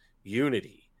and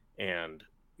unity and,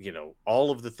 you know,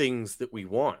 all of the things that we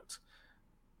want.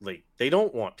 Like, they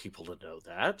don't want people to know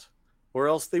that, or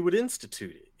else they would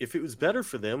institute it. If it was better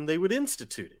for them, they would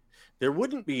institute it. There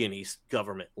wouldn't be any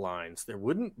government lines. There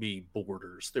wouldn't be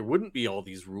borders. There wouldn't be all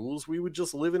these rules. We would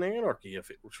just live in anarchy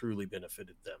if it truly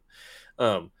benefited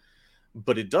them.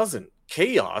 But it doesn't.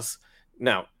 Chaos.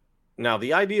 Now,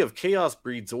 the idea of chaos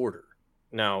breeds order.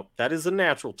 Now, that is a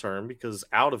natural term, because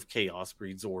out of chaos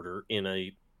breeds order in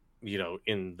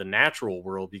the natural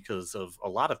world, because of a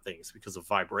lot of things, because of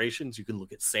vibrations. You can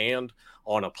look at sand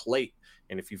on a plate,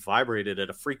 and if you vibrate it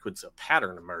at a frequency, a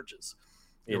pattern emerges.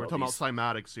 We're talking about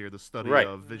cymatics here, the study right.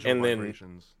 of visual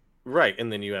vibrations. Right,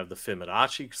 and then you have the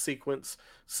Fibonacci sequence.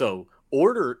 So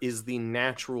order is the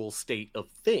natural state of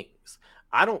things.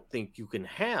 I don't think you can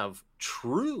have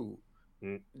true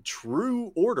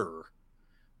order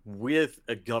with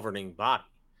a governing body.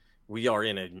 We are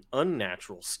in an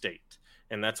unnatural state.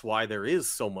 And that's why there is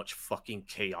so much fucking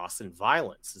chaos and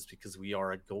violence, is because we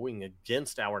are going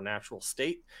against our natural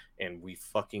state, and we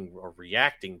fucking are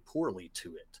reacting poorly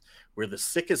to it. We're the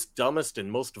sickest, dumbest, and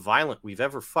most violent we've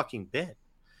ever fucking been.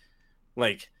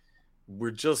 Like,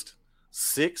 we're just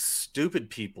sick, stupid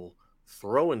people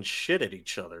throwing shit at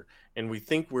each other, and we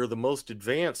think we're the most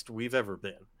advanced we've ever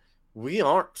been. We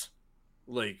aren't.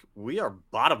 Like, we are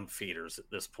bottom feeders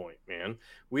at this point, man.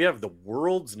 We have the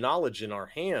world's knowledge in our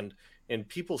hand, and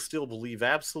people still believe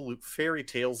absolute fairy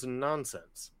tales and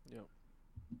nonsense. Yeah.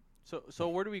 So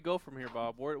where do we go from here,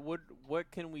 Bob?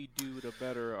 What can we do to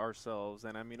better ourselves?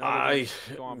 And I mean, other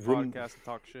than go on podcasts and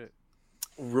talk shit.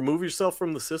 Remove yourself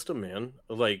from the system, man.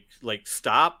 Like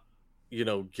stop,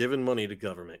 giving money to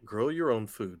government. Grow your own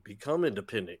food. Become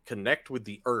independent. Connect with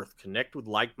the earth. Connect with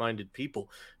like-minded people.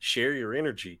 Share your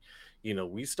energy.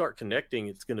 We start connecting,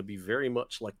 it's going to be very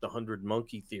much like the 100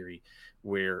 monkey theory,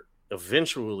 where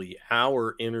eventually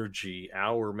our energy,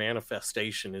 our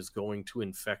manifestation is going to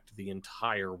infect the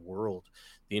entire world,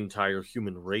 the entire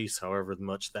human race, however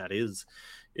much that is.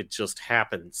 It just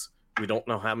happens. We don't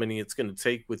know how many it's going to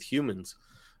take with humans,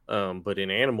 but in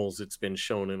animals, it's been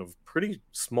shown in a pretty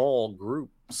small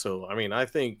group. So, I mean, I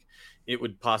think it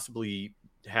would possibly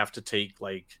have to take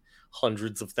like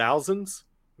hundreds of thousands,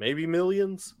 maybe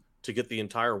millions, to get the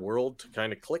entire world to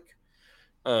kind of click.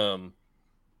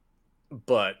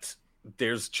 But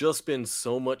there's just been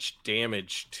so much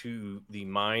damage to the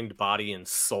mind, body, and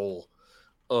soul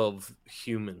of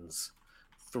humans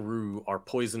through our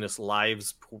poisonous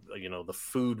lives, the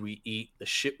food we eat, the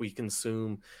shit we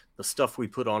consume, the stuff we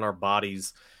put on our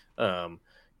bodies, the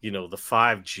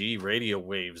 5G radio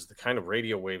waves, the kind of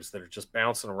radio waves that are just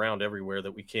bouncing around everywhere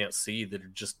that we can't see, that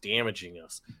are just damaging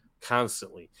us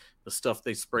constantly, the stuff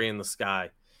they spray in the sky.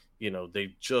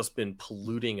 They've just been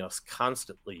polluting us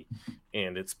constantly,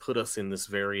 and it's put us in this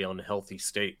very unhealthy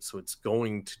state. So it's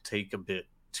going to take a bit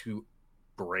to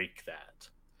break that.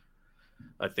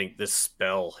 I think this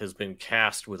spell has been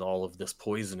cast with all of this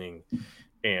poisoning,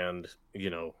 and,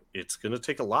 it's going to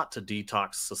take a lot to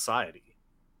detox society.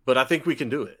 But I think we can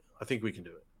do it.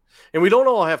 And we don't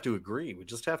all have to agree. We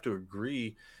just have to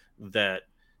agree that,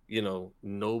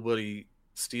 nobody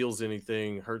steals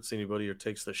anything, hurts anybody, or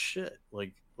takes the shit.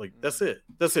 Like that's it.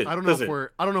 I don't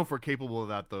know if we're capable of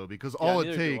that, though, because all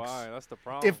it takes, that's the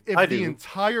problem. If the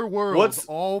entire world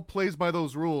all plays by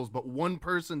those rules, but one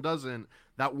person doesn't,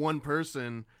 that one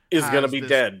person is going to be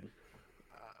dead.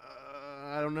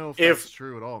 I don't know if that's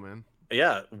true at all, man.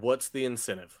 Yeah, what's the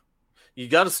incentive? You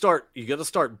got to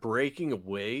start breaking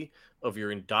away of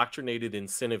your indoctrinated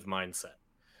incentive mindset.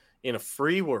 In a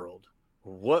free world,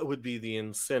 what would be the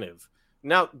incentive?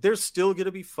 Now, there's still going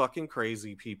to be fucking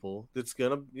crazy people. That's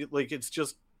going to,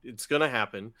 it's going to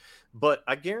happen. But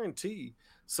I guarantee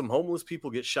some homeless people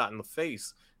get shot in the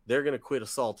face. They're going to quit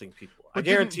assaulting people. I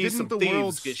guarantee some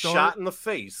thieves get shot in the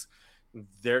face.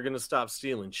 They're going to stop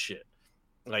stealing shit.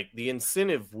 Like, the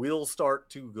incentive will start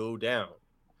to go down.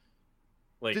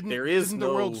 Like, didn't the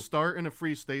world start in a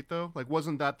free state, though? Like,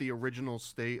 wasn't that the original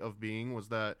state of being, was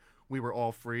that we were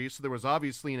all free? So there was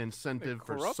obviously an incentive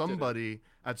for somebody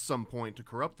at some point to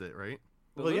corrupt it, right?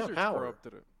 Well, yeah, power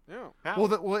corrupted it. Yeah.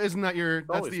 Power. Well, isn't that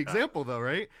that's the example, though,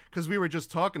 right? Because we were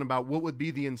just talking about what would be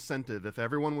the incentive if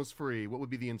everyone was free. What would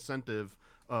be the incentive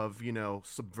of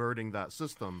subverting that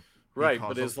system? Right,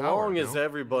 but as long as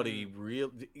everybody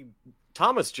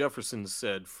Thomas Jefferson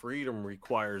said freedom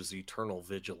requires eternal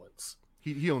vigilance.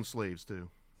 He owned slaves too.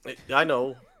 I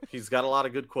know he's got a lot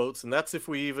of good quotes, and that's if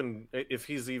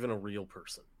he's even a real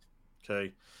person.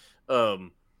 Okay.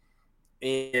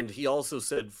 And he also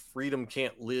said freedom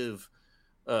can't live.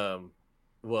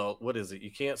 Well, what is it?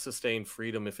 You can't sustain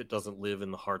freedom if it doesn't live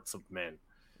in the hearts of men.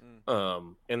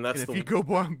 And that's And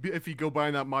if you go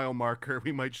by that mile marker,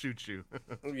 we might shoot you.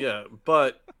 Yeah,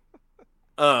 but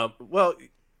well,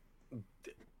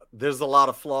 there's a lot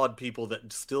of flawed people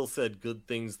that still said good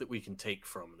things that we can take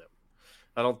from them.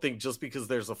 I don't think just because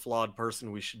there's a flawed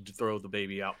person, we should throw the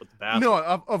baby out with the bathwater. No,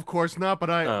 of course not. But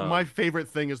my favorite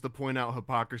thing is to point out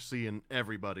hypocrisy in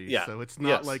everybody. Yeah, so it's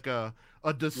not like a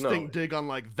distinct dig on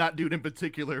like that dude in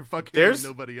particular. Fucking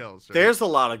nobody else. Right? There's a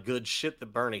lot of good shit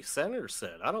that Bernie Sanders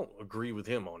said. I don't agree with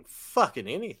him on fucking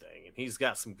anything, and he's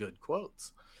got some good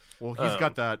quotes. Well, he's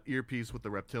got that earpiece with the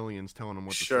reptilians telling him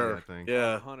what to say, I think.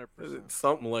 Yeah, 100%.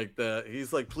 Something like that.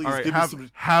 He's like, please right, give me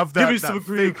some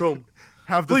fake,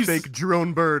 have the fake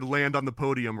drone bird land on the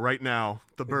podium right now.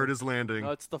 The bird is landing. No,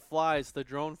 it's the fly. It's the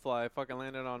drone fly. Fucking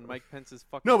landed on Mike Pence's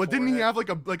fucking No, but didn't he forehead.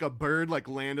 have like a bird like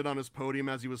landed on his podium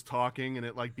as he was talking, and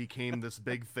it like became this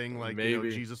big thing like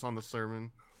Jesus on the sermon?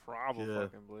 Probably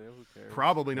fucking believe. Who cares?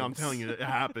 Probably. No, I'm telling you, it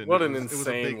happened. What it an was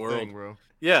insane a big world, thing, bro.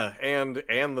 Yeah, and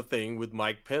the thing with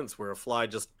Mike Pence where a fly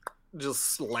just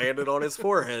landed on his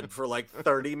forehead for like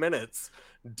 30 minutes,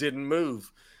 didn't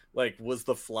move. Like, was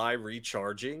the fly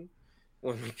recharging?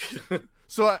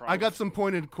 So I got some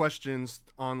pointed questions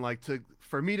on like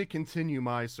for me to continue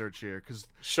my search here, because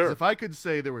if I could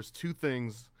say there was two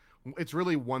things, it's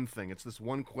really one thing. It's this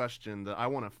one question that I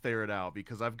want to ferret out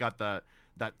because I've got that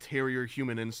terrier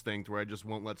human instinct where I just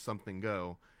won't let something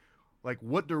go. Like,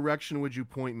 what direction would you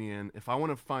point me in if I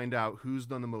want to find out who's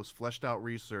done the most fleshed out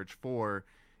research for,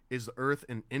 is Earth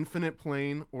an infinite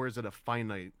plane or is it a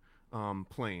finite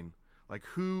plane? Like,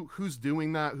 who's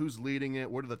doing that? Who's leading it?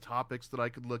 What are the topics that I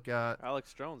could look at?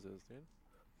 Alex Jones is,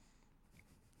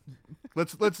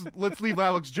 dude. Let's leave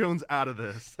Alex Jones out of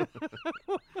this.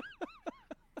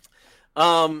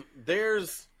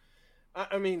 There's,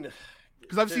 I mean,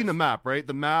 because I've seen the map, right?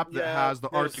 The map that has the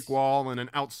there's- Arctic Wall, and then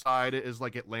outside it is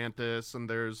like Atlantis, and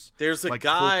there's a like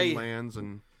guy. Tolkien lands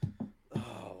and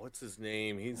What's his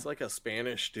name? He's like a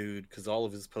Spanish dude because all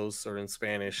of his posts are in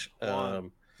Spanish. Yeah.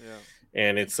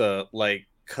 And it's like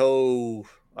I'll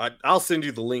send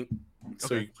you the link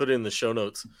so you can put it in the show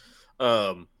notes.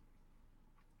 But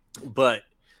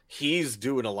he's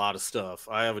doing a lot of stuff.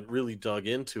 I haven't really dug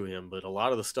into him, but a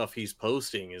lot of the stuff he's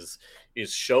posting is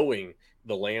showing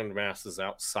the land masses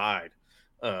outside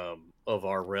of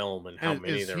our realm and how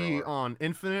many there are. Is he on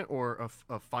infinite or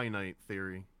a finite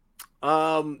theory?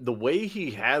 The way he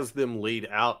has them laid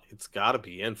out, it's got to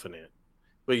be infinite.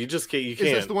 But you just can't. You can't.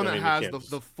 Is this the one that has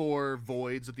the four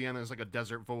voids at the end? There's like a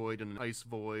desert void and an ice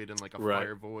void and like a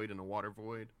fire void and a water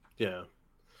void. Yeah,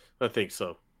 I think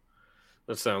so.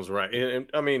 That sounds right. And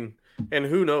I mean, and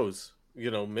who knows? You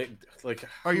know, like.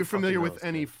 Are you familiar with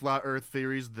any flat Earth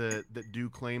theories that do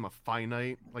claim a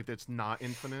finite, like that's not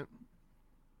infinite?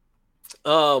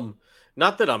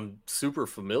 Not that I'm super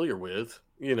familiar with,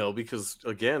 you know, because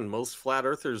again, most flat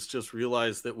earthers just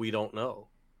realize that we don't know.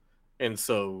 And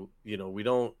so, you know,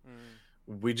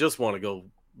 we just want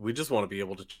to be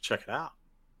able to check it out.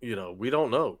 You know, we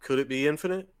don't know. Could it be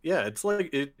infinite? Yeah. It's like,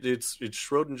 it's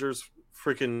Schrodinger's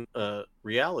freaking,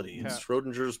 reality. It's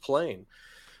Schrodinger's plane.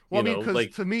 Well, I mean, because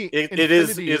like, to me, it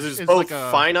is both like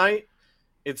finite.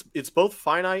 It's both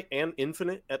finite and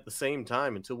infinite at the same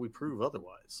time until we prove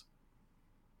otherwise.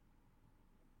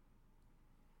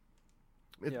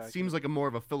 It seems like a more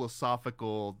of a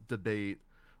philosophical debate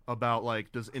about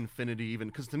like, does infinity even,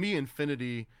 because to me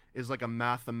infinity is like a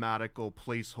mathematical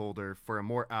placeholder for a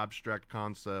more abstract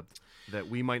concept that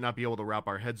we might not be able to wrap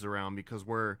our heads around because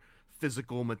we're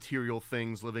physical material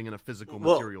things living in a physical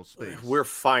material space. We're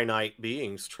finite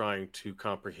beings trying to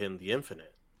comprehend the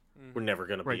infinite. We're never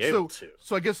going to be able to.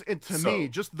 So I guess to me,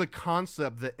 just the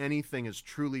concept that anything is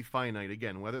truly finite,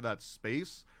 again, whether that's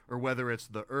space or whether it's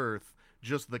the Earth,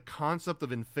 just the concept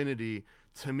of infinity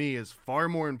to me is far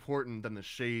more important than the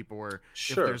shape or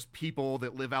if there's people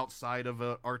that live outside of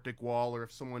an Arctic wall or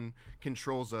if someone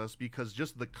controls us, because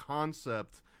just the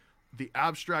concept, the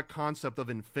abstract concept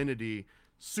of infinity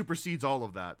supersedes all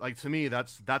of that. Like, to me,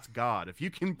 that's God. If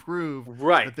you can prove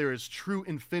that there is true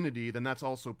infinity, then that's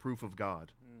also proof of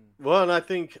God. Well, and I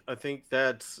think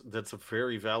that's a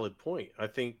very valid point. I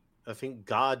think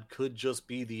God could just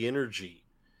be the energy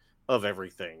of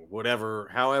everything,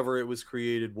 however it was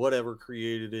created, whatever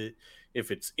created it,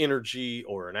 if it's energy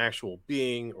or an actual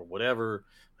being or whatever.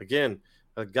 Again,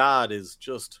 a God is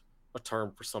just a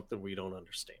term for something we don't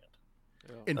understand.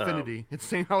 Infinity. It's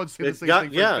saying how it's the It's same got-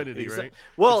 thing for yeah, infinity, exa- right?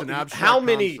 Well, It's an abstract how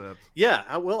many? concept.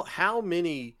 Yeah, well, how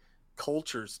many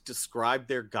cultures describe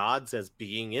their gods as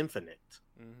being infinite?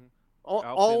 All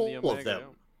the of Omega, them. yeah.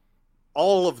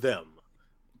 All of them.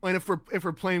 And if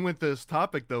we're playing with this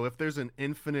topic, though, if there's an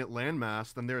infinite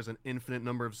landmass, then there's an infinite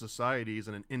number of societies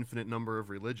and an infinite number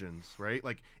of religions, right?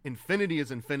 Like infinity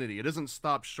is infinity; it doesn't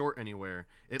stop short anywhere.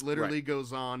 It literally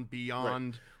goes on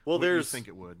beyond what you think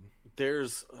it would.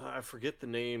 There's I forget the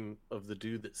name of the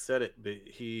dude that said it, but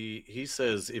he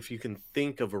says if you can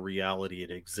think of a reality,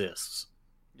 it exists.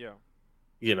 Yeah.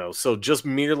 You know, so just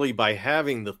merely by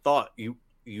having the thought,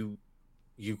 you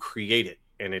create it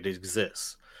and it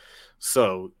exists.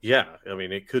 So yeah, I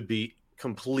mean, it could be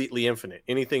completely infinite.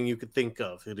 Anything you could think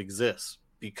of, it exists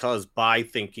because by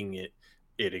thinking it,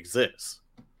 it exists.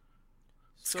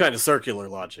 It's kind of circular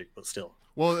logic, but still.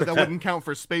 Well, that wouldn't count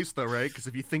for space, though, right? Because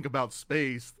if you think about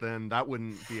space, then that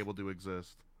wouldn't be able to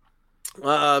exist.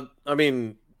 I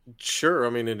mean, sure. I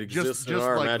mean, it exists in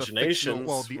our like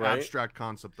imaginations. The right? abstract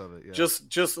concept of it. Yeah.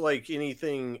 Just like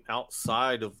anything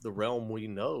outside of the realm we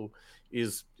know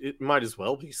it might as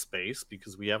well be space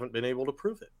because we haven't been able to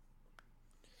prove it.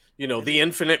 You know, the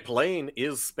infinite plane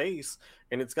is space,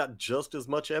 and it's got just as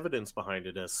much evidence behind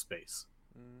it as space.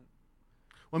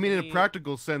 Well, I mean, in a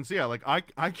practical sense, yeah. Like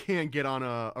I can't get on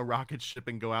a rocket ship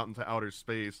and go out into outer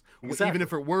space. Exactly. Even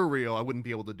if it were real, I wouldn't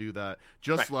be able to do that.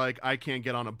 Just like I can't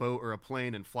get on a boat or a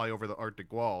plane and fly over the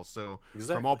Arctic wall. So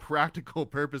from all practical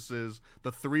purposes,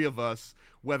 the three of us,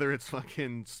 whether it's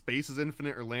fucking space is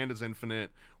infinite or land is infinite,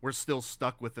 we're still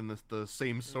stuck within the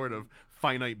same sort of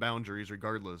finite boundaries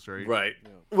regardless, right? Right.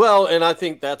 Yeah. Well, and I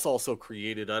think that's also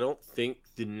created. I don't think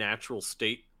the natural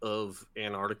state of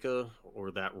Antarctica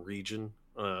or that region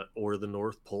or the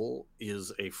North Pole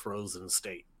is a frozen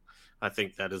state. I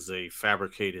think that is a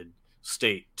fabricated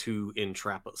state to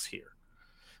entrap us here.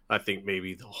 I think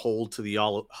maybe the hole to the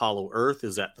hollow Earth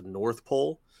is at the North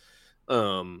Pole,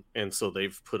 and so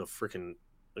they've put a freaking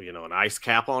an ice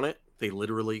cap on it. They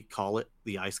literally call it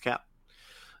the ice cap.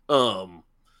 And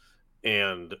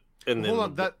then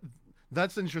hold on,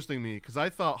 that's interesting to me because I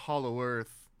thought hollow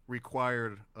Earth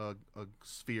required a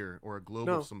sphere or a globe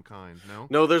of some kind.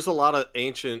 No, there's a lot of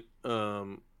ancient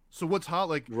so what's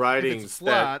writings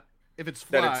if it's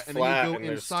flat and then you go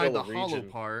inside the hollow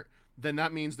part, then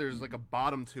that means there's like a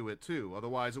bottom to it too.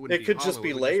 Otherwise it wouldn't be hollow. It could just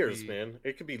be layers, man.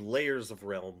 It could be layers of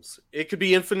realms. It could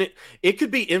be infinite. It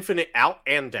could be infinite out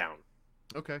and down.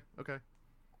 Okay.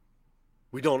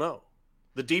 We don't know.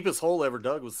 The deepest hole ever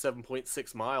dug was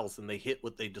 7.6 miles, and they hit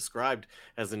what they described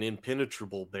as an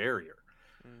impenetrable barrier.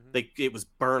 It was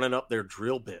burning up their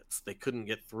drill bits. They couldn't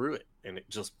get through it, and it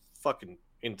just fucking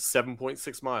in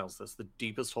 7.6 miles. That's the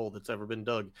deepest hole that's ever been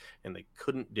dug, and they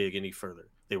couldn't dig any further.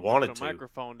 They wanted to. A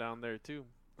microphone down there too.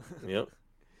 Yep.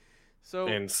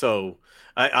 So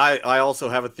I also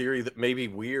have a theory that maybe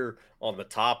we're on the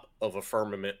top of a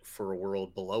firmament for a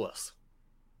world below us,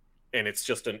 and it's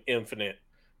just an infinite,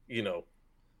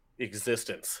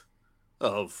 existence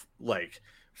of like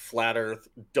flat Earth,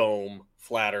 dome,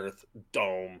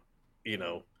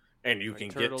 and you can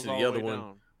get to the other one.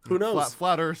 Down. Who knows?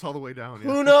 Flat Earth all the way down. Yeah.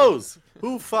 Who knows?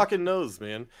 Who fucking knows,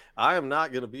 man? I am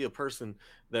not going to be a person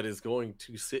that is going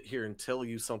to sit here and tell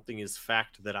you something is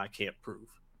fact that I can't prove.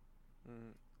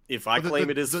 If I claim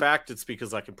it is fact, it's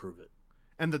because I can prove it.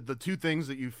 And the two things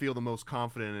that you feel the most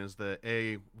confident in is that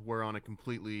A, we're on a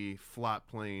completely flat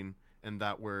plane and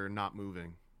that we're not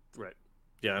moving. Right.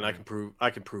 Yeah, and I can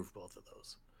prove both of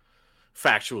those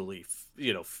factually,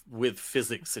 with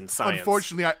physics and science.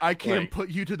 Unfortunately, I can't put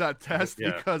you to that test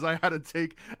because I had to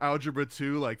take Algebra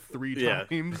 2 like 3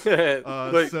 times. But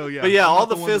all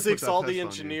the physics, all the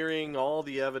engineering, all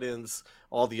the evidence,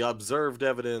 all the observed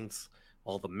evidence,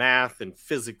 all the math and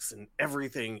physics and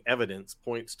everything evidence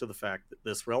points to the fact that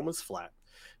this realm is flat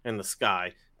and the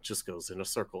sky just goes in a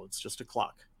circle. It's just a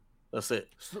clock. That's it.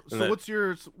 So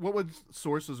what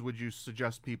sources would you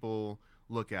suggest people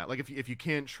look at? Like if you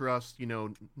can't trust,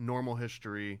 normal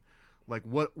history, like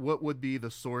what would be the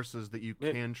sources that you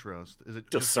can trust? Is it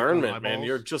discernment, man?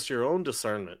 You're just your own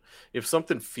discernment. If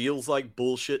something feels like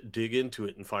bullshit, dig into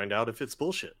it and find out if it's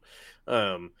bullshit.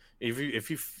 If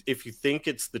you think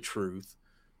it's the truth,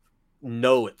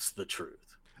 know it's the truth.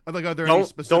 Like, are there any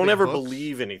specific don't ever books?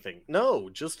 believe anything.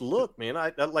 No, just look, man.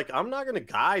 I'm not going to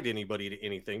guide anybody to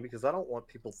anything because I don't want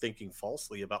people thinking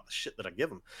falsely about the shit that I give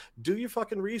them. Do your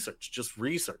fucking research. Just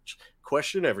research.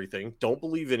 Question everything. Don't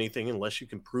believe anything unless you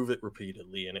can prove it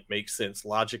repeatedly and it makes sense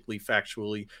logically,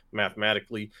 factually,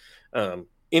 mathematically.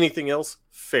 Anything else,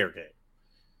 fair game.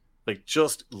 Like,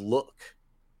 just look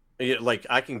Like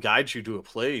I can guide you to a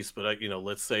place, but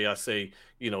let's say I say,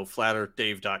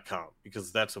 flatearthdave.com,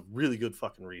 because that's a really good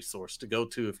fucking resource to go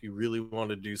to if you really want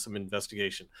to do some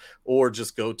investigation, or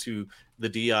just go to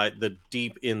the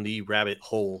Deep in the Rabbit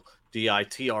Hole,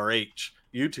 DITRH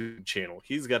YouTube channel.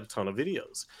 He's got a ton of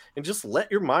videos, and just let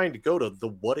your mind go to the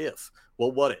what if.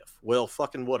 Well, what if? Well,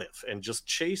 fucking what if? And just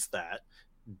chase that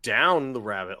down the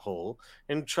rabbit hole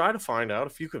and try to find out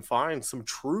if you can find some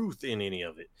truth in any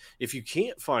of it. If you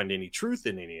can't find any truth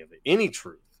in any of it, any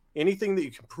truth, anything that you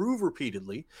can prove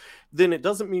repeatedly, then it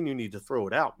doesn't mean you need to throw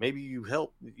it out. Maybe you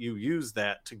use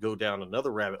that to go down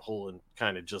another rabbit hole and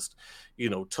kind of just,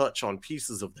 touch on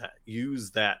pieces of that. Use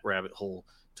that rabbit hole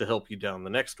to help you down the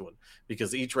next one,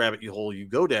 because each rabbit hole you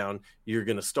go down, you're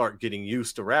going to start getting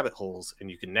used to rabbit holes and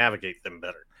you can navigate them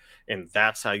better. And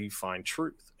that's how you find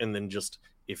truth. And then just,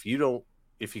 if you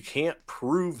can't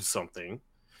prove something,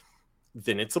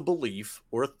 then it's a belief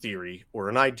or a theory or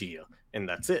an idea, and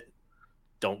that's it.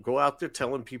 Don't go out there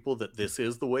telling people that this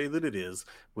is the way that it is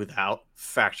without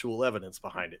factual evidence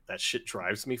behind it. That shit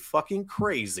drives me fucking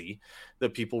crazy,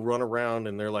 that people run around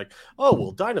and they're like, oh,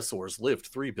 well, dinosaurs lived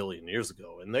 3 billion years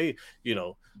ago and they,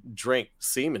 drank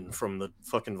semen from the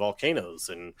fucking volcanoes.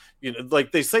 And,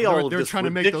 like they say all of this ridiculous shit. They're trying to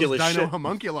make those dino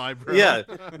homunculi, bro. Yeah,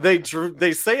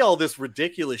 they say all this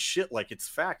ridiculous shit like it's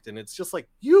fact. And it's just like,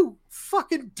 you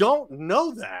fucking don't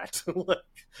know that. Like,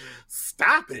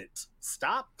 stop it.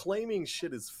 Stop claiming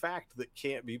shit is fact that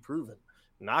can't be proven.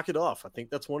 Knock it off. I think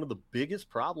that's one of the biggest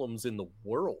problems in the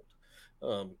world,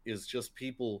 is just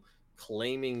people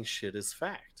claiming shit is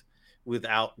fact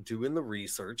without doing the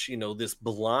research. This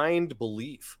blind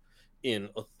belief in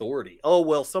authority. Oh,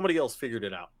 well, somebody else figured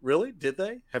it out. Really? Did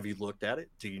they? Have you looked at it?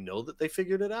 Do you know that they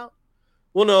figured it out?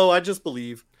 Well, no, I just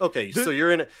believe. Okay, so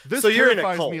you're in a this so you're in a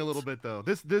terrifies cult. me a little bit, though.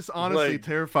 This honestly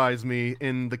terrifies me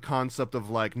in the concept of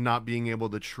like not being able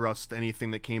to trust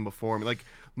anything that came before me. Like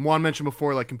Juan mentioned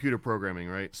before, like computer programming,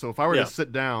 right? So if I were to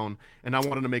sit down and I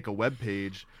wanted to make a web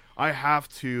page, I have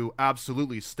to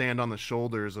absolutely stand on the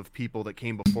shoulders of people that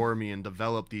came before me and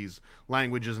develop these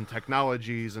languages and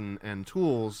technologies and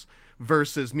tools,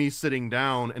 versus me sitting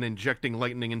down and injecting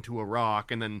lightning into a rock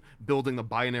and then building the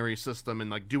binary system and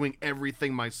like doing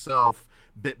everything myself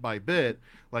bit by bit.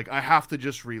 Like I have to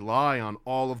just rely on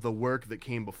all of the work that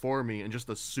came before me and just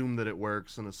assume that it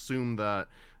works and assume that,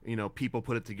 people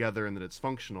put it together and that it's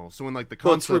functional. So in like the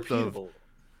concept of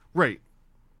right.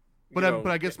 But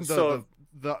I guess the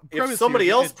if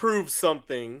somebody else proves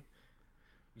something,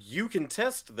 you can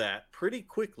test that pretty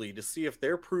quickly to see if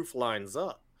their proof lines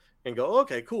up and go,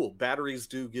 okay, cool. Batteries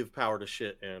do give power to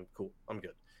shit, and cool, I'm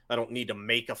good. I don't need to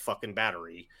make a fucking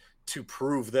battery to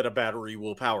prove that a battery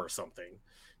will power something.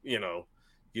 You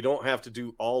don't have to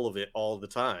do all of it all the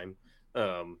time,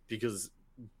 because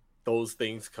those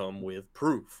things come with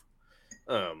proof.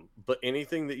 But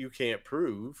anything that you can't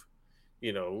prove,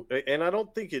 and I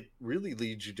don't think it really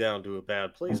leads you down to a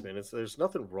bad place, man. There's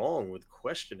nothing wrong with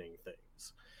questioning things.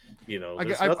 I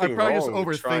probably just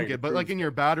overthink it, but like in your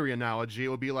battery analogy, it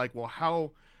would be like, well,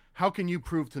 how can you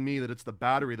prove to me that it's the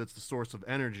battery that's the source of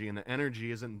energy, and the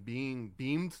energy isn't being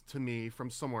beamed to me from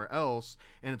somewhere else,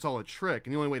 and it's all a trick?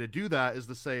 And the only way to do that is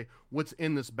to say, what's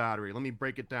in this battery? Let me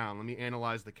break it down. Let me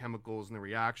analyze the chemicals and the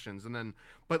reactions. And then,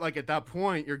 but like at that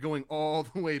point, you're going all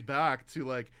the way back to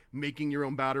like making your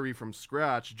own battery from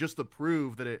scratch just to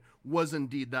prove that it was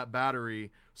indeed that battery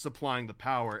supplying the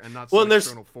power and not some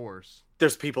external force.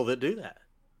 There's people that do that.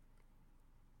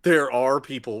 There are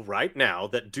people right now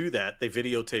that do that. They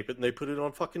videotape it and they put it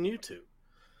on fucking YouTube.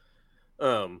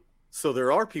 So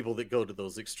there are people that go to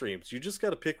those extremes. You just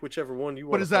got to pick whichever one you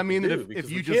want. But does that mean that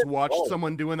if you just watched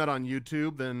someone doing that on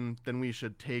YouTube, then we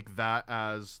should take that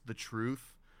as the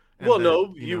truth? Well,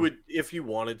 no, you would if you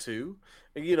wanted to.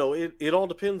 It all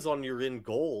depends on your end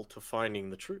goal to finding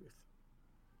the truth.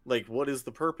 Like, what is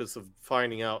the purpose of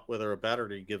finding out whether a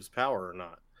battery gives power or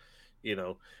not?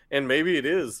 And maybe it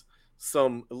is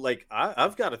some, like,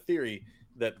 I've got a theory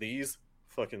that these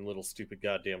fucking little stupid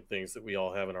goddamn things that we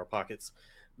all have in our pockets,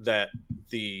 that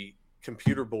the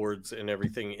computer boards and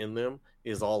everything in them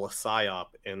is all a psyop,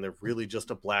 and they're really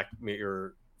just a Black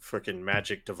Mirror freaking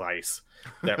magic device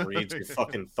that reads your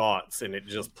fucking thoughts, and it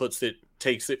just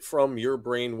takes it from your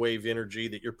brainwave energy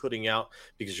that you're putting out,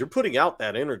 because you're putting out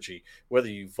that energy whether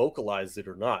you vocalize it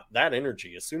or not. That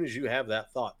energy, as soon as you have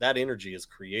that thought, that energy is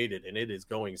created and it is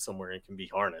going somewhere and can be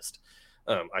harnessed.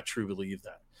 I truly believe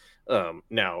that.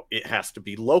 Now it has to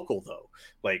be local though.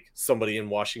 Like somebody in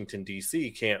Washington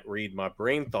DC can't read my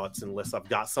brain thoughts unless I've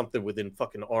got something within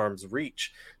fucking arm's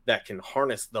reach that can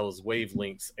harness those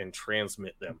wavelengths and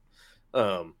transmit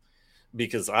them.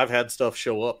 Because I've had stuff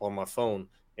show up on my phone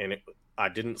and I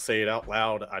didn't say it out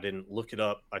loud. I didn't look it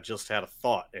up. I just had a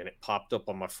thought, and it popped up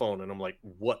on my phone, and I'm like,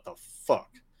 what the fuck?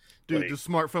 Dude, Like, do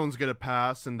smartphones get a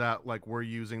pass in that, like, we're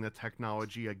using the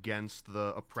technology against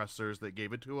the oppressors that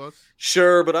gave it to us?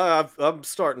 sure, but I'm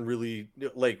starting really,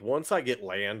 like, once I get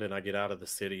land and I get out of the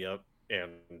city up,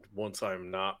 and once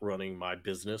I'm not running my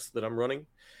business that I'm running,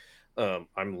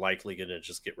 I'm likely going to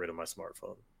just get rid of my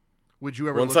smartphone. Would you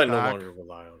ever Once look I no back? longer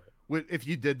rely on it. If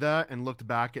you did that and looked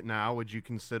back at now, would you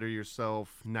consider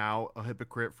yourself now a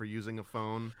hypocrite for using a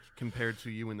phone compared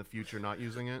to you in the future not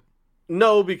using it?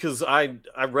 No, because I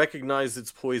recognize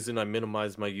it's poison. I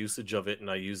minimize my usage of it, and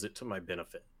I use it to my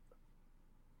benefit.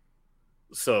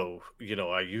 So,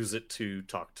 I use it to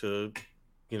talk to,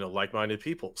 like-minded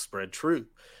people, spread truth,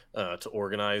 to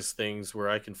organize things where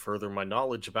I can further my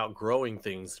knowledge about growing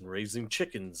things and raising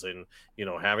chickens and,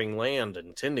 having land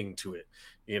and tending to it.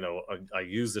 I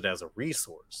use it as a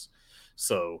resource.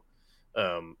 So,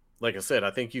 like I said,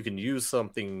 I think you can use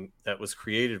something that was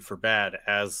created for bad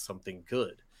as something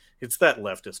good. It's that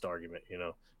leftist argument,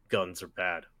 guns are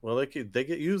bad. Well, they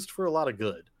get used for a lot of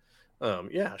good.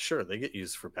 Yeah, sure, they get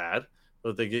used for bad,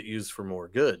 but they get used for more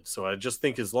good. So I just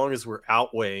think as long as we're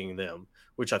outweighing them,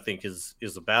 which I think is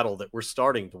a battle that we're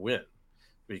starting to win,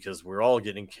 because we're all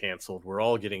getting canceled, we're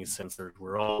all getting censored,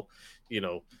 we're all,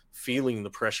 feeling the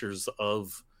pressures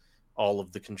of all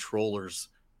of the controllers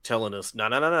telling us,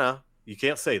 no, you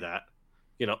can't say that.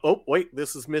 Oh, wait,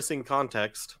 this is missing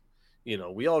context.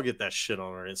 We all get that shit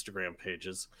on our Instagram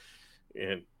pages.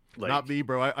 And like, not me,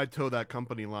 bro. I toe that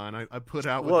company line. I put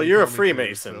out. Well, you're a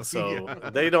Freemason, so yeah.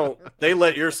 they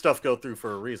let your stuff go through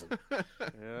for a reason. Yeah,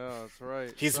 that's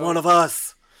right. He's one of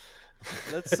us.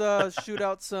 Let's shoot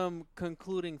out some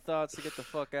concluding thoughts to get the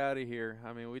fuck out of here.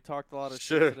 I mean, we talked a lot of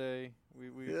Sure. shit today.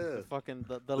 We Yeah. fucking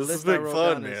the This list has I been wrote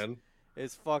fun, down man.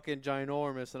 is fucking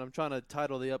ginormous, and I'm trying to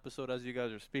title the episode as you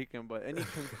guys are speaking. But any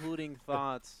concluding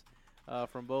thoughts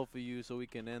from both of you, so we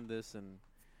can end this and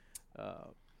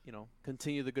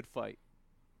continue the good fight.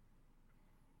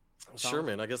 Sure,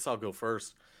 man. I guess I'll go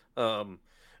first.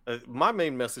 My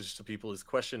main message to people is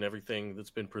question everything that's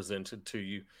been presented to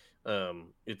you.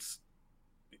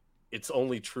 It's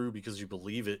only true because you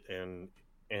believe it, and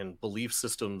belief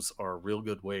systems are a real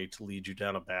good way to lead you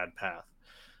down a bad path.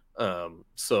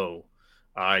 So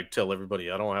I tell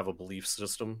everybody I don't have a belief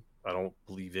system. I don't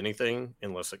believe anything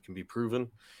unless it can be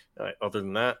proven. Other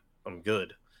than that, I'm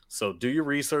good. So do your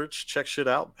research, check shit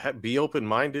out, be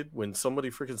open-minded. When somebody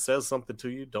freaking says something to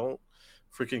you, don't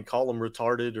freaking call them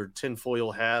retarded or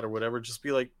tinfoil hat or whatever. Just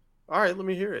be like, all right, let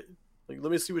me hear it. Like, let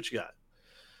me see what you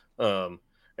got.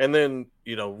 And then,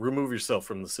 remove yourself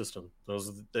from the system.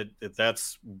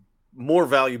 That's more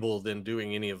valuable than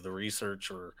doing any of the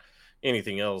research or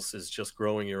anything else, is just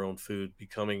growing your own food,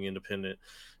 becoming independent.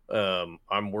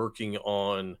 I'm working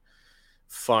on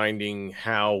finding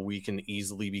how we can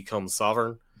easily become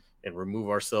sovereign and remove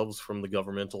ourselves from the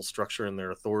governmental structure and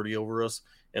their authority over us.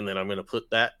 And then I'm going to put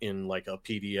that in like a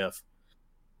PDF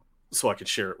so I can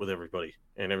share it with everybody,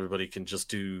 and everybody can just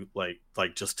do like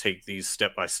just take these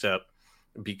step by step,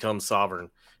 become sovereign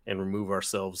and remove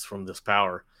ourselves from this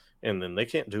power. And then they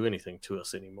can't do anything to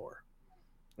us anymore.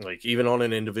 Like, even on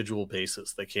an individual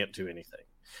basis, they can't do anything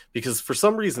because for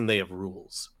some reason they have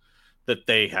rules that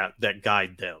they have that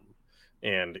guide them.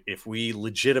 And if we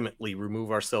legitimately remove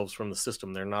ourselves from the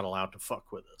system, they're not allowed to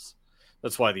fuck with us.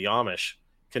 That's why the Amish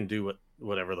can do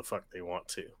whatever the fuck they want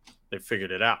to. They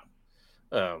figured it out.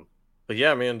 But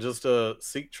yeah, man, just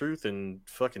seek truth and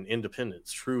fucking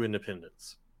independence, true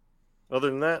independence. Other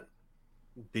than that,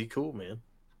 be cool, man.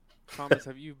 Thomas,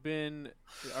 are you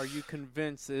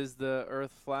convinced, is the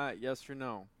Earth flat? Yes or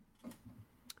no?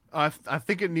 I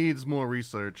think it needs more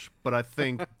research, but I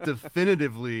think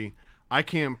definitively I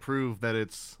can't prove that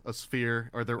it's a sphere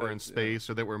or that we're in space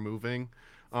or that we're moving.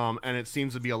 And it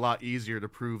seems to be a lot easier to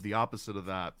prove the opposite of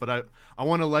that. But I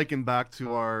want to liken back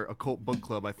to our occult book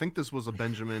club. I think this was a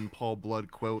Benjamin Paul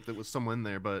Blood quote that was somewhere in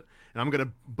there, and I'm going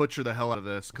to butcher the hell out of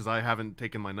this because I haven't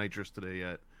taken my nitrous today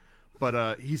yet.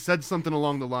 But he said something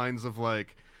along the lines of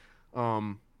like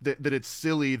that it's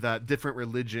silly that different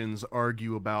religions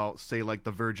argue about, say, like the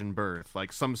virgin birth.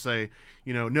 Like some say,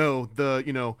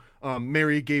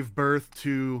 Mary gave birth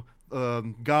to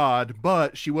God,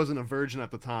 but she wasn't a virgin at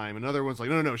the time. Another one's like,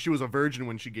 no, she was a virgin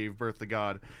when she gave birth to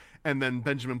God. And then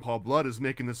Benjamin Paul Blood is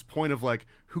making this point of like,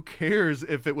 who cares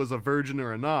if it was a virgin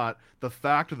or not? The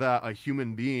fact that a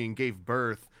human being gave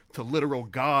birth to literal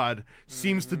God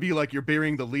seems to be like you're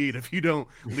burying the lead if you don't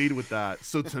lead with that.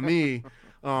 So to me,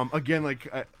 again, like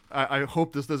I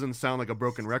hope this doesn't sound like a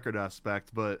broken record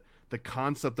aspect, but the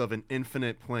concept of an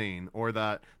infinite plane, or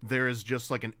that there is just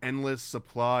like an endless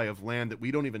supply of land that we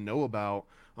don't even know about,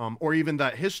 or even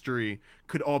that history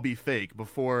could all be fake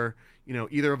before, you know,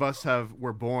 either of us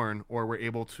were born or were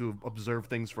able to observe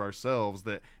things for ourselves,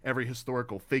 that every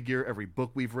historical figure, every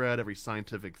book we've read, every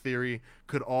scientific theory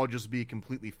could all just be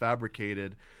completely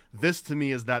fabricated. This to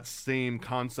me is that same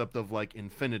concept of like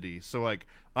infinity. So like,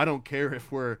 I don't care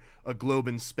if we're a globe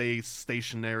in space,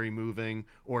 stationary moving,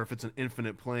 or if it's an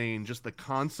infinite plane. Just the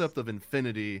concept of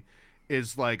infinity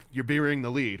is like, you're bearing the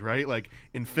lead, right? Like,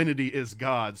 infinity is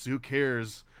God, so who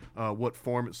cares what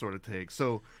form it sort of takes.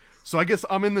 So I guess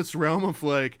I'm in this realm of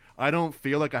like, I don't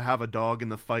feel like I have a dog in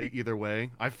the fight either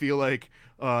way. I feel like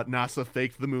NASA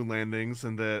faked the moon landings,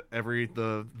 and that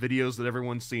the videos that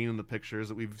everyone's seen and the pictures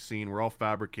that we've seen were all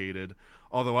fabricated.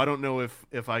 Although I don't know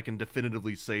if I can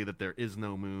definitively say that there is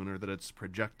no moon or that it's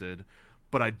projected.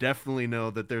 But I definitely know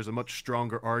that there's a much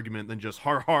stronger argument than just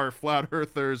har har flat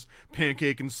earthers,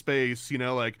 pancake in space. You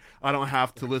know, like, I don't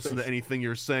have to listen to anything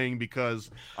you're saying because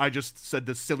I just said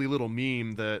this silly little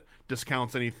meme that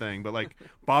discounts anything. But like,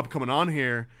 Bob coming on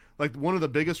here, like, one of the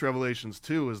biggest revelations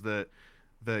too is that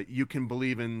you can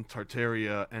believe in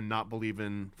Tartaria and not believe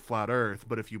in flat Earth.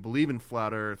 But if you believe in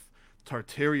flat Earth,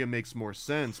 Tartaria makes more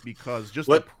sense, because just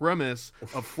the premise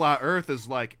of flat Earth is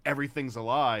like everything's a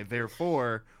lie.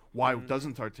 Therefore, why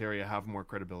doesn't Tartaria have more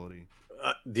credibility?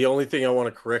 The only thing I want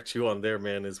to correct you on there,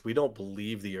 man, is we don't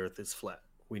believe the Earth is flat.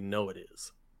 We know it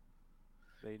is.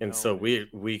 And so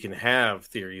we can have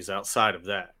theories outside of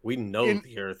that. We know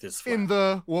the Earth is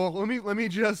flat. Let me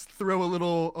just throw a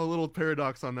little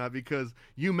paradox on that, because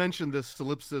you mentioned this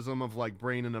solipsism of like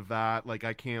brain in a vat. Like,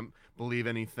 I can't believe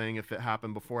anything if it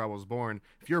happened before I was born.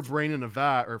 If you're a brain in a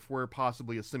vat, or if we're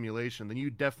possibly a simulation, then you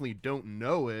definitely don't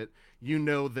know it. You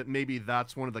know that maybe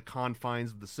that's one of the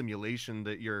confines of the simulation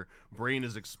that your brain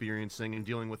is experiencing and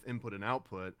dealing with input and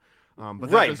output.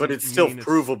 But it's still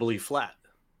provably flat.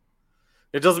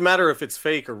 It doesn't matter if it's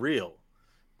fake or real.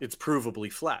 It's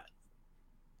provably flat.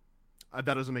 That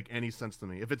doesn't make any sense to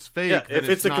me. If it's fake, yeah, if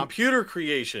it's a computer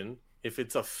creation, if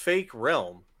it's a fake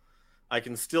realm, I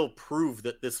can still prove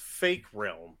that this fake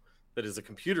realm that is a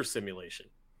computer simulation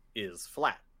is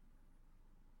flat.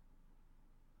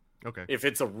 Okay. If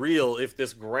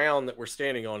this ground that we're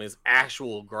standing on is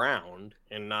actual ground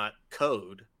and not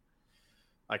code,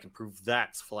 I can prove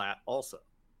that's flat also.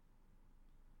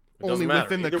 Only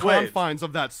within the confines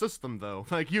of that system, though.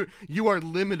 Like, you are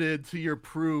limited to your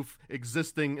proof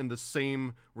existing in the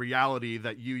same reality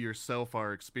that you yourself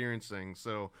are experiencing.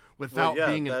 So without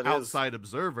being an outside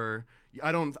observer,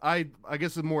 I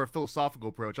guess it's more a philosophical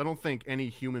approach. I don't think any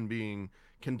human being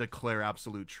can declare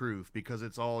absolute truth, because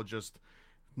it's all just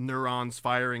neurons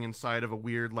firing inside of a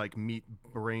weird like meat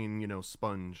brain,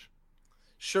 sponge.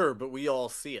 Sure, but we all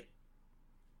see it.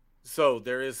 So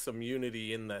there is some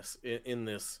unity in this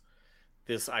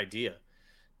idea,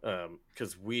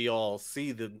 because we all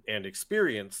see and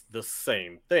experience the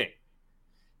same thing,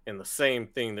 and the same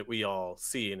thing that we all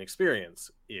see and experience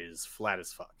is flat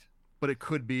as fuck. But it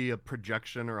could be a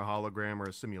projection or a hologram or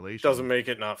a simulation. Doesn't make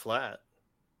it not flat.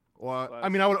 Well, I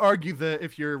mean, I would argue that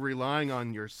if you're relying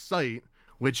on your sight,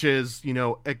 which is,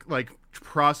 like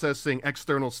processing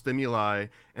external stimuli,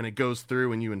 and it goes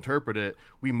through and you interpret it,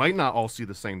 we might not all see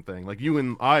the same thing. Like, you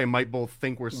and I might both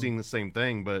think we're seeing the same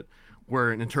thing, but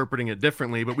we're interpreting it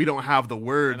differently, but we don't have the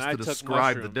words to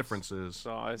describe the differences.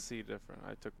 So I see different.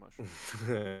 I took mushrooms.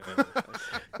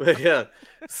 But yeah,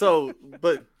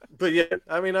 but yeah,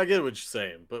 I mean, I get what you're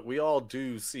saying, but we all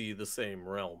do see the same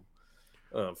realm.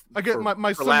 I get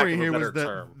my summary here was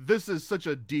that this is such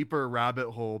a deeper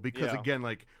rabbit hole, because again,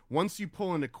 like, once you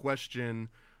pull into question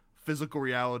physical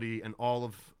reality and all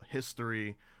of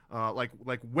history, like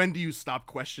when do you stop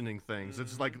questioning things?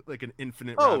 It's like an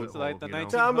infinite rabbit hole. Like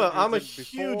I'm a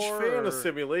huge fan of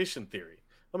simulation theory.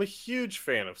 I'm a huge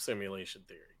fan of simulation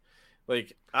theory.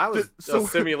 Like, I was a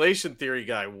simulation theory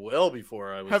guy well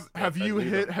before I was. Have you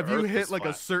hit like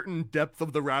a certain depth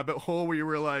of the rabbit hole where you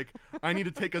were like, I need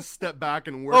to take a step back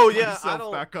and work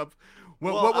myself back up?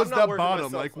 What was that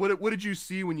bottom? Like, what did you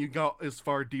see when you got as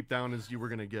far deep down as you were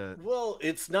gonna get? Well,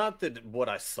 it's not that what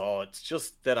I saw. It's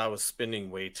just that I was spending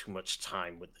way too much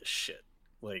time with this shit.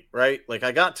 Like, right? Like,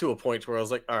 I got to a point where I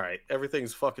was like, all right,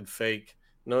 everything's fucking fake.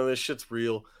 None of this shit's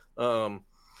real.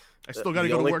 I still got to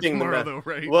go to work tomorrow, though,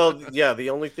 right? Well, yeah, the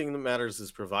only thing that matters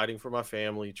is providing for my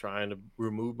family, trying to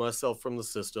remove myself from the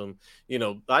system.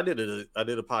 I did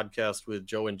a podcast with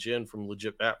Joe and Jen from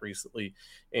Legit Bat recently,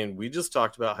 and we just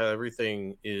talked about how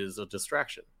everything is a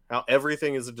distraction. How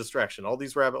everything is a distraction. All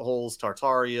these rabbit holes,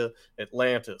 Tartaria,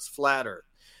 Atlantis, Flat Earth,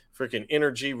 freaking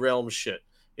energy realm shit.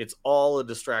 It's all a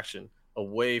distraction.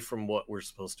 away from what we're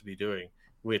supposed to be doing,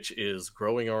 which is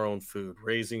growing our own food,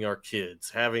 raising our kids,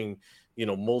 having,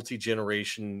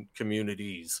 multi-generation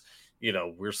communities.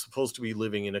 We're supposed to be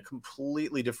living in a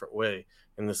completely different way.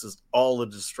 And this is all a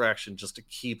distraction just to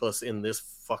keep us in this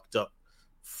fucked up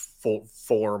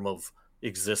form of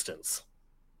existence.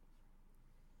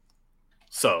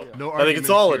 So no I think it's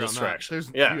all a distraction.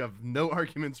 You have no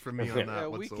arguments for me on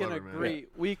that whatsoever, man.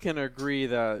 We can agree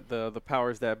that the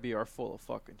powers that be are full of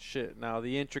fucking shit. Now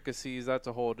the intricacies, that's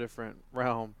a whole different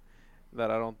realm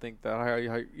that I don't think that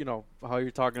how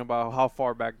you're talking about how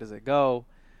far back does it go.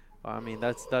 I mean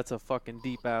that's a fucking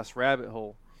deep ass rabbit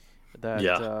hole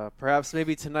that perhaps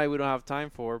maybe tonight we don't have time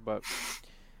for, but.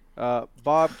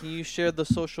 Bob, can you share the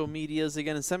social medias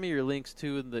again and send me your links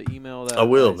to the email that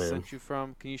I sent you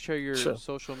from? Can you share your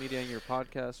social media and your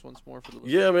podcast once more for the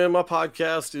listeners? Yeah, man, my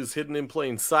podcast is Hidden in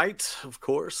Plain Sight, of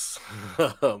course,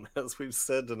 as we've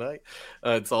said tonight.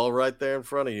 It's all right there in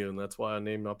front of you, and that's why I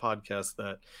named my podcast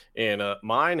that. And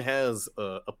mine has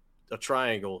a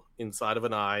triangle inside of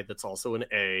an I that's also an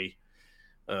A,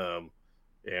 and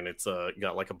it's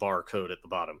got like a barcode at the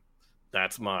bottom.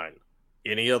 That's mine.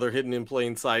 Any other Hidden in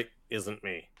Plain Sight isn't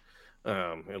me.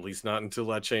 At least not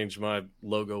until I change my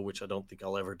logo, which I don't think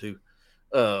I'll ever do.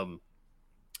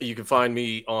 You can find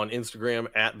me on Instagram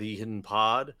at The Hidden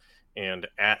Pod and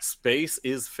at Space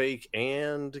is Fake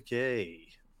and Gay.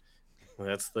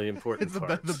 That's the important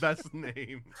part. It's the best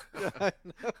name.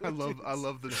 I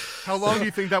love the. How long do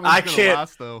you think that was going to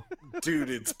last, though?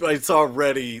 Dude, it's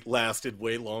already lasted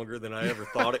way longer than I ever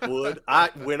thought it would.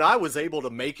 When I was able to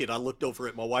make it, I looked over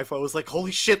at my wife. I was like,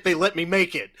 "Holy shit, they let me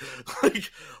make it!"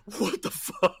 Like, what the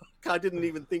fuck? I didn't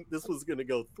even think this was going to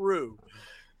go through.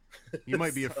 You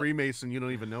might be a Freemason. You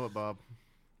don't even know it, Bob.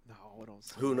 No, I don't.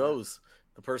 Who knows?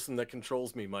 The person that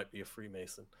controls me might be a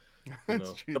Freemason.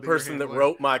 True, the person that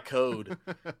wrote my code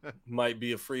might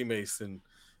be a Freemason.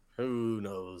 Who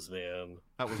knows, man?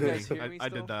 That was me. I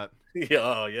did that.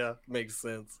 Yeah, makes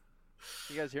sense.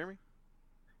 You guys hear me?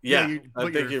 Yeah, I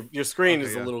think your screen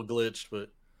is a little glitched, but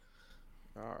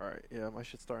all right. Yeah, my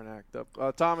shit's starting to act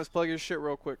up. Thomas, plug your shit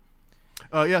real quick.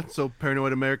 So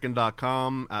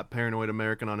paranoidamerican.com, at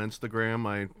paranoidamerican on Instagram.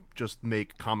 I just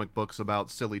make comic books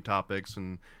about silly topics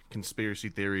and conspiracy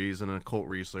theories and occult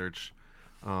research.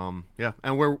 And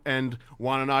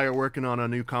Juan and I are working on a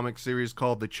new comic series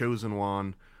called The Chosen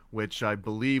One, which I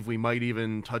believe we might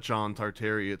even touch on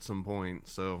Tartary at some point.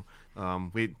 So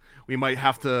we might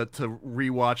have to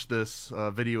rewatch this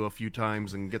video a few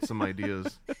times and get some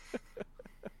ideas.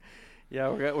 Yeah,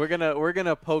 we're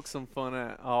gonna poke some fun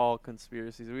at all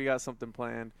conspiracies. We got something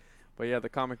planned, but yeah, the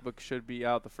comic book should be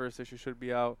out. The first issue should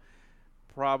be out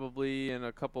probably in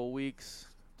a couple weeks.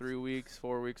 3 weeks,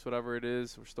 4 weeks, whatever it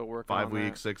is. We're still working on 5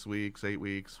 weeks, 6 weeks, 8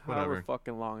 weeks, whatever. However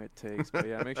fucking long it takes. But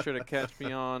yeah, make sure to catch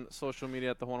me on social media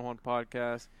at the One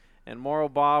Podcast. And Moral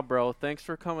Bob, bro, thanks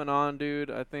for coming on, dude.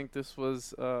 I think this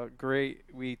was great.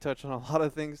 We touched on a lot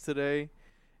of things today.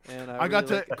 And I got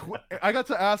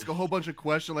to ask a whole bunch of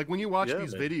questions. Like when you watch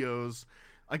these videos,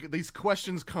 like these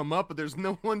questions come up, but there's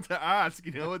no one to ask.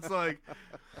 It's like,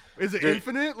 is it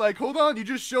infinite? Like, hold on, you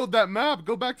just showed that map.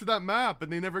 Go back to that map, and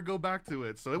they never go back to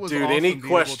it. So it was. Dude, awesome any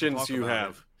questions you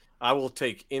have, I will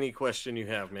take any question you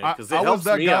have, man, because it helps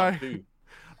me out too.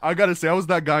 I gotta say, I was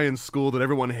that guy in school that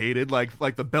everyone hated.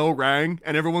 Like the bell rang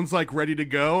and everyone's like ready to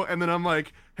go, and then I'm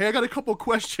like, "Hey, I got a couple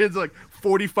questions." Like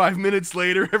 45 minutes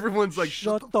later, everyone's like,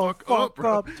 "Shut the fuck up,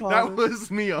 bro." That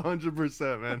was me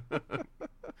 100%, man.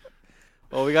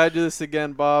 Well, we gotta do this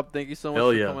again, Bob. Thank you so much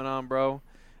for coming on, bro.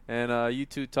 And you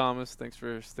too, Thomas. Thanks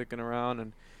for sticking around.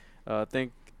 And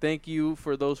thank you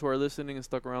for those who are listening and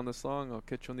stuck around this long. I'll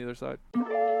catch you on the other side.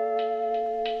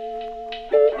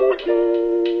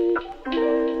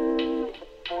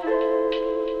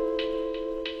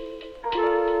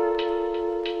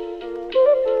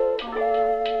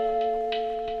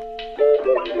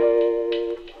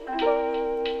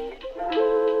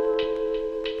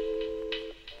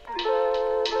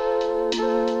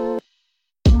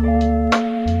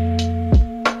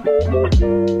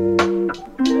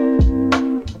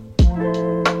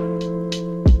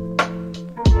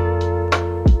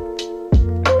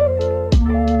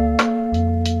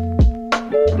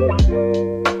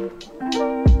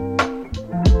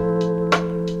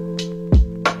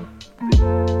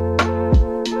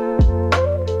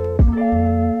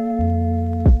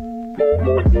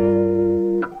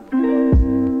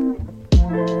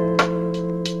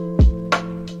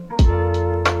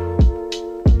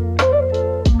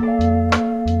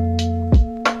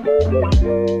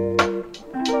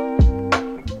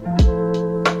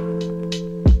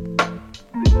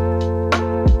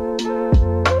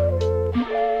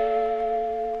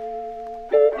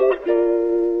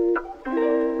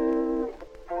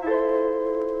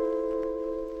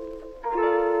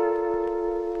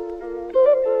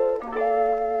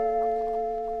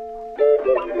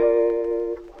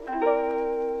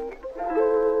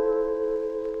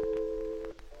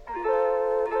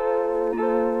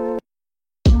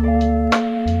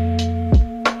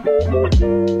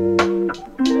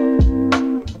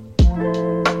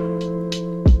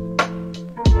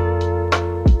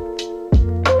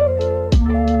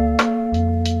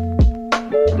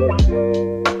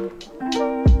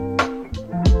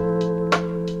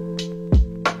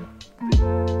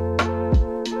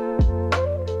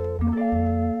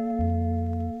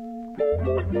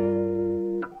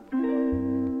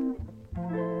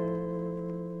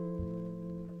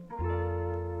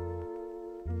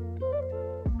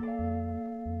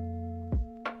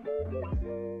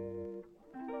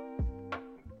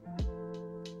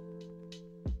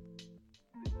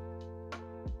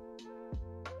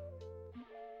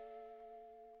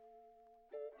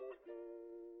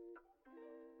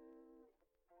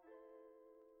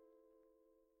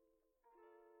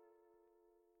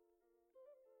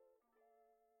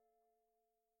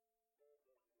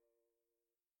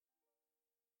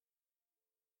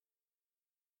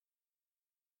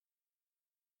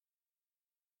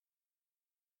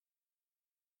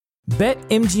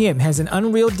 BetMGM has an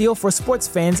unreal deal for sports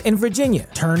fans in Virginia.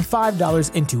 Turn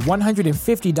 $5 into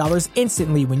 $150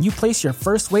 instantly when you place your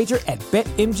first wager at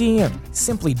BetMGM.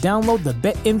 Simply download the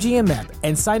BetMGM app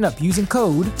and sign up using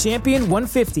code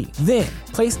Champion150. Then,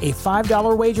 place a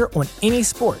 $5 wager on any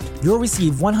sport. You'll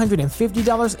receive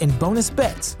 $150 in bonus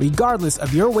bets, regardless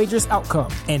of your wager's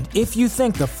outcome. And if you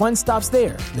think the fun stops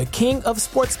there, the King of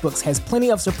Sportsbooks has plenty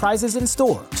of surprises in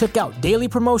store. Check out daily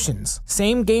promotions,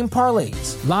 same-game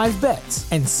parlays, live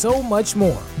bets, and so much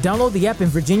more. Download the app in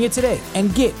Virginia today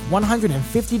and get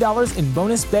 $150 in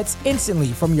bonus bets instantly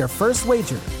from your first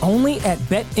wager. Only at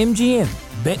BetMGM.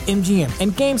 BetMGM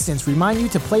and GameSense remind you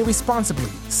to play responsibly.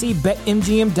 See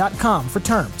BetMGM.com for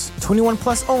terms. 21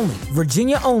 plus only.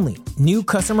 Virginia only. New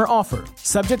customer offer.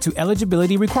 Subject to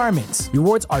eligibility requirements.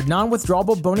 Rewards are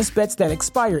non-withdrawable bonus bets that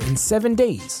expire in 7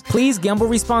 days. Please gamble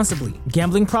responsibly.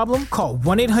 Gambling problem? Call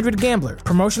 1-800-GAMBLER.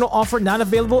 Promotional offer not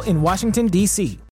available in Washington, D.C.